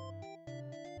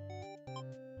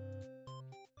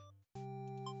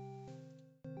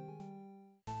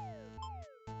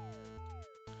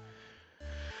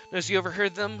 Notice you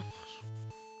overheard them?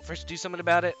 First, do something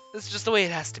about it. This is just the way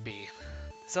it has to be.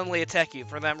 Suddenly attack you.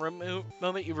 For that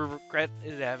moment, you regret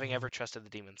having ever trusted the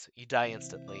demons. You die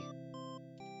instantly.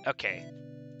 Okay.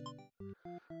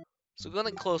 So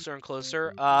going closer and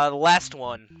closer. The last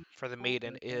one for the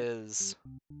Maiden is...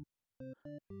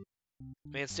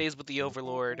 Man stays with the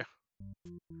Overlord.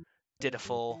 Did a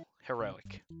full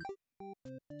heroic.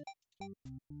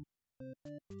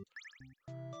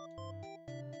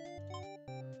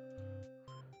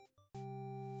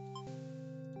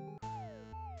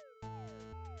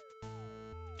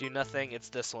 Do nothing, it's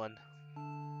this one.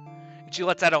 And she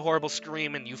lets out a horrible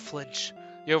scream and you flinch.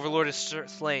 The Overlord is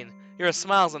slain. Hero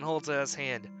smiles and holds out his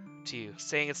hand to you,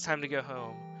 saying it's time to go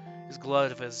home. His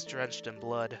glove is drenched in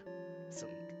blood. So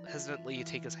hesitantly, you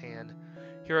take his hand.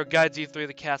 Hero guides you through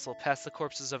the castle, past the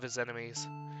corpses of his enemies.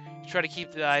 You try to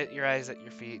keep your eyes at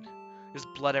your feet. There's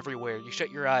blood everywhere. You shut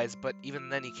your eyes, but even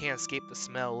then you can't escape the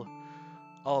smell.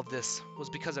 All of this was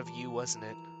because of you, wasn't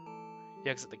it? You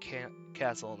exit the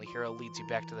castle, and the hero leads you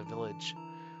back to the village.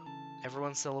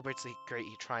 Everyone celebrates the great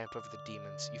triumph over the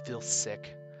demons. You feel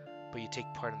sick, but you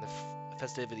take part in the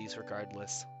festivities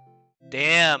regardless.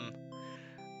 Damn!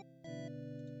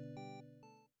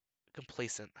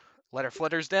 Complacent. Letter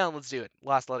flutters down, let's do it.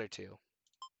 Last letter 2.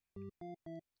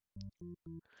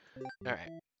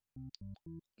 Alright.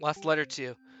 Last letter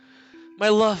 2. My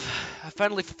love, I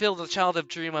finally fulfilled the childhood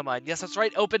dream of mine. Yes, that's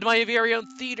right, opened my very own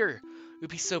theater! You'd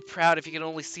be so proud if you could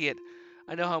only see it.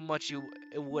 I know how much it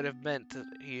would have meant to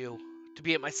you to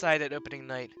be at my side at opening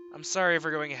night. I'm sorry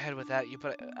for going ahead without you,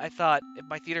 but I thought if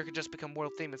my theater could just become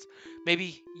world famous,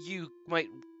 maybe you might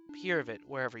hear of it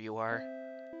wherever you are.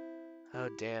 Oh,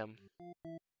 damn.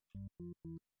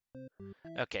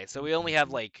 Okay, so we only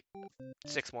have, like,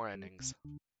 6 more endings.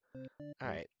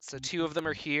 Alright, so 2 of them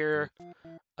are here.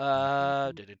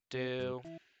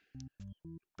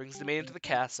 Brings the maiden to the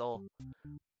castle.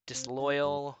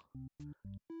 Disloyal.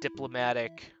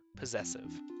 Diplomatic. Possessive.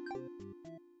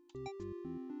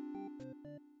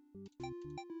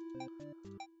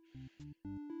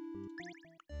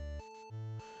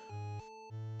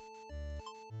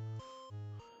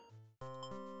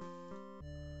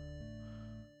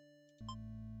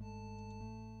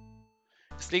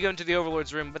 Sneak into the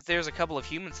Overlord's room, but there's a couple of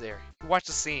humans there. You watch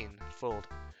the scene unfold.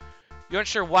 You aren't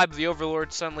sure why, but the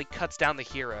Overlord suddenly cuts down the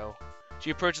hero.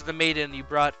 She approaches the maiden you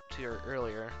brought to her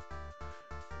earlier.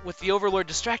 With the Overlord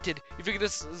distracted, you figure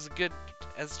this is as good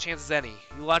as a chance as any.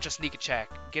 You launch a sneak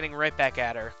attack, getting right back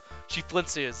at her. She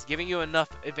flinches, giving you enough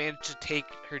advantage to take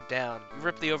her down. You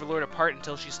rip the Overlord apart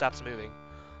until she stops moving.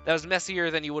 That was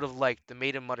messier than you would have liked. The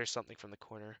maiden mutters something from the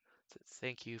corner.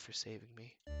 Thank you for saving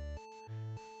me.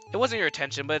 It wasn't your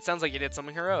intention, but it sounds like you did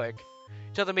something heroic.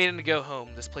 You tell the maiden to go home.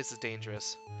 This place is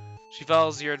dangerous. She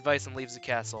follows your advice and leaves the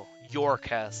castle. Your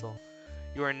castle.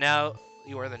 You are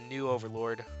the new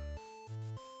Overlord.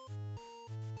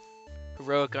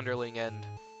 Heroic Underling End.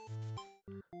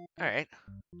 Alright.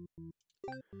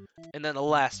 And then the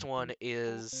last one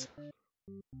is...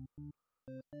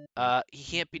 he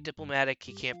can't be diplomatic,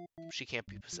 she can't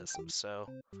be possessive, so...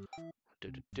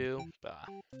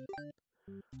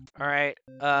 Alright,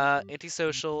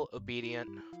 antisocial, obedient,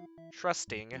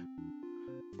 trusting,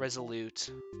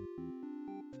 resolute.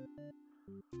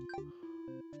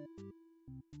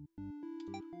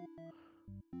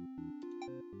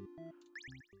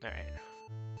 Alright.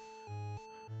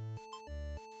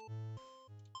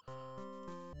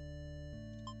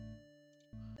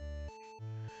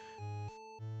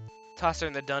 Toss her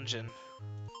in the dungeon.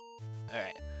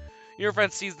 Alright. Your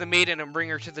friend sees the maiden and bring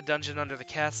her to the dungeon under the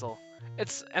castle.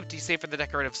 It's empty save for the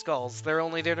decorative skulls. They're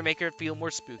only there to make her feel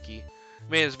more spooky.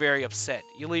 The maiden is very upset.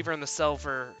 You leave her in the cell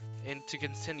and to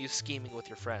continue scheming with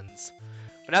your friends.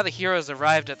 But now the hero has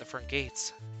arrived at the front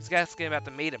gates. He's asking about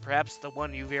the maiden, perhaps the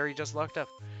one you very just locked up.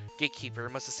 Gatekeeper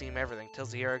must have seen everything,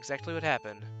 tells the hero exactly what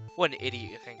happened. What an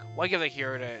idiot, you think. Why give the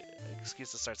hero an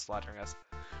excuse to start slaughtering us?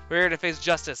 We're here to face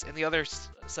justice and the other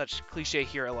such cliche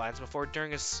hero lines before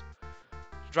driving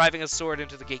a sword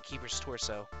into the gatekeeper's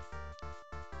torso.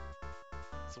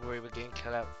 That's where we were getting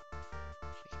cut out.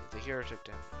 The hero took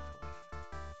down.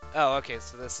 Oh, okay,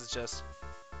 so this is just...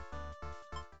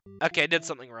 Okay, I did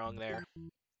something wrong there.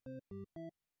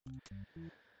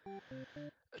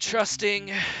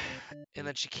 Trusting, and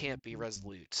then she can't be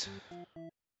resolute.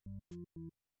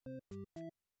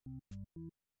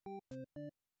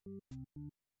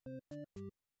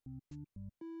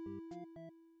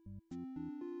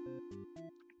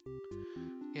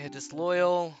 Yeah,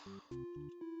 disloyal,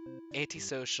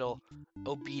 antisocial,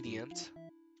 obedient,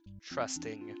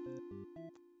 trusting.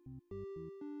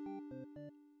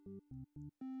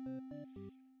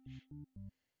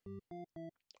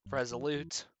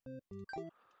 Resolute.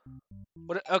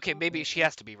 What? Okay, maybe she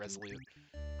has to be resolute.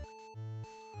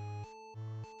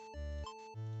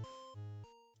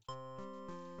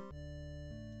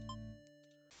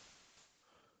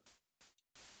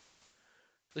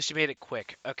 At least she made it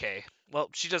quick. Okay. Well,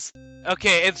 she just.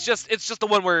 Okay, it's just the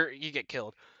one where you get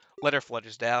killed. Letter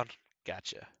flutters down.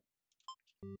 Gotcha.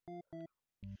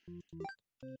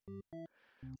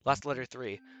 Last letter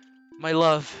 3. My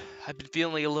love, I've been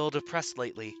feeling a little depressed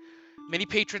lately. Many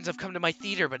patrons have come to my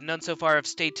theater, but none so far have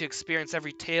stayed to experience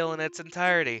every tale in its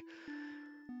entirety.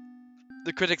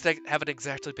 The critics haven't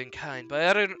exactly been kind,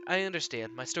 but I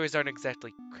understand. My stories aren't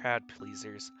exactly crowd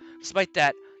pleasers. Despite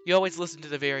that, you always listen to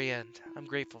the very end. I'm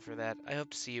grateful for that. I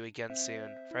hope to see you again soon.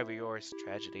 Forever yours,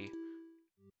 Tragedy.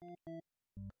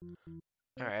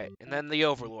 Alright, and then the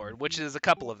Overlord, which is a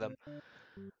couple of them.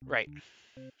 Right.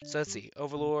 So let's see.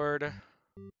 Overlord.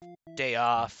 Day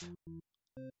off.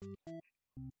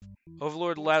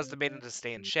 Overlord allows the maiden to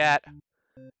stay in chat.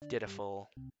 Pitiful.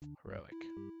 Heroic.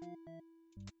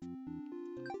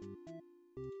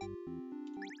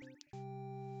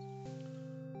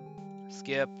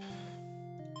 Skip.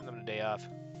 Give them a day off.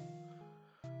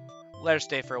 Let her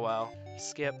stay for a while.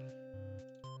 Skip.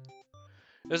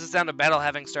 There's the sound of battle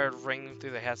having started ringing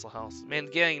through the Hassel house. Man,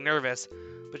 getting nervous,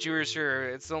 but you were sure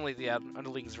it's only the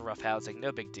underlings of rough housing.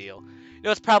 No big deal. You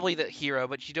know, it's probably the hero,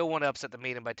 but you don't want to upset the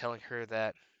maiden by telling her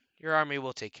that your army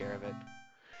will take care of it.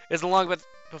 It's long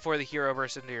before the hero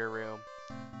bursts into your room.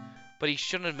 But he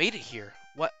shouldn't have made it here.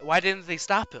 Why didn't they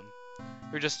stop him?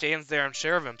 He just stands there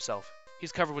unsure of himself.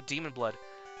 He's covered with demon blood.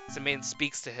 As the maiden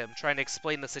speaks to him, trying to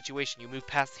explain the situation, you move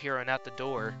past the hero and out the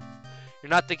door. You're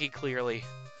not thinking clearly.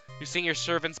 You're seeing your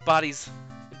servants' bodies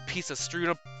in pieces strewn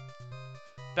up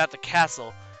about the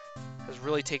castle. Has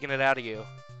really taken it out of you.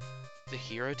 The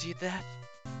hero did that?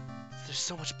 There's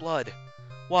so much blood.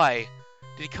 Why?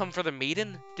 Did he come for the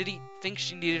maiden? Did he think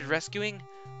she needed rescuing?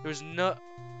 There was no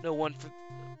one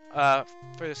for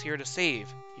this hero to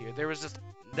save here. There was just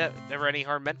never any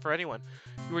harm meant for anyone.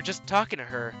 You were just talking to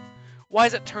her. Why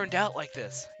has it turned out like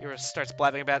this? Hero starts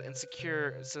blabbing about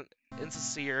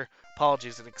insincere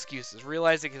apologies and excuses,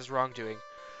 realizing his wrongdoing.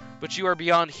 But you are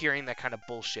beyond hearing that kind of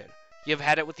bullshit. You have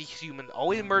had it with the human,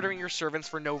 always murdering your servants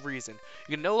for no reason.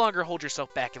 You can no longer hold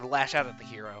yourself back and lash out at the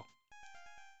hero.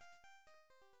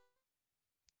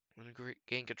 When you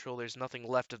gain control, there's nothing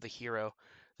left of the hero.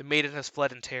 The maiden has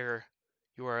fled in terror.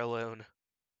 You are alone.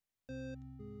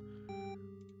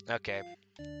 Okay.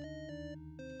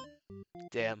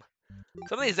 Damn.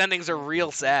 Some of these endings are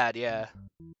real sad, yeah.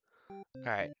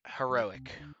 Alright,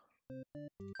 heroic.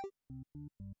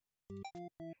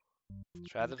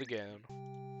 Try that again.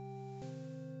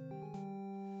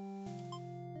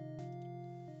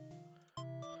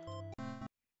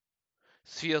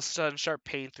 Feel sudden sharp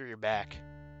pain through your back.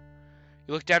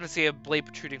 You look down and see a blade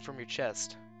protruding from your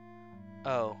chest.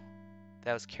 Oh,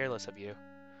 that was careless of you.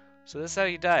 So this is how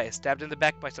you die, stabbed in the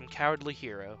back by some cowardly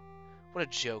hero. What a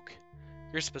joke.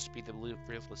 You're supposed to be the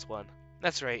ruthless one.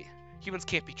 That's right. Humans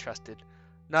can't be trusted.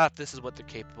 Not if this is what they're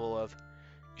capable of.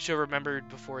 You should have remembered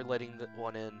before letting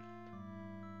one in.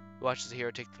 You watch as the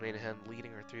hero take the maiden hand,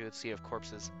 leading her through a sea of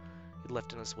corpses he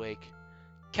left in his wake.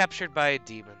 Captured by a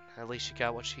demon. At least she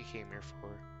got what she came here for.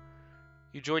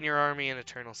 You join your army in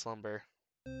eternal slumber.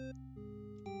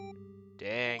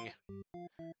 Dang.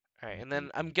 Alright, and then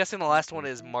I'm guessing the last one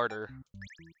is Martyr.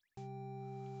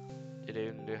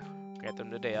 Grant them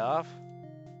the day off.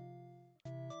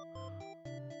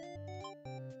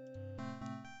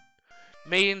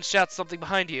 Maiden shouts something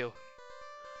behind you.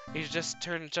 You just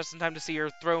turn just in time to see her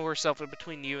throw herself in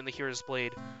between you and the hero's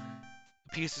blade.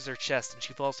 It pierces her chest and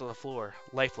she falls to the floor,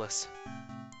 lifeless.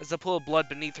 As the pool of blood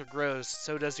beneath her grows,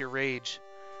 so does your rage.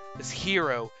 This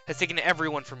hero has taken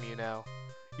everyone from you now.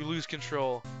 You lose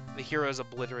control, and the hero is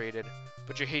obliterated,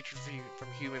 but your hatred from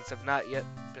humans have not yet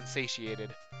been satiated.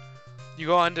 You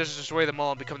go on to destroy them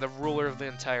all and become the ruler of the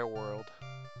entire world.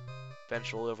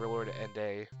 Vengeful Overlord End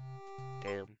A.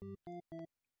 Damn.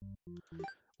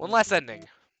 One last ending.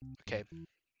 Okay.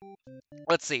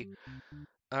 Let's see.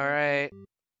 Alright.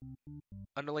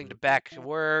 Underling to back to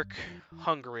work.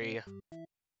 Hungry.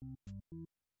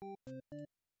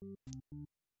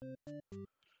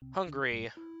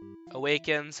 Hungry.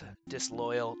 Awakens.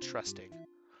 Disloyal. Trusting.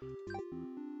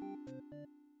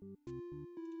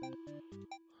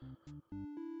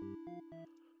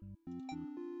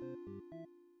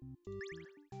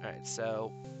 Alright,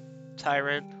 so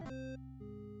Tyrant.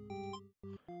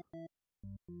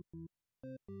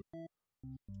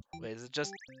 Wait, is it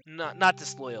just not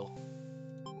disloyal?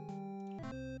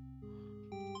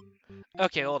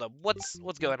 Okay, hold up. What's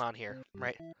going on here,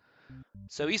 right?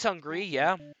 So he's hungry,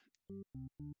 yeah.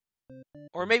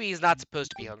 Or maybe he's not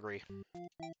supposed to be hungry.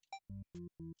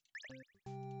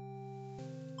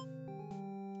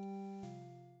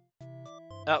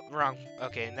 Oh, wrong.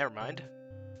 Okay, never mind.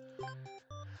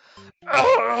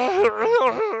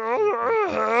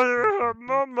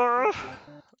 Mama.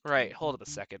 Right, hold up a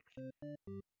second.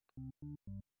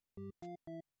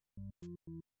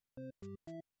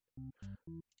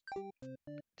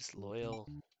 Disloyal,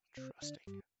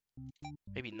 trusting.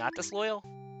 Maybe not disloyal?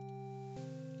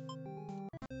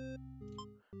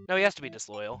 No, he has to be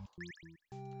disloyal.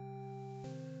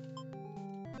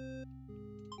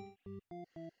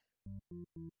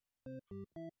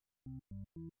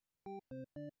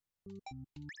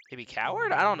 Maybe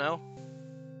coward? I don't know.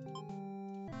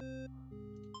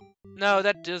 No,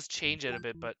 that does change it a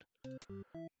bit, but...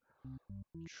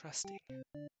 Trusting.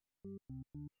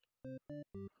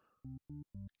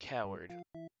 Coward.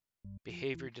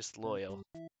 Behavior disloyal.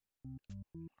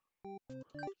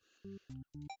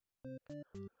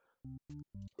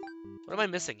 What am I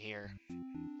missing here?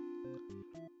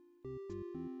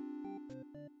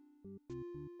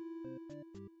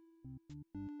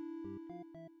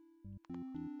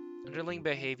 Underling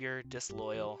behavior,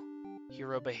 disloyal.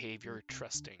 Hero behavior,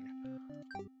 trusting.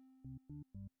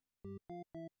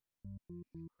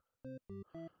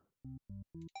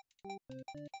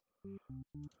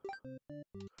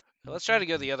 Let's try to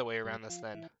go the other way around this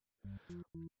then.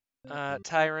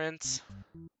 Tyrant.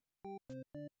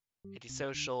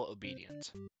 Antisocial,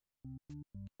 obedient.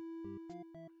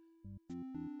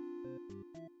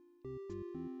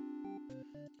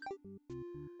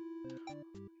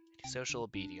 Antisocial,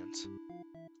 obedient.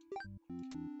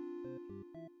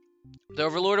 The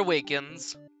Overlord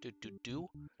awakens.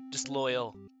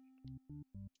 Disloyal.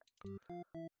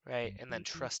 Right, and then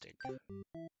trusting.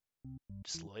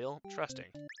 Disloyal, trusting.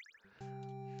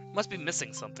 Must be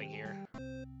missing something here.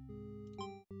 Am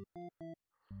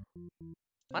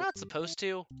I not supposed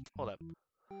to? Hold up.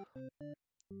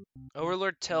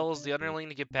 Overlord tells the Underling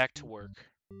to get back to work.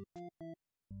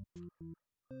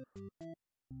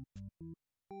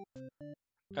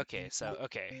 Okay, so.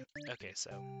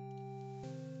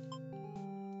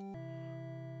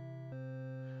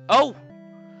 Oh!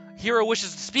 Hero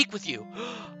wishes to speak with you!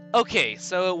 Okay,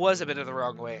 so it was a bit of the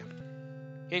wrong way.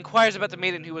 He inquires about the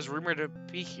maiden who was rumored to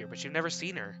be here, but you've never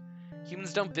seen her.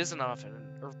 Humans don't visit often,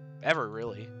 or ever,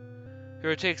 really.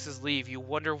 Hero takes his leave. You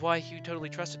wonder why he totally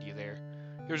trusted you there.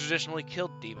 Hero traditionally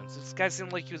killed demons. This guy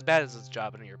seemed like he was bad at his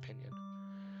job, in your opinion.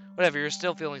 Whatever, you're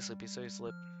still feeling sleepy, so you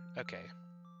slip. Okay.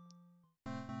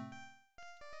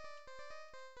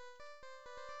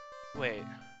 Wait.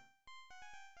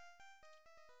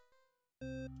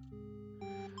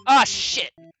 Ah,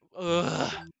 shit!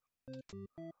 Ugh.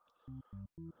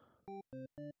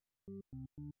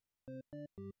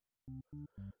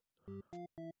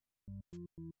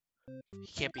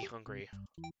 He can't be hungry.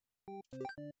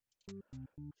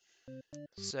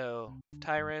 So,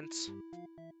 Tyrant.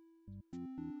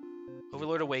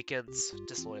 Overlord awakens.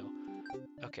 Disloyal.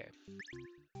 Okay.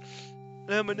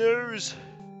 Ah, my nose!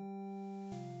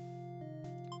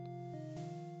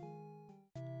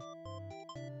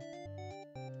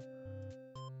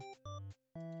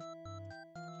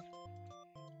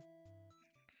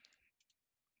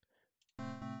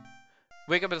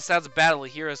 Wake up to the sounds of battle. A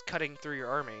hero is cutting through your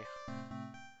army.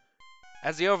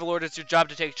 As the Overlord, it's your job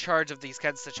to take charge of these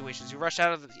kinds of situations. You rush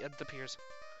out of the piers.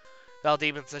 Val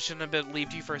demons, I shouldn't have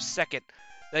believed you for a second.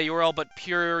 That you were all but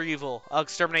pure evil. I'll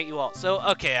exterminate you all. So,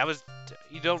 okay,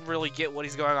 you don't really get what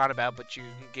he's going on about, but you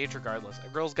engage regardless. A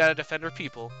girl's gotta defend her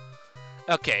people.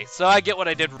 Okay, so I get what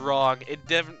I did wrong. It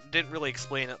didn't really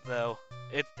explain it, though.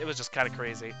 It was just kind of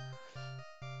crazy.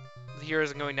 The hero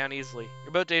isn't going down easily. You're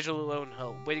about dangerously alone in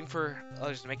hell, waiting for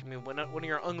others to make him when one of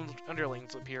your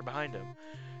underlings appear behind him.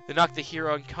 They knock the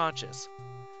hero unconscious.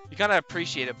 You kind of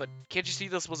appreciate it, but can't you see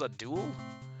this was a duel?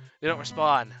 They don't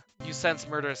respond. You sense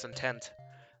murderous intent.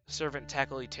 The servant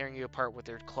tackle you, tearing you apart with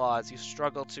their claws. You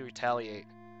struggle to retaliate.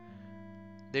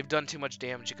 They've done too much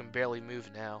damage. You can barely move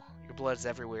now. Your blood's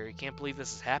everywhere. You can't believe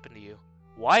this has happened to you.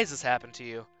 Why has this happened to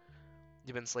you?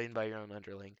 You've been slain by your own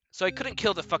underling. So I couldn't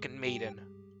kill the fucking maiden.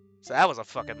 So that was a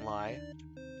fucking lie.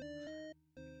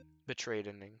 Betrayed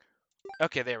ending.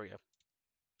 Okay, there we go.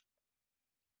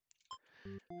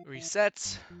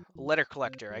 Reset. Letter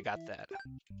collector. I got that.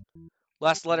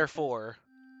 Last letter 4.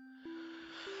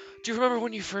 Do you remember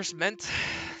when you first met?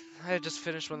 I had just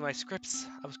finished one of my scripts.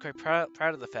 I was quite proud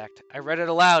of the fact. I read it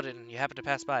aloud and you happened to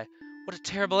pass by. What a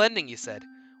terrible ending, you said.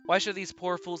 Why should these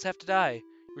poor fools have to die?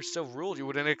 You were so ruled you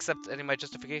wouldn't accept any of my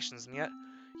justifications, and yet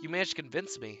you managed to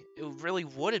convince me. It really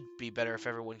would be better if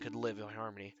everyone could live in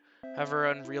harmony, however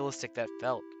unrealistic that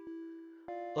felt.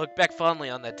 Look back fondly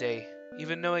on that day.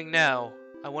 Even knowing now,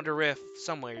 I wonder if,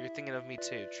 somewhere, you're thinking of me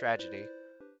too. Tragedy.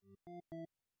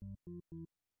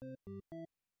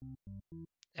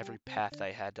 Every path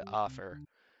I had to offer.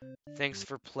 Thanks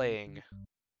for playing.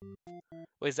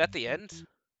 Wait, is that the end?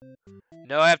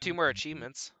 No, I have 2 more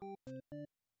achievements.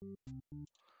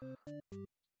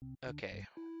 Okay.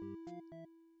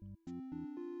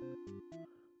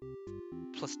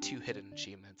 Plus 2 hidden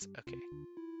achievements. Okay.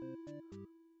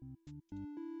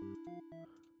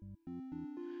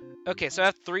 Okay, so I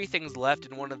have 3 things left,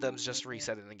 and one of them's just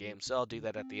resetting the game, so I'll do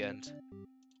that at the end.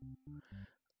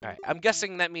 Alright, I'm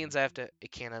guessing that means I have to...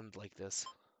 It can't end like this.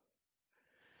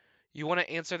 You want to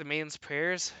answer the maiden's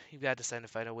prayers? You've got to decide to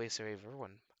find a way to save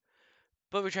everyone.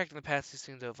 But retracting the past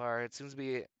seems so far. It seems to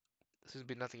be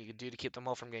nothing you can do to keep them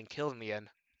all from getting killed in the end.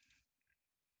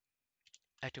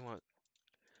 I do want...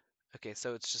 Okay,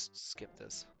 so it's just skip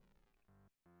this.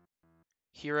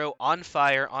 Hero on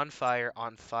fire, on fire,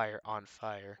 on fire, on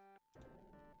fire.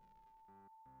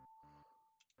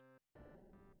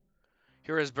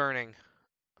 Hero is burning.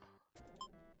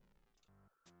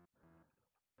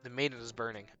 The maiden is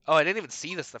burning. Oh, I didn't even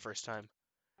see this the first time.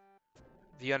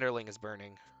 The underling is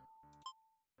burning.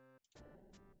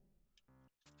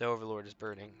 The overlord is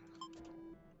burning.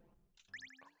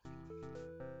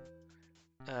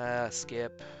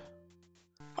 Skip.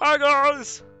 Hi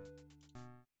guys!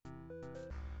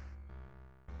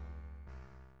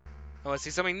 Oh, I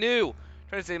see something new!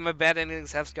 Trying to say my bad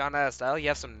endings have gone out of style. You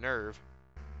have some nerve.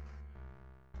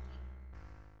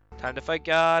 Time to fight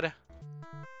God.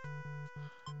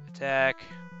 Attack.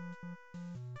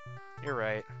 You're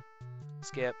right.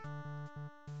 Skip.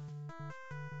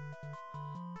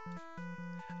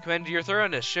 Commend your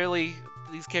thoroughness. Surely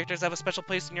these characters have a special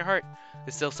place in your heart.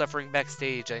 They're still suffering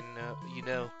backstage. I know. You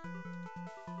know.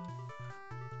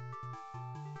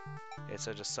 Okay,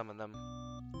 so just summon them.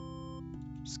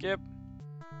 Skip.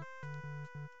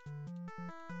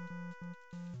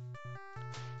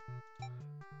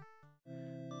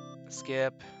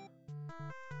 Skip.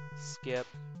 Skip.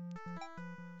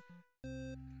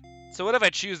 So what if I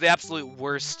choose the absolute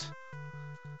worst?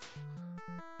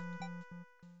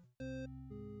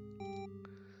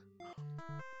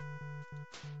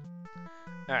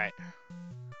 Alright.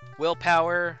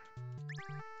 Willpower.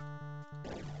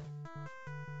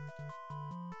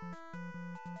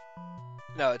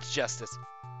 No, it's justice.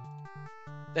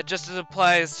 That justice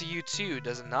applies to you too,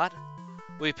 does it not?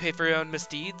 Will you pay for your own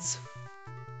misdeeds?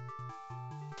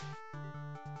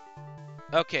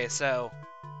 Okay, so...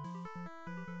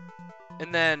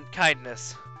 And then,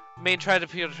 kindness. Main try to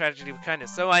appeal to tragedy with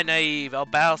kindness. So I naive. I'll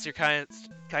balance your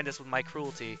kindness with my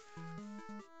cruelty.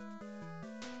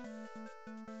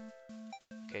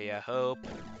 Okay, yeah, hope.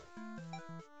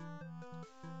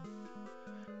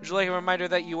 Would you like a reminder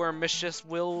that you are mischief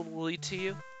will lead to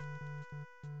you?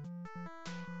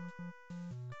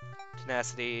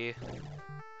 Tenacity.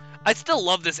 I still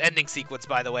love this ending sequence,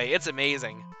 by the way. It's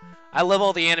amazing. I love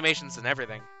all the animations and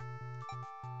everything.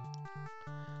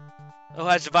 Oh,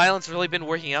 has violence really been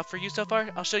working out for you so far?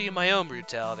 I'll show you my own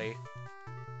brutality.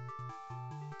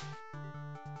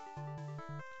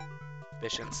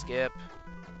 Mission skip.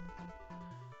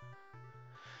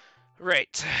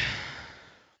 Right.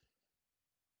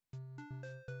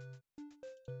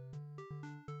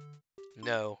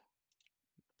 No.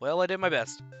 Well, I did my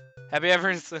best. Happy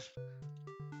ever...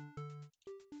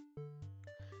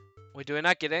 Wait, do I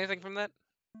not get anything from that?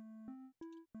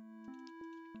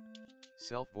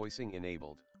 Self-voicing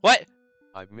enabled. What?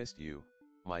 I've missed you,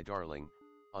 my darling.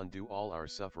 Undo all our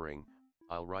suffering.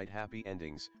 I'll write happy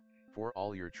endings for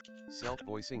all your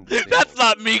self-voicing disabled. That's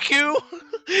not Miku!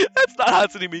 That's not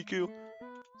Hatsune Miku.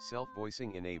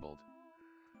 Self-voicing enabled.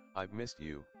 I've missed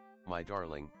you, my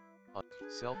darling.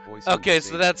 Self-voicing Okay,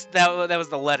 disabled. so that was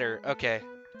the letter. Okay.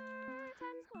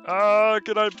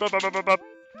 Can I...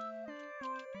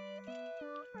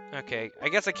 Okay, I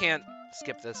guess I can't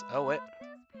skip this. Oh, wait.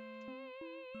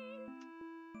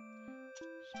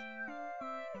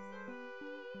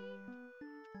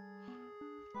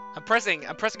 I'm pressing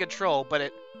control, but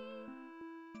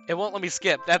it won't let me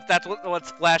skip. That's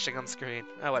what's flashing on screen.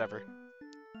 Oh, whatever.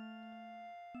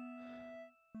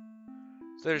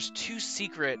 So there's 2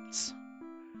 secrets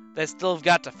that I still have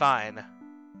got to find.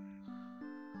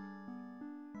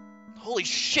 Holy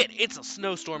shit, it's a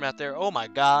snowstorm out there. Oh my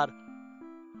god.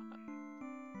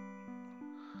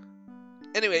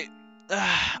 Anyway,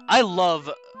 I love...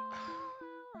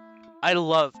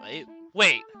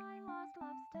 Wait.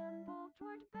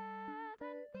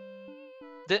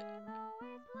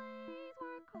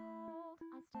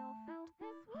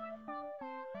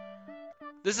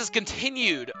 This is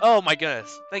continued. Oh my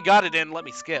goodness. Thank God it didn't let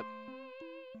me skip.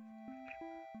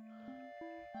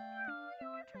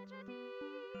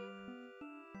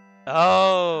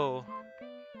 Oh.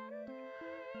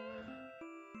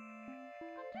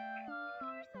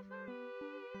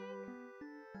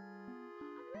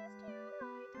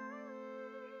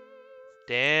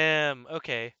 Damn.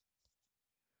 Okay.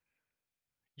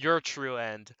 Your true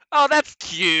end. Oh, that's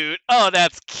cute. Oh,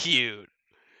 that's cute.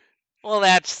 Well,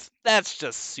 that's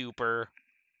just super.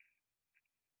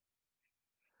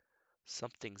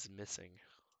 Something's missing.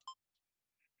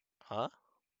 Huh?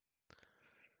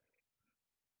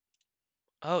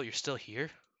 Oh, you're still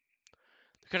here?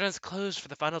 The curtain's closed for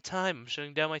the final time. I'm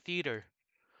shutting down my theater.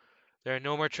 There are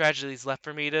no more tragedies left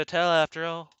for me to tell after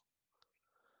all.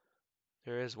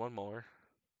 There is one more.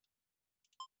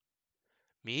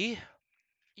 Me?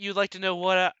 You'd like to know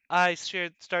what I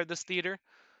started this theater?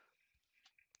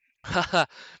 Haha,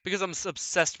 because I'm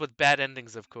obsessed with bad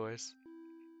endings, of course.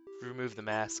 Remove the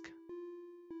mask.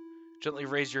 Gently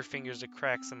raise your fingers to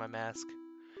cracks in my mask.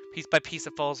 Piece by piece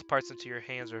it falls apart into your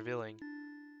hands, revealing.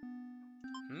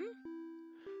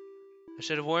 I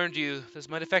should have warned you, this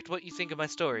might affect what you think of my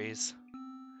stories.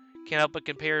 Can't help but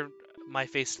compare my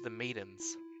face to the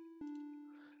maidens.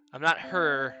 I'm not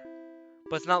her,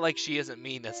 but it's not like she isn't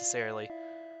me, necessarily.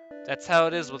 That's how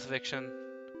it is with fiction.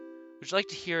 Would you like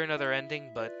to hear another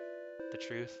ending, but the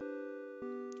truth?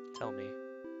 Tell me.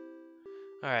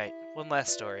 Alright, one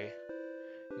last story.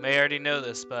 You may already know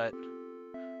this, but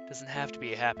it doesn't have to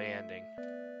be a happy ending.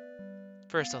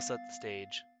 First, I'll set the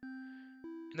stage.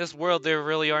 In this world, there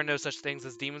really are no such things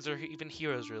as demons or even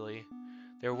heroes, really.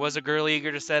 There was a girl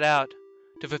eager to set out,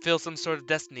 to fulfill some sort of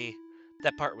destiny.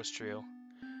 That part was true.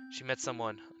 She met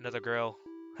someone, another girl.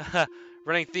 Haha,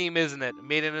 running theme, isn't it?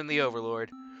 Maiden and the Overlord.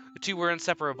 The two were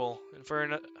inseparable, and for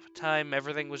a time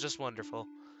everything was just wonderful.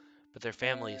 But their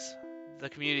families, the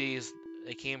communities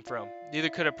they came from, neither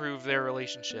could approve their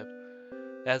relationship.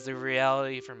 As the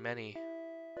reality for many,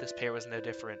 this pair was no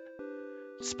different.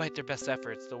 Despite their best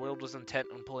efforts, the world was intent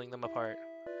on pulling them apart.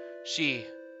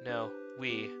 No,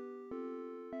 we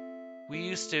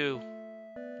used to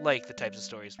like the types of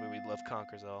stories where love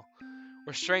conquers all,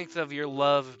 where strength of your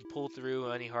love pull through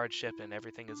any hardship and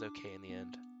everything is okay in the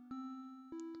end.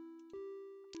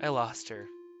 I lost her,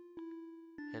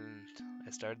 and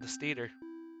I started this theater.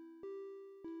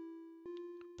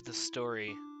 But the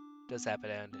story does have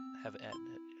an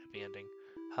happy ending.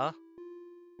 Huh?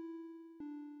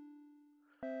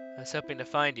 I was hoping to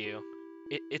find you.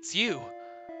 It's you!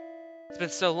 It's been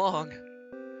so long.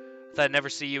 I thought I'd never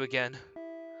see you again.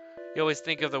 You always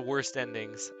think of the worst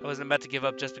endings. I wasn't about to give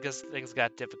up just because things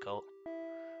got difficult.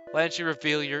 Why didn't you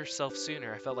reveal yourself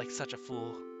sooner? I felt like such a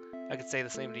fool. I could say the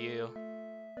same to you.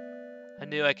 I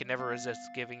knew I could never resist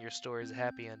giving your stories a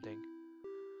happy ending.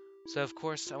 So of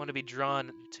course I want to be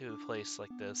drawn to a place like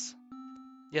this.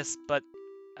 Yes, but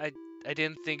I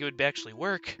didn't think it would actually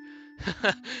work.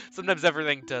 Sometimes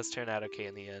everything does turn out okay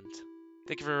in the end.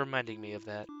 Thank you for reminding me of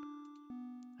that.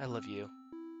 I love you.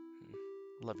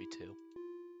 Love you too.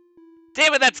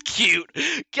 Damn it, that's cute!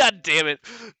 God damn it.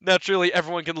 Now truly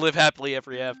everyone can live happily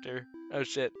ever after. Oh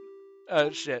shit. Oh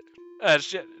shit. Oh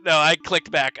shit. No, I clicked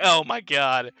back. Oh my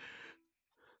god.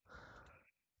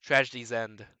 Tragedies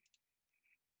end.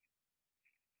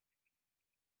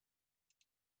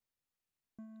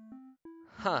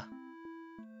 Huh.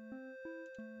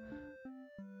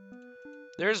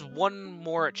 There's one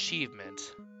more achievement.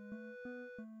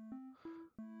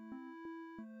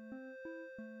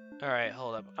 Alright,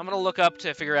 hold up. I'm gonna look up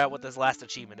to figure out what this last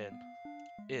achievement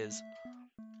is.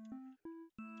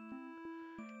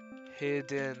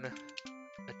 Hidden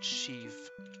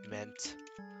achievement.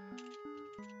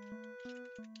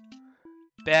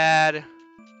 Bad.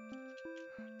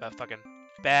 Fucking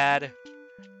bad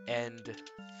end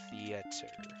theater.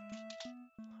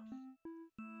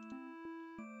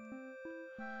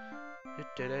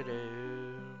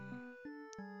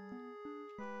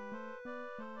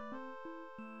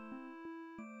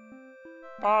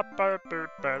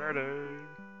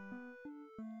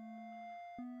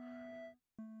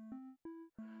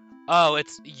 Oh,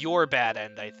 it's your bad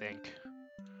end, I think.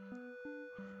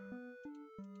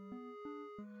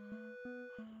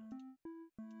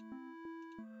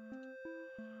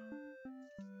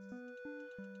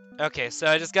 Okay, so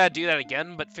I just gotta do that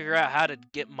again, but figure out how to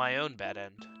get my own bad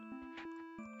end.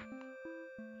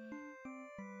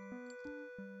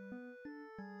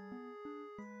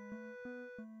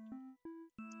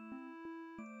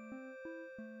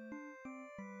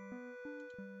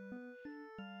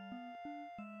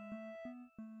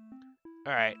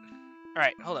 Alright.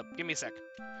 Alright, hold up. Give me a sec.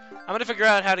 I'm gonna figure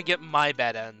out how to get my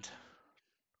bad end.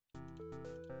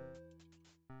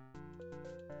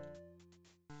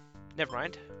 Never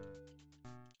mind.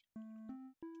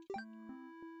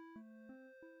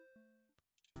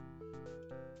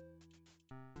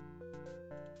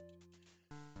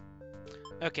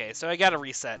 Okay, so I gotta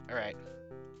reset. Alright.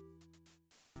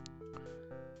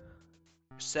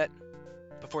 Reset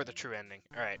before the true ending.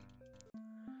 Alright.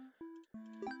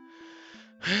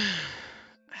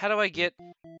 How do I get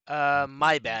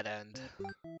my bad end?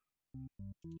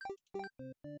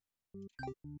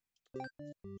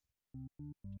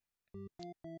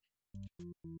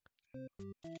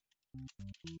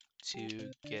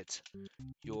 To get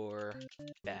your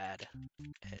bad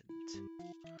end.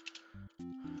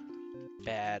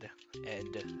 Bad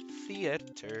end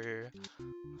theater.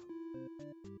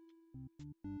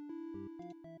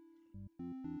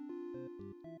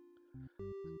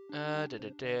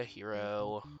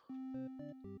 Hero.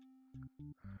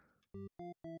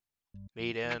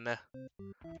 Maiden.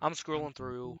 I'm scrolling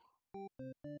through.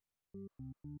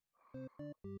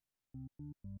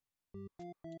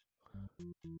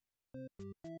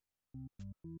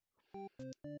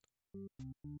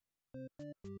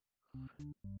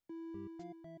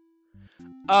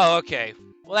 Oh, okay.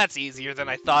 Well, that's easier than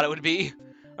I thought it would be.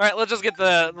 Alright, let's just get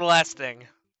the last thing.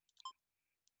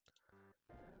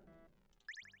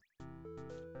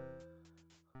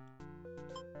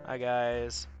 Hi,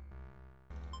 guys.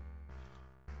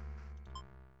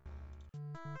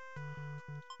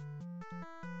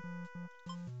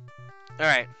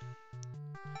 Alright.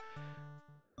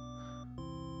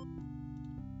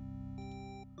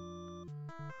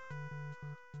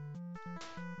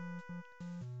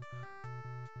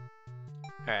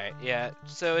 Alright, yeah.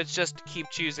 So it's just keep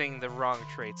choosing the wrong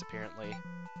traits, apparently.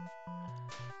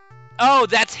 Oh,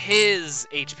 that's his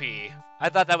HP. I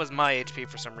thought that was my HP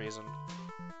for some reason.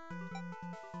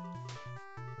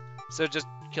 So just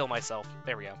kill myself.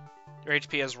 There we go. Your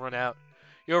HP has run out.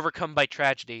 You're overcome by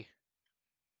tragedy.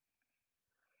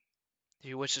 Do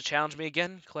you wish to challenge me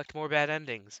again? Collect more bad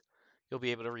endings. You'll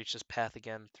be able to reach this path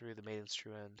again through the Maiden's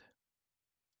True End.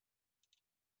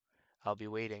 I'll be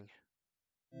waiting.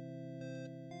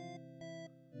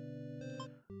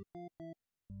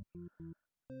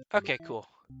 Okay, cool.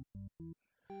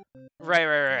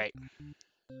 Right.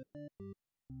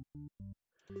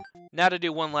 Now to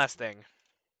do one last thing.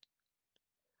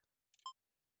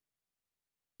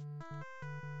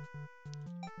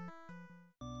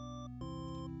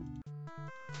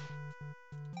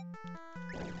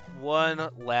 One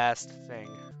last thing.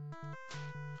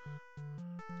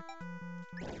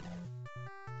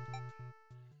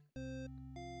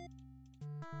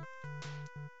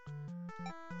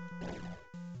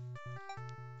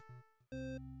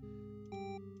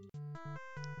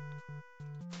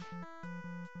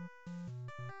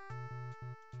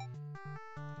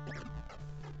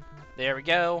 There we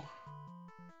go.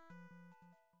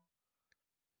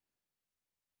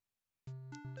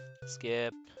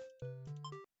 Skip.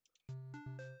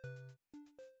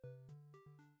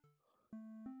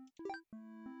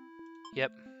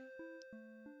 Yep.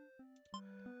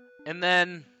 And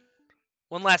then,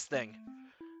 one last thing.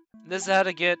 This is how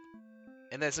to get,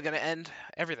 and this is going to end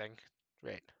everything.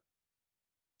 Right.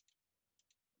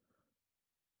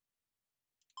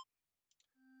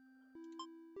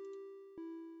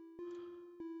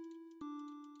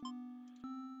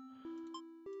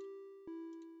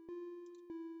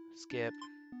 Skip.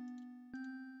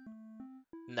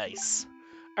 Nice.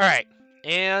 Alright.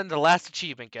 And the last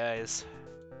achievement, guys.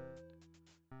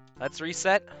 Let's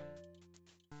reset.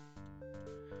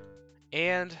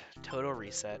 And total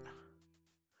reset.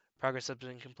 Progress has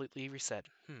been completely reset.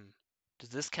 Does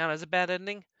this count as a bad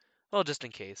ending? Well, just in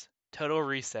case. Total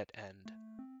reset end.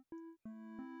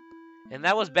 And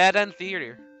that was bad end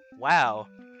theater. Wow.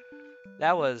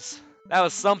 That was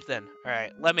something. All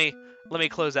right, let me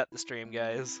close out the stream,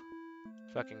 guys.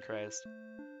 Fucking Christ.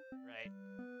 Right.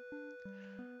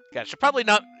 God, should probably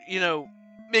not,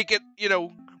 make it,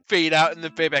 fade out and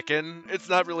then fade back in. It's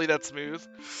not really that smooth.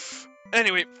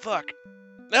 Anyway, fuck.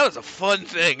 That was a fun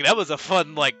thing. That was a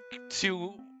fun,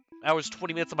 2 hours,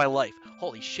 20 minutes of my life.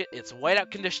 Holy shit, it's whiteout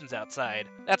conditions outside.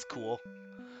 That's cool.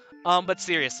 But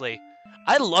seriously,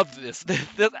 I love this.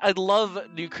 I love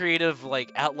new creative,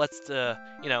 outlets to,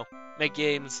 make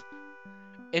games,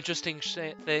 interesting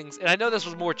things. And I know this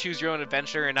was more choose your own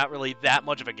adventure and not really that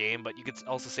much of a game, but you could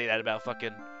also say that about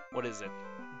fucking, what is it?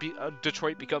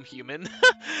 Detroit Become Human.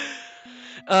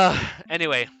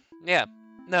 Anyway, yeah.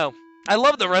 No. I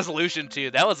love the resolution, too.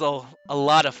 That was a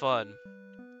lot of fun.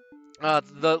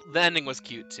 The ending was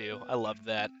cute, too. I loved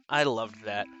that.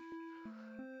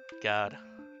 God.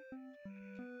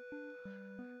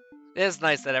 It is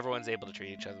nice that everyone's able to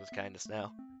treat each other with kindness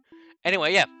now.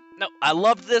 Anyway, yeah. No, I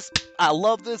loved this. I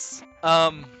love this.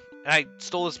 I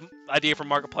stole this idea from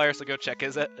Markiplier, so go check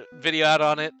his video out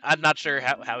on it. I'm not sure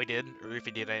how he did, or if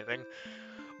he did anything.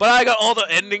 But I got all the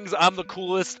endings. I'm the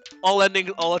coolest. All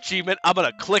endings, all achievement. I'm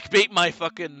gonna clickbait my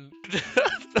fucking...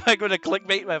 I'm gonna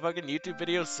clickbait my fucking YouTube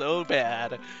video so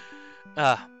bad.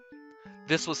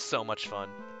 This was so much fun.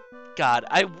 God,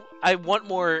 I want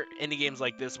more indie games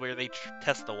like this where they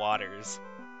test the waters.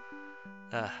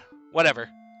 Whatever.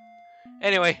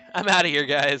 Anyway, I'm out of here,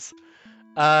 guys.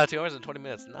 2 hours and 20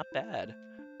 minutes, not bad.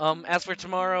 As for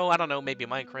tomorrow, I don't know, maybe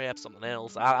Minecraft, something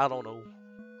else. I don't know.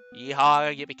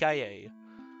 Yeehaw, yippee-ki-yay.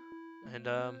 And,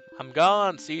 I'm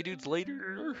gone. See you dudes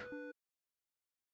later.